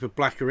see a group of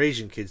black or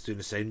Asian kids doing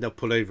the same, they'll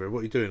pull over. What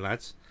are you doing,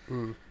 lads?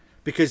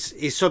 Because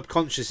his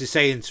subconscious is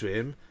saying to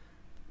him,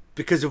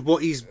 because of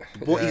what he's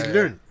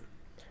learned.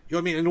 You know what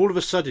I mean? And all of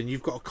a sudden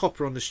you've got a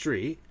copper on the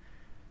street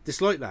that's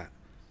like that.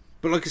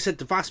 But like I said,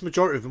 the vast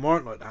majority of them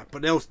aren't like that.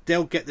 But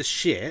they'll get the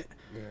shit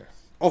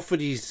off of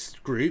these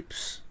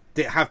groups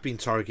that have been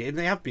targeted. And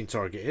they have been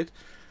targeted.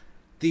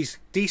 These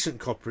decent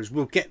coppers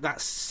will get that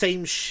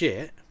same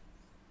shit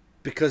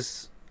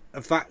because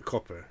of that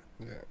copper.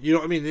 Yeah. You know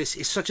what I mean?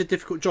 It's such a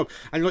difficult job.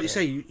 And like you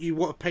say, you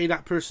want to pay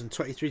that person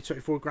 23,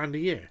 24 grand a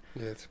year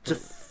to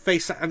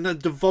face that. And then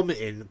the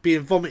vomiting,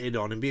 being vomited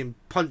on and being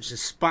punched and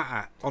spat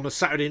at on a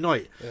Saturday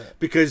night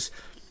because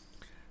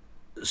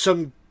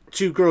some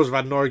two girls have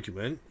had an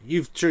argument.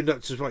 You've turned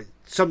up to like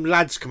some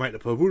lads come out the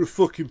pub. We're the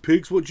fucking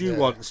pigs. What do you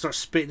want? And start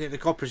spitting at the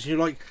coppers. And you're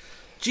like,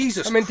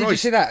 Jesus Christ. Did you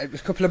see that? It was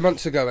a couple of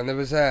months ago, and there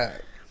was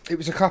it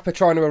was a copper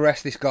trying to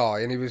arrest this guy,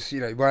 and he was, he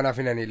weren't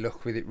having any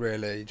luck with it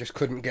really. He just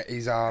couldn't get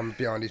his arm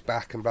behind his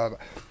back and blah blah.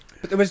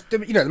 But there must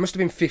have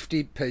been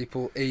 50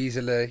 people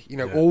easily,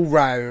 all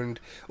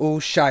round, all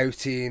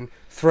shouting,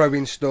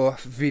 throwing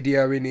stuff,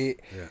 videoing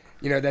it.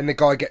 Yeah. Then the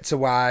guy gets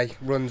away,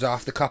 runs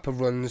off. The copper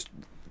runs,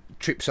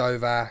 trips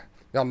over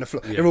on the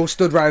floor. They're all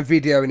stood round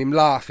videoing him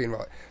laughing,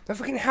 right? They're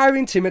fucking how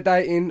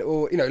intimidating,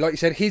 or like you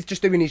said, he's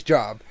just doing his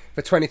job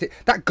for 20.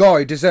 That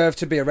guy deserved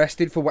to be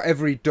arrested for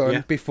whatever he'd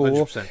done before.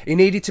 100%. He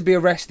needed to be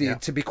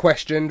arrested to be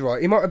questioned,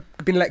 right? He might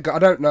have been let go, I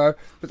don't know,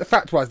 but the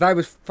fact was they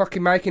was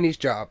fucking making his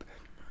job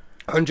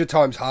 100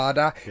 times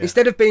harder.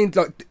 Instead of being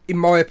like, in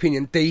my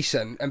opinion,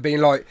 decent and being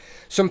like,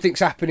 something's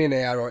happening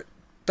here, right?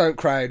 Don't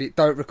crowd it,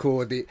 don't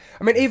record it.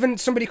 I mean, even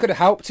somebody could have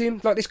helped him.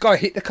 Like, this guy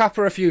hit the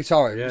copper a few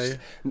times.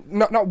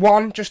 Not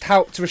one, just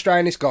helped to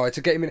restrain this guy,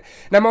 to get him in.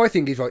 Now, my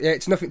thing is, right,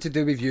 it's nothing to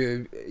do with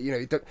you,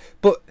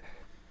 but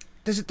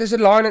there's a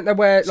line out there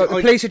where, like,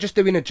 the police are just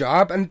doing a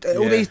job, and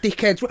all these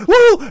dickheads,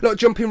 woo, like,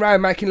 jumping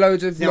around, making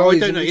loads of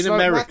noise. I don't know,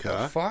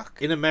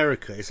 in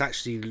America, it's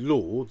actually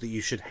law that you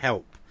should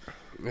help.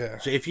 Yeah.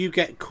 So if you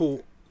get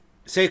caught,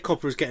 say a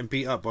copper is getting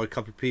beat up by a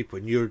couple of people,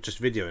 and you're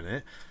just videoing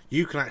it,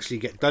 you can actually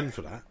get done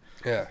for that.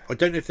 Yeah. I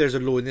don't know if there's a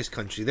law in this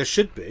country. There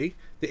should be.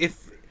 That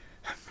if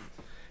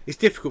it's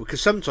difficult because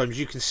sometimes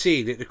you can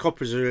see that the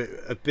coppers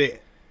are a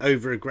bit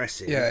over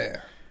aggressive.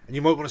 Yeah. And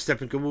you might want to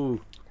step and go,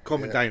 "Ooh,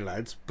 calm it down,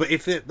 lads." But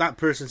if that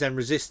person's then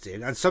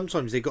resisting, and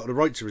sometimes they've got the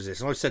right to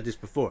resist, and I've said this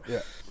before.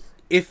 Yeah.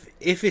 If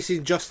it's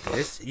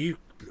injustice,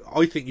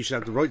 I think you should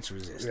have the right to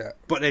resist. Yeah.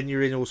 But then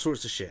you're in all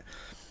sorts of shit.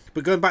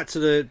 But going back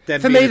to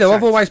for me though,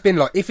 I've always been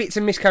like, if it's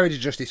a miscarriage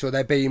of justice or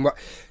they're being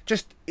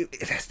this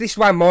is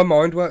why my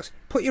mind works.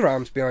 Put your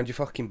arms behind your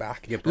fucking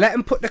back. Yeah, let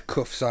them put the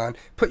cuffs on.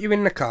 Put you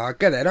in the car.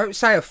 Go there. Don't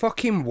say a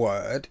fucking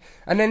word.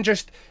 And then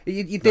just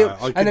you do.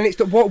 And then it's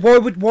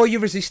why are you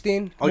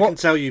resisting? I can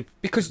tell you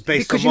because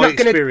on my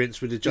experience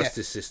with the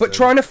justice system. But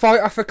trying to fight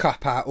off a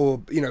cop out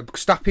or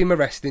stop him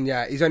arresting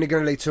is only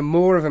going to lead to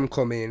more of them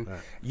coming.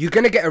 Right. You're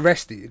going to get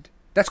arrested.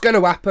 That's going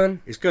to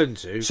happen. It's going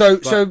to.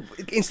 So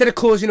instead of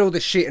causing all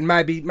this shit and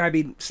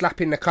maybe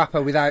slapping the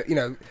copper without,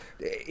 and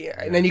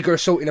then you go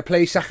assaulting a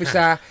police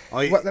officer.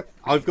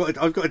 I've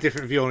got a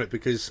different view on it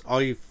because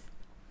I've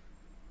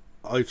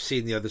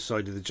seen the other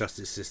side of the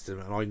justice system,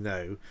 and I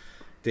know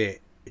that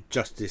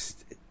justice,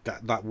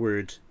 that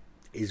word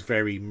is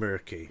very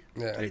murky,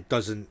 and it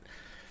doesn't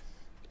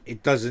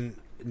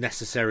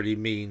necessarily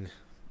mean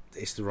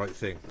it's the right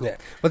thing. Yeah.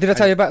 Well, did I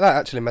tell you about that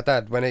actually? My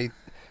dad, when he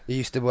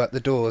used to work the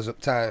doors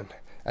uptown,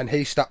 and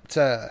he stopped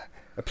a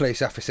police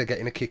officer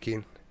getting a kick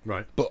in.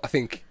 Right. But I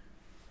think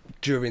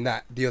during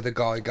that, the other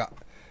guy got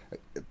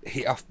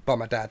hit off by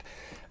my dad,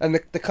 and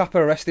the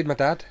copper arrested my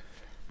dad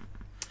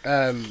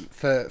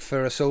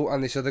for assault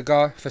on this other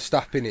guy for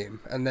stopping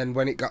him. And then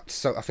when it got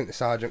I think the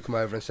sergeant come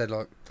over and said,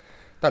 like,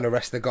 don't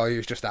arrest the guy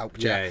who's just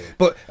helped you. Yeah.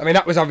 But I mean,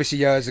 that was obviously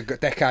years ago,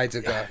 decades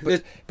ago.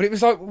 But it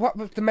was like, what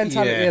was the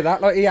mentality of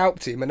that? Like, he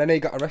helped him, and then he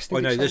got arrested. I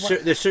know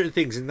there's certain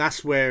things, and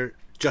that's where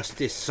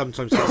justice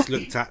sometimes gets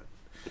looked at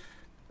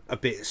a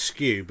bit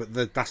askew,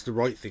 but that's the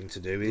right thing to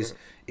do. Is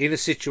in a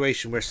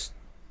situation where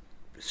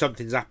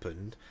something's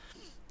happened,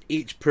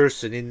 each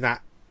person in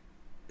that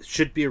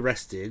should be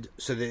arrested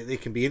so that they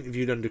can be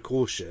interviewed under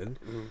caution,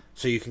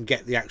 so you can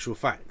get the actual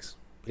facts.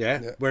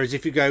 Yeah? Whereas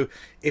if you go,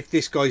 if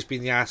this guy's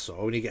been the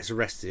asshole and he gets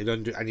arrested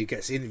and he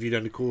gets interviewed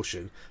under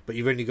caution, but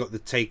you've only got the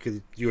take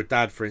of your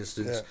dad, for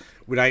instance,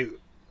 without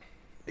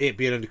it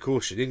being under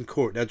caution, in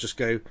court they'll just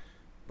go,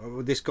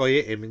 well, this guy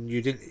hit him and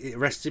you didn't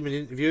arrest him and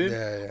interview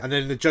him, and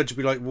then the judge will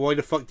be like, why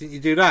the fuck didn't you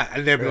do that?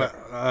 And they'll be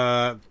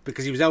like,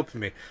 because he was helping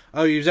me.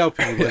 Oh, he was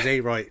helping me, was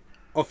he? Right,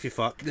 off you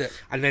fuck.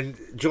 And then, do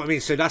you know what I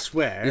mean? So that's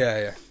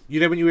where you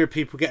know when you hear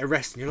people get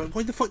arrested and you're like,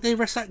 why the fuck did they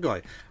arrest that guy?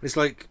 And it's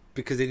like,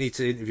 because they need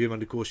to interview him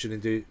under caution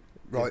and do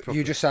right.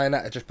 You just saying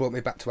that, it just brought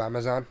me back to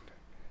Amazon.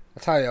 I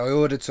tell you, I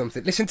ordered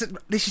something. Listen to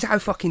this, is how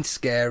fucking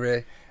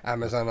scary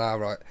Amazon are,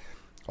 right?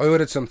 I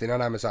ordered something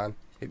on Amazon.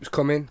 It was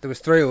coming. There was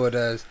 3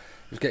 orders.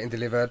 It was getting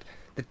delivered.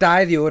 The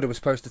day the order was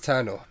supposed to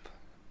turn up,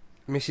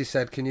 Mrs.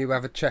 said, can you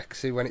have a check,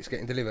 see when it's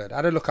getting delivered? I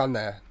had a look on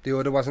there. The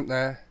order wasn't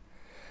there.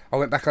 I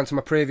went back onto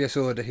my previous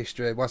order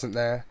history. It wasn't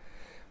there.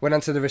 Went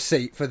onto the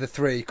receipt for the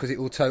 3 because it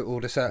all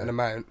totaled a certain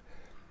amount.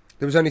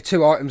 There was only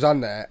 2 items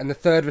on there, and the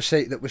 3rd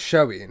receipt that was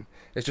showing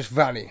has just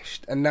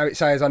vanished. And now it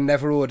says I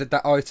never ordered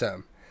that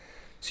item.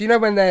 So you know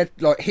when they're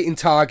like hitting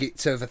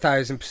targets of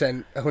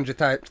 1,000%,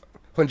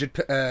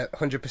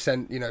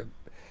 100%, you know,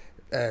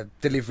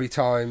 delivery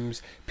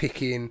times,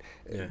 picking,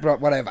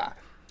 whatever.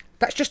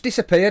 That's just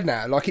disappeared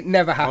now. Like it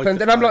never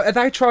happened. And I'm like, are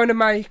they trying to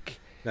make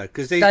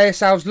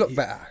themselves look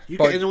better? You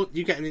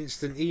get an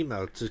instant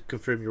email to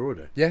confirm your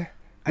order. Yeah.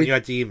 And you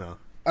had the email.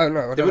 Oh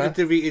no, I don't know.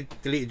 They would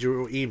have deleted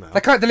your email.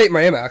 They can't delete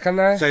my email, can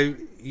they? So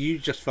you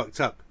just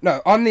fucked up.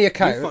 No, on the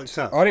account. You fucked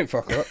up. I didn't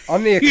fuck up.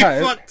 On the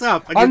account. You fucked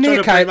up. And on the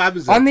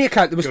account. On the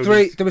account,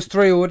 there was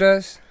 3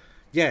 orders.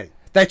 Yeah.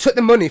 They took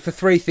the money for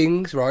 3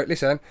 things, right?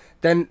 Listen.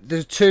 Then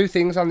there's 2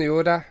 things on the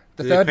order.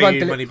 The Did third they pay one,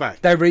 you money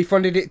back? They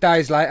refunded it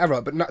days later,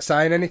 right? But not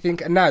saying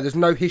anything. And now there's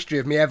no history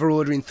of me ever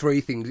ordering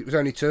 3 things. It was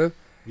only 2.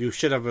 You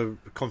should have a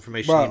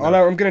confirmation email. Well, I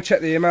know. I'm going to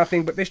check the email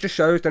thing, but this just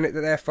shows, doesn't it,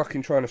 that they're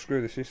fucking trying to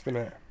screw the system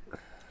out.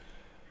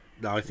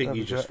 No, I think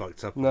you just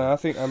fucked up. No, I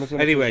think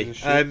Amazon. Anyway,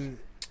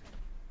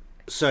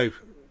 so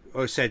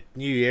I said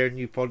new year,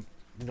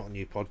 not a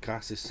new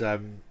podcast. It's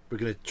we're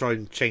going to try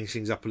and change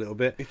things up a little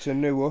bit. It's a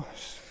new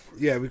us.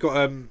 Yeah, we've got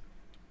a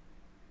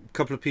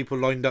couple of people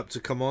lined up to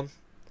come on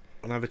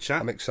and have a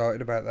chat. I'm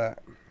excited about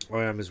that.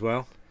 I am as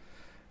well.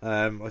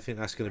 I think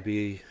that's going to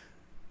be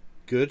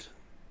good,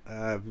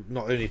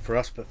 not only for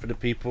us but for the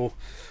people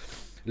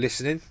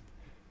listening.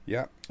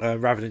 Yeah.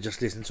 Rather than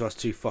just listen to us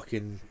 2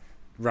 fucking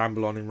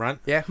ramble on and rant.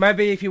 Yeah,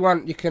 maybe if you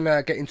want, you can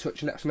get in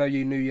touch and let us know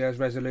your New Year's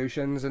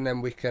resolutions, and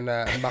then we can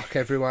mock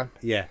everyone.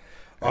 Yeah.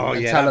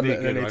 And tell them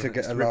that they need to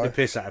get a rip the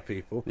piss out of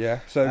people.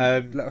 Yeah. So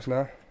let us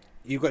know.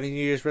 You got any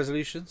New Year's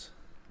resolutions?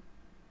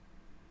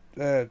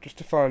 Just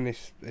to find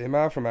this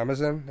email from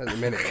Amazon at the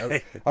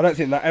minute. I don't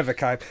think that ever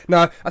came.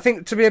 No, I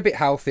think to be a bit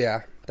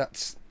healthier.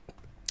 That's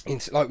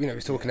like we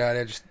were talking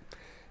earlier. Just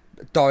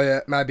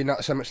diet, maybe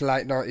not so much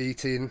late night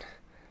eating.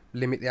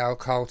 Limit the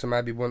alcohol to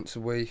maybe once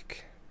a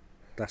week.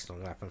 That's not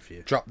going to happen for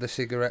you. Drop the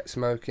cigarette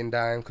smoking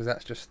down, because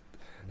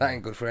that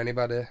ain't good for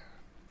anybody.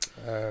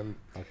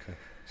 Okay.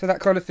 So that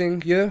kind of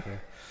thing, yeah.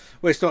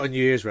 Well, it's not a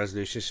New Year's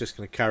resolution. It's just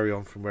going to carry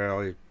on from where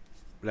I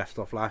left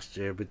off last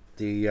year with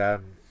the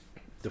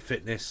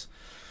fitness.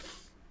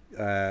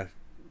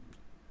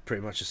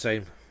 Pretty much the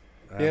same.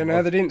 They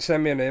didn't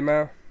send me an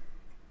email.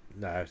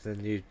 No,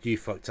 then you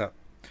fucked up.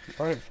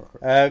 I didn't fuck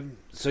up.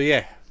 So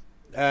yeah,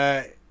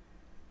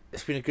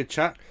 it's been a good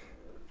chat.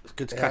 It's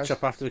good to catch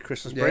up after the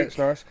Christmas break. Yeah, it's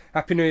nice.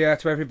 Happy New Year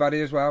to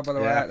everybody as well, by the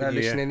way, out there New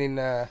Year. listening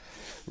in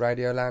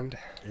Radio Land.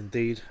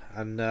 Indeed.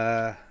 And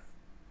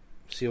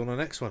see you on the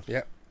next one.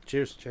 Yep.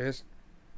 Cheers. Cheers.